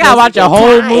Yeah, there. I gotta 'cause watch a you're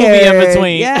whole movie in tired.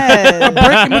 between. Yeah,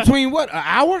 Break in between what? An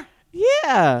hour?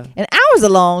 Yeah, an hour's a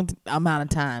long amount of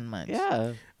time. Much.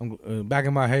 yeah. I'm back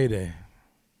in my heyday.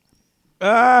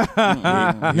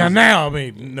 Ah. Now I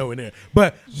mean, nowhere near.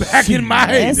 But back in my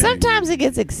heyday. And sometimes it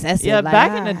gets excessive. Yeah, like,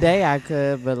 back in the day I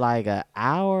could, but like an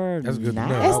hour. That's good to now,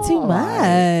 know. that's too like,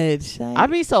 much. Like, I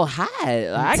be so hot. Like,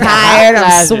 I I'm get tired. hot I'm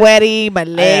flashes. sweaty. My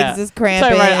legs Yeah. is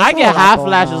cramping. Right, I It's get a lot hot going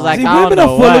flashes on. like See, I don't women know are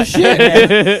full what. of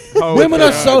shit. Oh, Women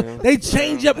are God. so they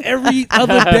change up every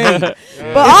other day. But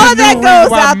It's all a of that new goes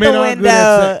reason why out men the aren't good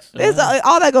at window. sex. It's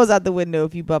all that goes out the window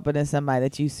if you bump into somebody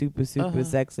that you super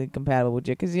sexually compatible with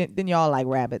you, because then y'all like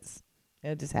rabbits.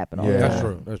 It'll just happen all the That's time.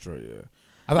 true. That's true. Yeah.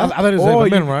 I thought it was Or for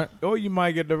men, you- right? Or you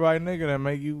might get the right nigga that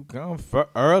make you come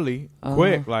early,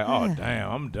 quick. Like, oh,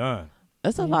 damn, I'm done.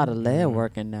 There's a lot of leg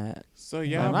work in that. So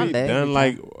y'all My be leg done be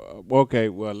like okay,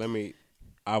 well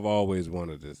I've always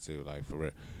wanted this too, like for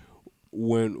real.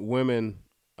 When women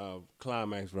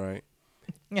climax, right?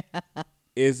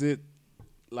 Is it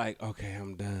like okay,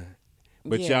 I'm done,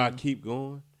 but Yeah. y'all keep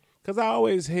going? Cause I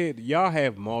always heard y'all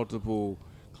have multiple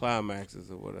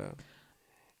climaxes or whatever.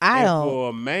 I And don't. For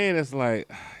a man, it's like,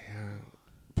 yeah,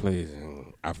 please.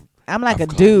 I'm like I've a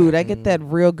dude. climaxed. I get that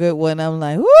real good one. I'm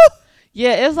like, whoo.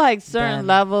 Yeah, it's like certain Done.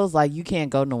 levels. Like you can't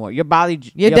go no more. Your body,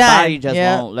 You're your done. body just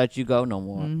Yeah. won't let you go no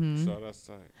more. Mm-hmm. So that's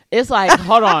like, It's like,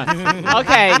 hold on.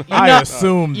 Okay, I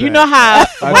assume you that. know how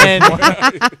when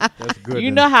That's good. you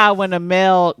then. know how when a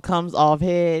male comes off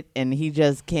head and he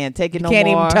just can't take it no Can't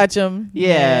more. even touch him.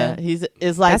 Yeah,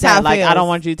 it's like That's how that. it Like I feels. don't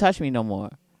want you to touch me no more.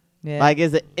 Yeah. Like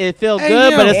it feels Hey,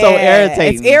 good, yo. but it's so Yeah,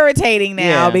 irritating. It's irritating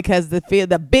now Yeah. because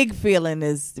the big feeling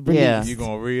is released. Yeah. You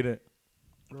gonna read it?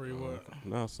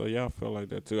 no, so y'all feel like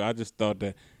that too. I just thought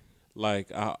that, like,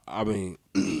 I mean,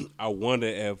 I wonder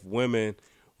if women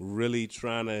really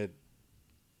trying to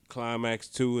climax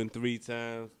 2 and 3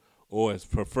 times, or it's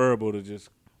preferable to just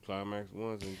climax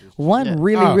once and just One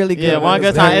really good. Yeah, one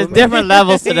good That's- time. It's different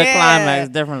levels to the Yeah. climax.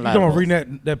 Different You don't levels.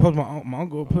 read that post my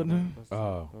uncle put in?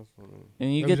 Oh,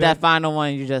 And you That get was that it? final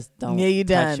one, you just don't Yeah, you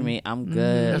touch done. me. I'm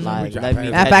good. That's Like, what let we me got.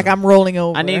 In catch fact, I'm rolling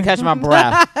over. I need to catch my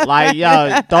breath. Like,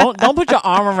 yo, don't put your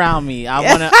arm around me. I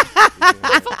want to.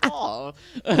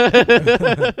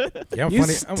 Yeah, I'm You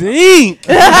funny. stink.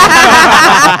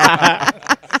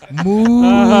 Move.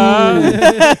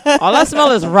 All I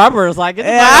smell is rubbers. Like, get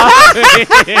the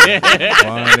fuck out.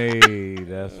 funny.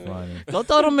 That's funny. Don't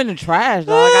throw them in the trash,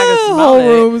 dog. I can smell Whole it.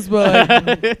 rooms,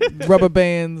 but rubber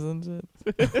bands and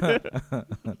shit.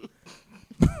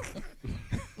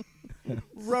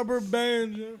 Rubber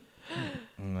bands. Yeah.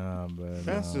 Nah, but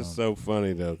That's just so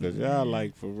funny though, cause y'all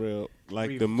like for real,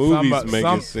 like the movies make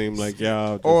it seem like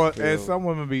y'all. Just or feel- and some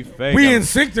women be fake. We in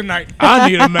sync tonight. I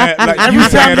need a man like Every you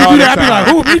time say you it do all the that, I be like,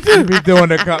 time. who? Me too. You be doing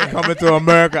the coming to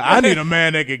America. I need a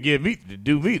man that could give me to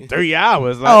do me 3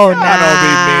 hours. Like, Oh, y'all nah. don't be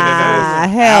meaning that.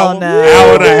 Hell no.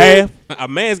 hour and a half. A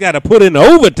man's got to put in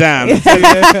overtime. to say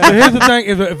that. So here's the thing: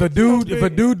 if a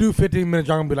dude do 15 minutes,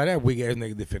 y'all gonna be like, that weak ass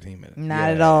nigga did 15 minutes. Not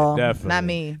at all. definitely. Not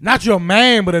me. Not your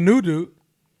man, but a new dude.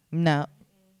 No.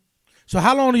 So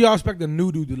how long do y'all expect a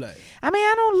new dude to last? I mean,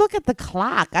 I don't look at the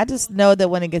clock. I just know that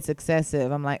when it gets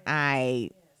excessive, I'm like,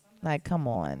 come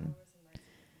on.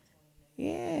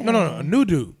 Yeah. No, a new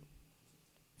dude,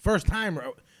 first timer.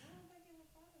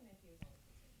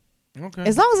 Okay.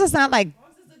 As long as it's not like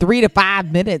 3 to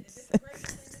 5 minutes.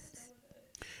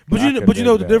 But I you can know dig what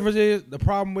the that. difference is? The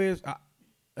problem is,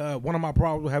 one of my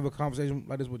problems with having a conversation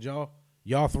like this with y'all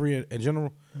three in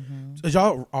general, is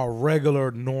y'all are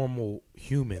regular, normal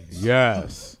humans.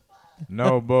 Yes.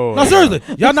 No bull. No, seriously,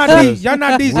 y'all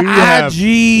not these We have-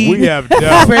 IG We have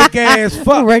done. fake ass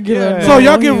fuck. Regular. So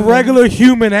y'all give regular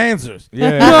human answers. Yeah.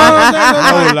 You know what I'm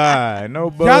saying? No lie. No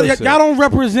Y'all, bullshit. y'all don't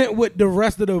represent what the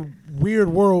rest of the weird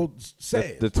world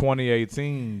says. the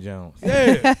 2018 Jones.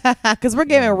 Yeah, Because we're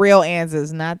giving real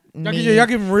answers, not y'all, mean, y'all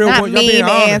giving real not points. Y'all being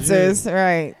mean honest, answers.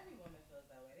 Right.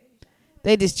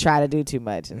 They just try to do too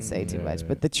much and say too much.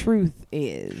 But the truth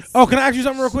is. yeah. Oh, can I ask you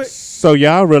something real quick? So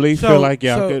y'all really So- feel like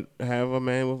y'all so- could have a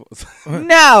man with?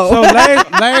 No. So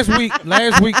last week,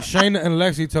 Shayna and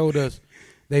Lexi told us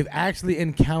they've actually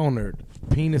encountered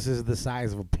penises the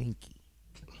size of a pinky,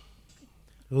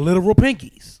 literal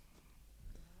pinkies.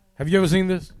 Have you ever seen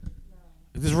this?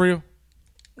 Is this real?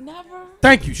 Never.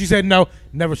 Thank you. She said no,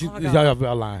 never. She, Oh my God.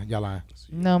 y'all lying. Y'all lying.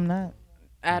 No, I'm not.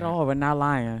 At all. We're not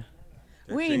lying.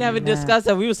 We ain't never discussed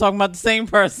that. We was talking about the same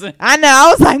person. I know. I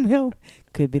was like, no.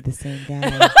 Could be the same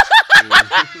guy.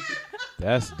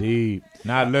 That's deep.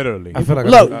 Not literally. I feel like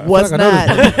Look, I feel what's like I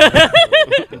know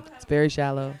this. not? It's very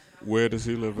shallow. Where does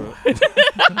he live at?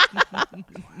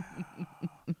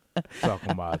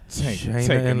 Talking about Shayna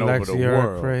taking and over the Lexi are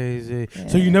world. crazy. Yeah.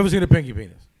 So you never seen a pinky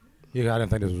penis? Yeah, I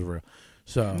didn't think this was real.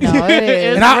 So. No, it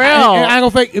is. It's I real. ain't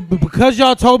gonna fake it, but because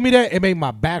y'all told me that, it made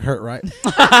my back hurt, right?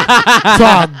 So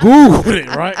I Googled it,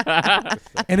 right?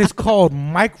 And it's called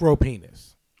micro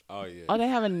penis. Oh yeah. Oh, they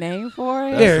have a name for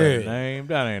it? That's Yeah, a yeah. name.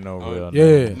 That ain't no real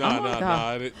Yeah. name. No, Oh my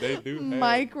God. they do. have-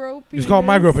 Micro penis. It's called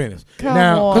micro penis. Come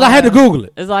Now, because I had to on. Google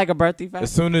it. It's like a birthday As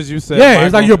fest. soon as you said Yeah,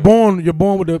 it's like micro- you're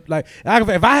born with the, like,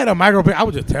 if I had a micro penis, I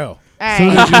would just tell. As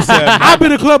soon Hey. as you said I'd be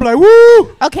in the club like,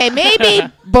 woo! Okay, maybe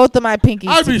both of my pinkies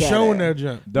I'd be together. showing that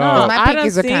junk. dog, my I done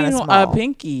pinkies are kinda seen small. a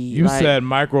pinky. you like, said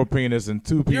micro penis and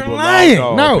two people You're lying.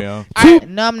 logged No. off, yeah.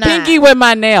 No, I'm not. pinky with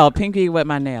my nail. Pinky with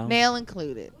my nail. Nail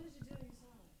included.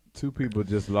 Two people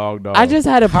just logged off. I just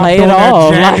had to Hopped play it on that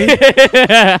all. jammy.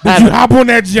 Like, Did you hop on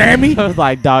that jammy? I was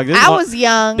like, dog, this I gon- was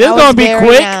young. this I was gonna be very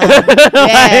quick. young. Like,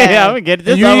 Yeah. I'm gonna get And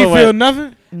this you over ain't feel with.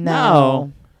 nothing?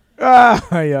 No.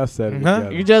 Y'all said it Huh?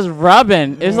 together. You just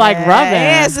rubbing. It's like rubbing.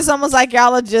 Yeah, it's just almost like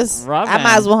y'all are just. Rubbing. I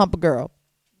might as well hump a girl.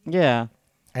 Yeah.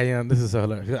 Hey, this is so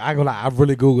hilarious. I go like, I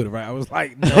really Googled it, right? I was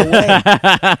like, no way.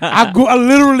 I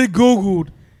literally Googled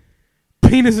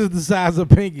penises the size of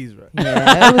pinkies, right?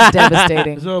 Yeah, it was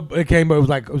devastating. So it came up.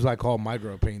 It was like called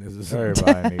micro penises.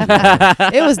 Everybody needs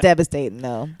that. It was devastating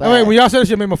though. But I mean, when y'all said that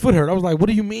shit, it made my foot hurt. I was like, "What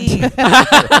do you mean?"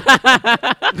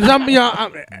 Because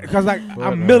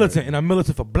I'm militant, and I'm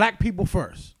militant for black people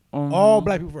 1st. All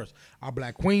black people first. Our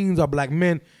black queens, our black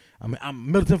men.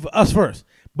 I'm militant for us first.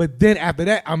 But then after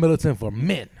that, I'm militant for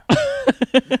men.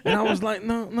 And I was like,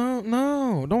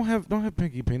 no, don't have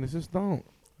pinky penises, don't.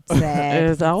 sad.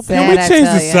 It's all- Sad, Can we I change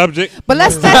tell the ya. subject? But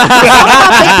let's talk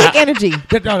about big dick energy.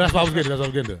 No, that's what I was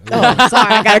getting to. Oh,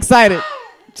 sorry, I got excited.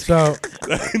 So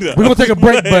we're gonna take a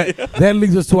break, but that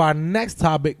leads us to our next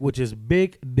topic, which is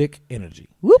big dick energy.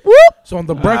 Whoop whoop. So on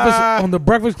the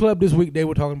Breakfast Club this week, they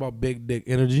were talking about big dick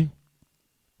energy.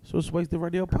 So Swaisted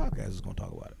Radio Podcast is going to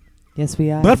talk about it. Yes,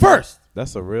 we are. But first,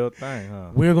 That's a real thing, huh?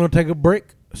 we're going to take a break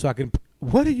so I can.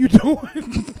 What are you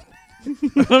doing?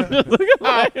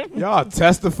 Y'all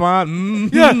testifying.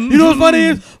 Yeah, you know what's funny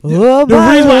is Oh, the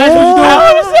my reason why I asked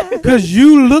Lord. what you doing because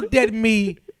you looked at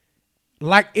me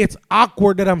like it's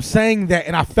awkward that I'm saying that,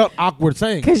 and I felt awkward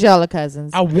saying it. Because y'all are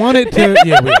cousins. I wanted to.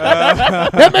 Yeah,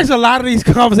 that makes a lot of these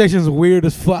conversations weird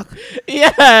as fuck.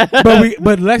 Yeah.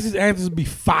 But Lexi's answers be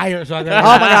fire. So I got. Oh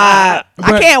my God.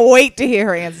 I But- can't wait to hear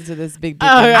her answer to this big dick.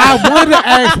 I wanted to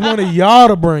ask one of y'all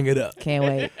to bring it up Can't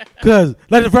wait. because,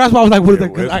 like, the first one I was like, "What is that?"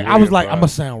 Yeah, Because it's I was weird, like, bro. "I'm gonna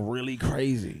sound really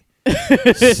crazy,"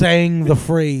 saying the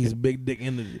phrase "big dick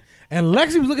energy," and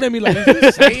Lexi was looking at me like, "Is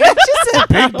he saying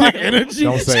big dick energy?"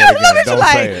 Don't say it again. Don't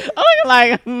say it. I'm looking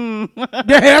like,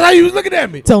 Yeah, that's how you was looking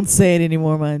at me. Don't say it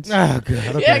anymore, Munch. Oh God.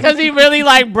 Okay. yeah, because he really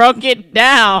like broke it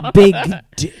down. Big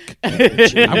dick. I'm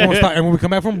gonna start, and when we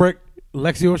come back from break,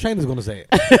 Lexi or Shane is gonna say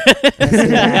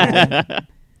it.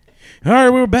 All right,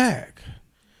 we're back.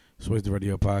 Switch the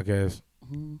Radio Podcast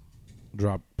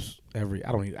drops every.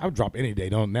 I would drop any day.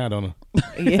 Don't I? Yeah. I don't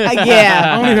You even can't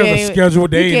have a even-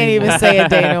 scheduled day. You can't anymore. even say a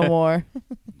day no more.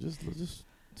 Just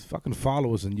fucking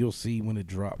follow us and you'll see when it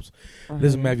drops.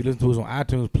 Listen, man, if you listen to us on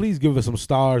iTunes, please give us some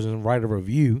stars and write a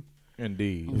review.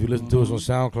 Indeed. If you listen to us on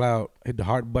SoundCloud, hit the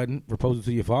heart button, propose it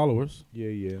to your followers. Yeah,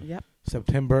 yeah. Yep.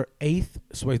 September 8th,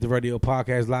 Switch the Radio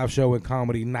Podcast live show and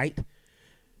comedy night.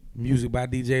 Music by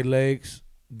DJ Legs,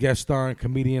 guest starring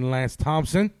comedian Lance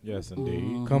Thompson. Yes,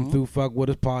 indeed. Come through, fuck with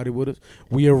us, party with us.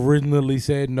 We originally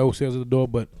said no sales at the door,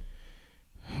 but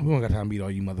we don't got time to meet all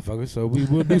you motherfuckers, so we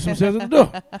will do some sales at the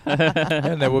door.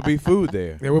 And there will be food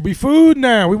there. There will be food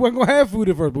now. We weren't going to have food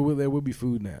at first, but there will be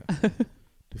food now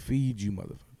to feed you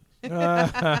motherfuckers.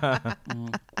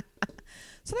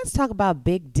 So let's talk about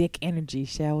big dick energy,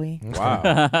 shall we?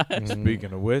 Wow.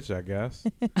 Speaking of which, I guess.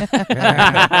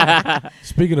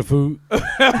 Speaking of food,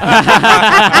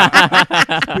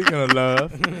 Speaking of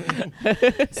love.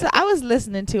 So I was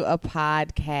listening to a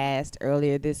podcast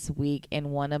earlier this week,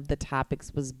 and one of the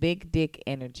topics was big dick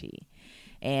energy,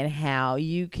 and how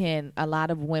a lot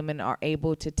of women are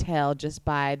able to tell just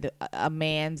by a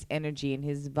man's energy and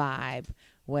his vibe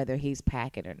whether he's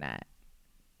packing or not.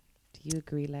 Do you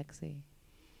agree, Lexi?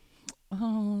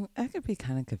 That could be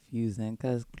kind of confusing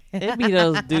because it'd be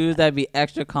those dudes that be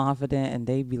extra confident and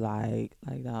they be like,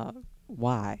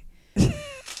 why?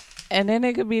 And then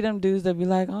it could be them dudes that be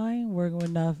like, oh, I ain't working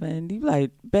with nothing. You be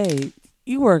like, babe,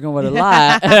 you working with a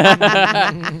lot.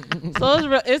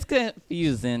 So it's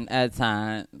confusing at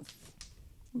times.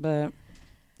 But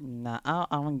nah, I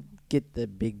don't get the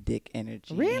big dick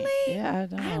energy. Really? Yeah, I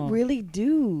don't. I really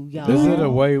do, y'all. Is it a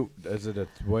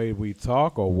way we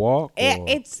talk or walk? Or?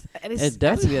 It's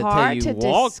definitely will tell hard you to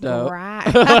walk, though. describe.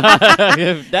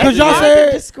 because y'all hard to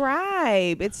said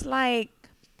describe. It's like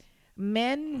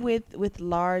men with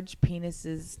large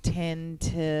penises tend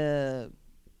to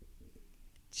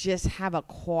just have a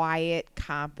quiet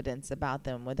confidence about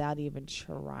them without even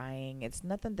trying. It's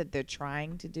nothing that they're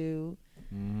trying to do.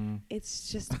 It's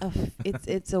just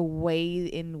it's a way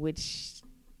in which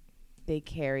they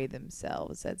carry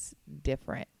themselves that's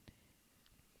different.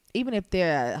 Even if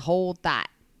they're a whole thought.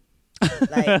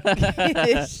 Like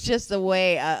it's just a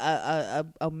way a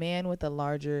man with a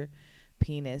larger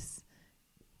penis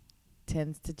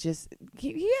tends to just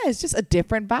it's just a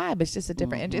different vibe. It's just a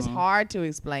different and it's hard to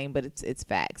explain, but it's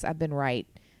facts. I've been right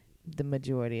the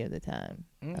majority of the time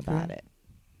about it.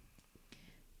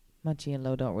 Munchie and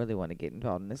Lo don't really want to get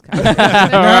involved in this conversation.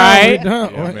 right?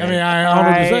 Don't. Yeah, I man. mean, I don't know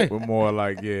what to say. We're more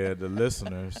like, the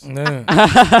listeners. Yeah.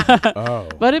 Oh.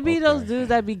 But it be those okay. dudes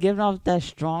that be giving off that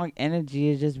strong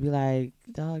energy. It just be like,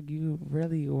 dog, you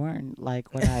really weren't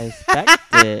like what I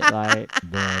expected. Like,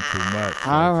 Doing too much.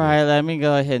 all right, let me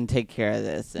go ahead and take care of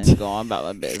this and go on about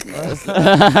my business.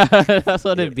 That's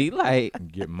what it be like.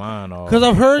 Get mine off. Because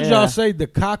I've heard Yeah. y'all say the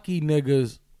cocky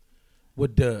niggas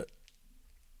with the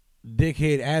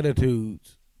dickhead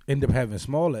attitudes end up having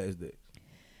small ass dicks.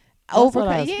 That's what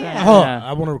I was saying. yeah. Oh, Yeah.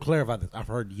 I want to clarify this. I've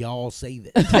heard y'all say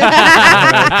that.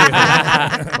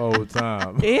 Whole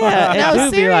time. Yeah, No,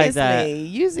 it do be like that. seriously.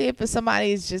 Usually, if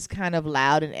somebody is just kind of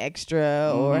loud and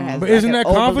extra or has But like isn't an that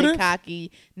overly confidence?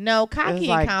 cocky, no, cocky It's and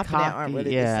like confident aren't cocky,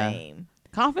 really yeah. the same.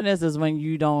 Confidence is when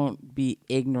you don't be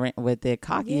ignorant with it.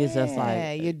 Cocky is just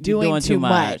like you're doing too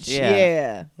much.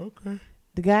 Yeah. Okay.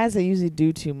 The guys that usually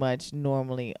do too much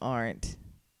normally aren't,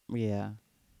 Yeah.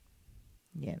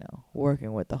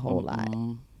 working with the whole lot.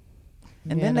 And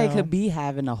You then they know? could be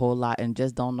having a whole lot and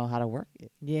just don't know how to work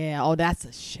it. Yeah. Oh, that's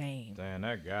a shame. Damn,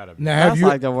 that gotta be. Now, have That's you?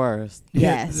 like the worst.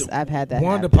 Yes, I've had that.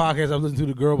 One of the podcasts I listened to,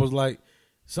 the girl was like,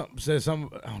 said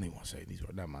something. I don't even want to say these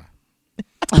words. Never mind.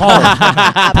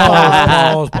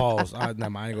 Pause. Nah, I ain't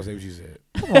gonna say what she said.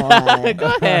 Come on.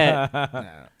 Go ahead.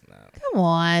 Come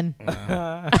on.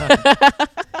 I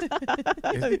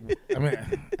mean,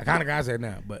 I kind of gotta say it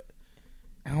now, but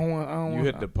I don't want. You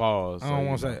hit the pause. I don't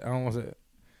want to say it. I don't want to say it.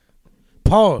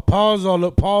 Pause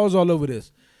all over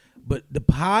this. But the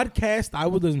podcast I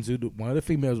was listening to, one of the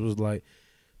females was like,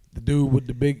 the dude with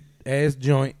the big ass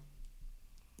joint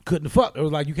couldn't fuck. It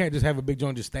was like, you can't just have a big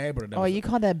joint, just stab her. Oh, you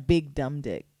call that big dumb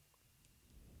dick?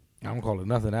 I don't call it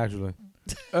nothing, actually.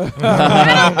 I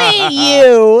don't mean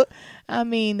you. I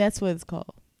mean, that's what it's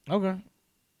called. Okay.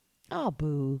 Oh,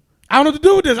 boo. I don't know what to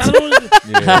do with this. I don't know what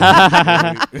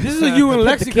to do. This is you and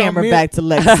Lexi. Put the camera back to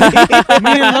Lexi.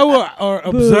 Me and Loa are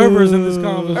observers in this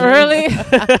conversation. Really?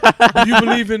 Do you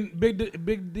believe in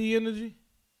big D energy?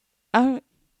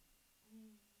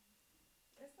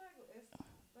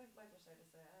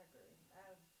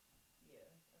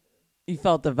 You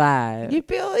felt the vibe. You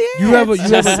feel yeah. You ever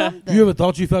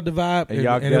thought you felt the vibe and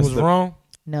it was wrong?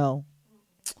 No.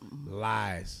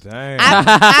 Lies. Damn.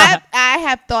 I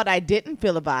have thought I didn't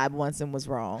feel a vibe once and was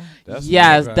wrong.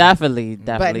 Yes, definitely.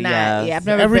 But not, Yes. yeah, I've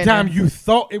never Every been time you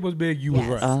thought it was big, you was Yes.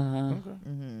 right.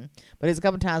 Mm-hmm. But there's a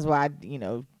couple times where I,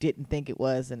 didn't think it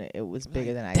was, and it was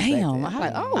bigger than I expected. Damn, I'm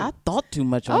like, I thought too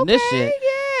much on this shit.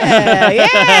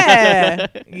 Yeah.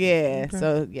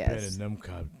 So yes. Been in them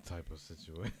type of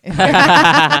situation.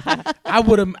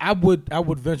 I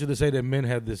would venture to say that men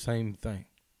have the same thing.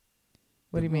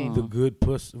 What do you mean? The good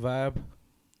puss vibe.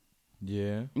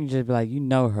 Yeah. You just be like,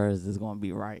 hers is gonna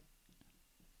be right.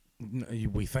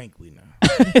 We think we know.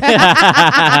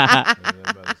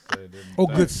 Or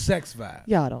good sex vibe.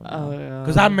 Y'all don't know.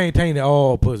 Because I maintain that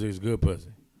all pussy is good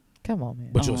pussy. Come on, man.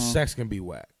 But your sex can be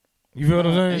whack. You feel what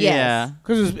I'm saying? Yes. Yeah.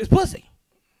 Because it's pussy.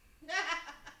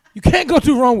 You can't go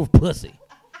too wrong with pussy.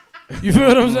 You feel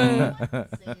what I'm saying?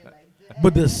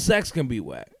 But the sex can be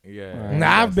whack. Yeah.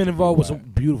 Now, I've been involved with some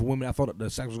beautiful women. I thought the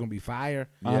sex was going to be fire.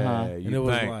 Yeah. And it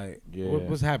was like,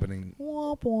 what's happening?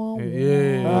 Womp, womp,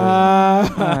 Yeah.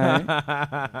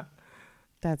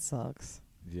 that sucks.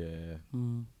 Yeah.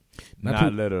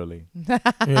 Not literally.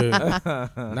 Yeah.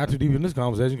 Not too deep in this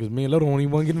conversation because me and Little don't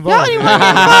even want to get involved. Y'all don't even get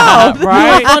involved.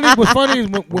 Right? What's funny is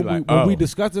when we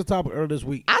discussed this topic earlier this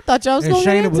week, I thought y'all was and going to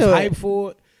Shayna get was into hyped it.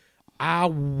 for it, I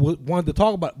wanted to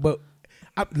talk about it, but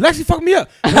Lexi fucked me up.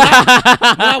 When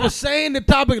I was saying the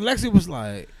topic, Lexi was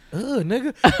like, ugh,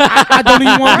 nigga. I don't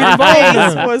even want to get involved.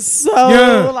 Face was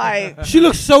so like. She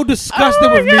looked so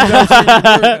disgusted with me.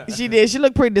 She did. She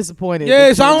looked pretty disappointed.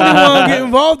 Yeah, so I don't even want to get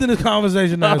involved in this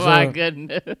conversation now. Oh my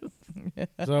goodness.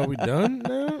 So are we done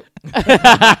now?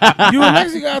 You and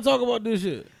Lexi gotta talk about this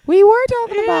shit. We were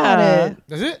talking about it.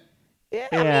 That's it? Yeah,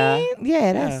 Yeah. I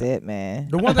mean, that's it, man.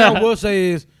 The one thing I will say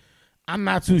is I'm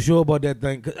not too sure about that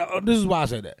thing. 'Cause, this is why I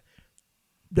say that.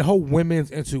 The whole women's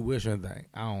intuition thing,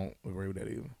 I don't agree with that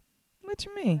either. What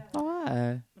you mean?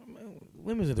 Why?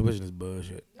 Women's intuition is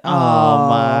bullshit. Oh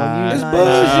my. It's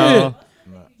bullshit.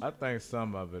 No, I think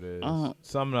some of it is.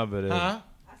 Some of it is. Huh?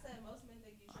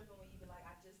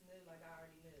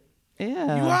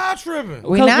 Yeah. You are tripping.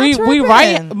 We not we tripping.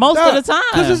 right most of the time.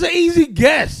 Because it's an easy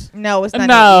guess. No, it's not.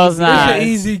 No, easy. it's not. It's an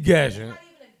easy guess.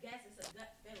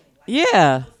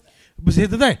 Yeah. But here's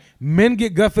the thing. Men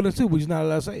get gut feelings too, but you're not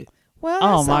allowed to say it. Well,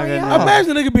 Oh, that's my all goodness. y'all.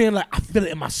 Imagine a nigga being like, I feel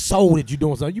it in my soul that you're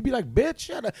doing something. You'd be like, bitch,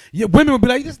 shut up. Yeah, women would be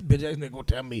like, this bitch ass nigga gonna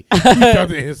tell me he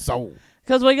felt it in his soul.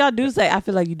 Because when y'all do say, I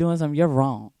feel like you're doing something, you're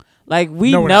wrong. Like,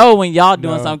 we No, we're know not. when y'all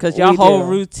doing No. something because your We whole do.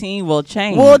 routine will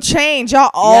change. We'll change. Y'all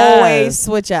always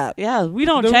switch up. Yeah, we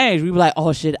don't No. change. We be like,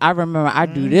 oh, shit, I remember I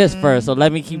do this first, so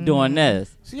let me keep doing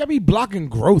this. See, I be blocking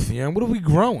growth, young. What are we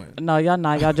growing? No, y'all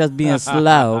not. Y'all just being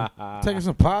slow. Taking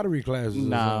some pottery classes. or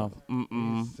No. something.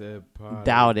 Mm-mm.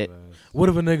 Doubt it. What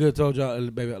if a nigga told y'all,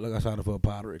 baby, look, I signed up for a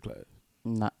pottery class?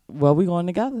 Not. Well, we going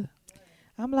together.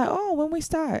 I'm like, oh, when we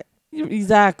start.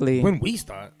 Exactly. When we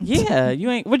start. Yeah, you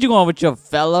ain't. What you going with your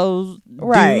fellows,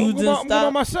 Right. dudes I'm and going by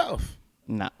stuff? myself.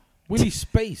 No, We need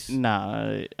space.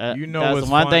 no. You know that's what's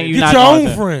one funny? thing you Get not your going own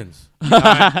to. friends.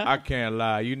 I can't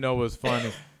lie. You know what's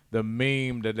funny? The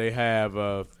meme that they have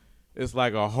of it's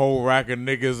like a whole rack of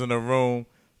niggas in a room,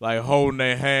 like holding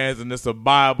their hands, and it's a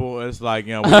Bible. It's like,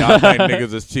 you know, when y'all think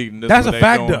niggas is cheating. This That's what a they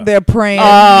fact, doing. though. They're praying. It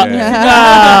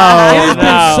has No,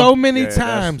 been so many Yeah,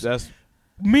 times. That's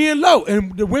Me and Lo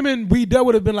and the women we dealt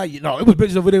with have been like, it was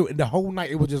bitches over there. And the whole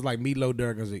night it was just like me, Lo,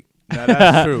 Derek, and Zeke. now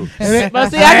that's true. But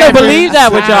see, I can believe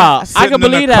that with y'all. I Sitting can in the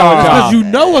believe that car. with Because y'all.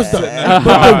 you know us though. Yeah.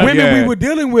 But the women Yeah. we were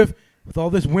dealing with all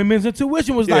this women's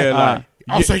intuition was like, Yeah, like,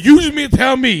 Oh, so you just mean to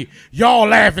tell me y'all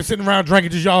laughing, sitting around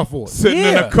drinking just y'all four? Sitting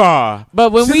in a car.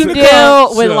 But when we Sit in the deal car,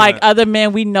 with chilling. like other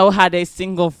men, we know how they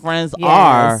single friends Yes.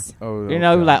 are. Oh, You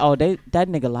know, okay. like, oh, that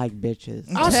nigga like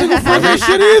bitches. I single friends ain't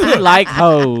shit He either. like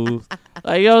hoes.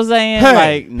 Like, you know what I'm saying? Hey,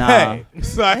 like, nah. hey.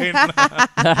 It's like, nah.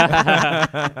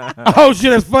 Oh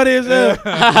shit, that's funny as hell.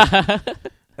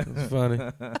 That's funny.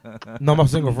 No, my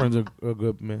single friends are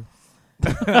good, man.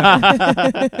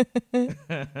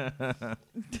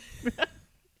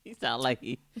 He sound like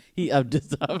he up to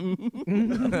something.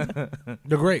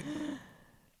 They're great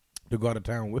to go out of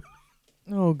town with.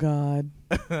 Oh God.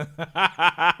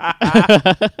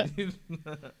 Is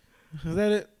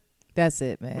that it? That's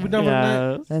it, We man. done with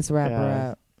that? Yes. Let's wrap her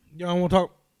Yes. up. Y'all want to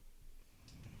talk?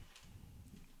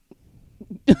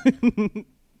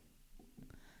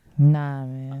 Nah,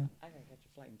 man. I gotta catch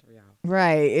a flight in 3 hours.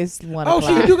 Right. It's 1 Oh,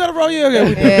 o'clock. shit, you got to roll. Yeah, okay.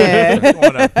 We Yeah.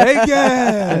 Going to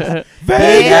Vegas.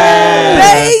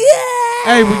 Vegas!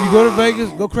 Hey, when you go to Vegas,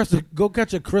 go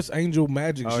catch a Chris Angel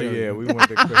magic Oh, show. yeah. We went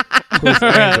to Chris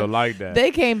Angel like that. They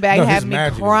came back No, and his had me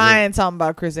magic is crying talking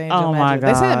about Chris Angel Oh, my magic.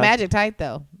 They said the God. magic tight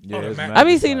though. Yeah, Oh, the it's ma- magic I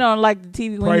be seeing it like- on like the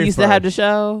TV when Pray you used to have the first.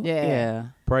 show. Yeah.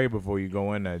 Pray before you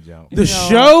go in that jump. The No.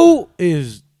 show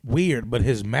is weird, but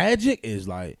his magic is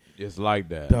like, It's like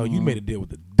that. dog, you made a deal with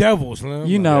the devil, Slim.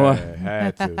 You Like, know, Yeah,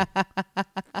 had to. all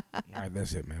right,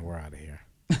 that's it, man. We're out of here.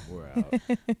 We're out.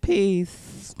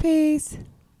 peace. Peace.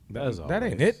 That's That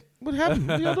ain't always- it. What happened?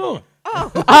 What y'all doing?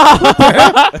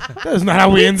 That's not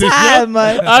how we end this Tired show.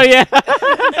 much. Oh yeah.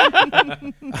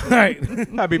 All right.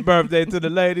 Happy birthday to the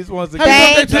ladies once again.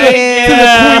 Happy Thank birthday to you. the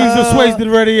queens of Swaisted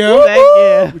Radio. Thank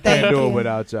you. We Thank can't do you. it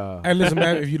without y'all. Hey, listen,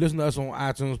 man, if you listen to us on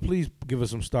iTunes, please give us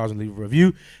some stars and leave a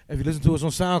review. If you listen to us on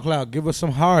SoundCloud, give us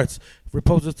some hearts.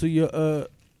 Repost us to your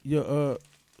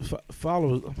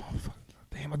followers. Oh, fuck.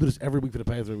 Damn, I do this every week for the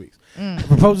past 3 weeks.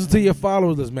 Repost us to your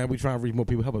followers list, man. We try and reach more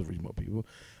people. Help us reach more people.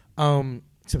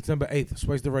 September 8th,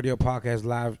 Swaisted Radio Podcast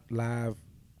live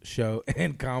show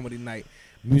and comedy night.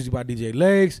 Music by DJ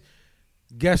Legs.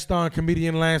 Guest star and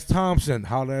comedian Lance Thompson.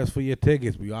 Holler at us for your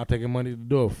tickets. We are taking money to the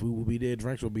door. Food will be there.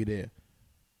 Drinks will be there.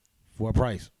 For a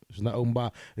price. It's not open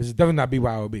by. This is definitely not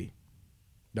BYOB.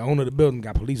 The owner of the building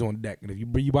got police on deck. And if you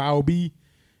BYOB,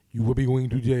 you will be going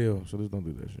to jail. So just don't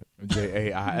do that shit.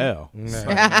 JAIL.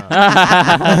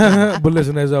 Nah. But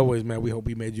listen, as always, man, we hope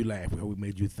we made you laugh. We hope we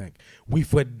made you think. We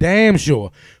for damn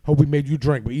sure hope we made you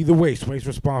drink. But either way, space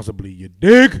responsibly. You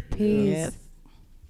dig? Peace. Yes.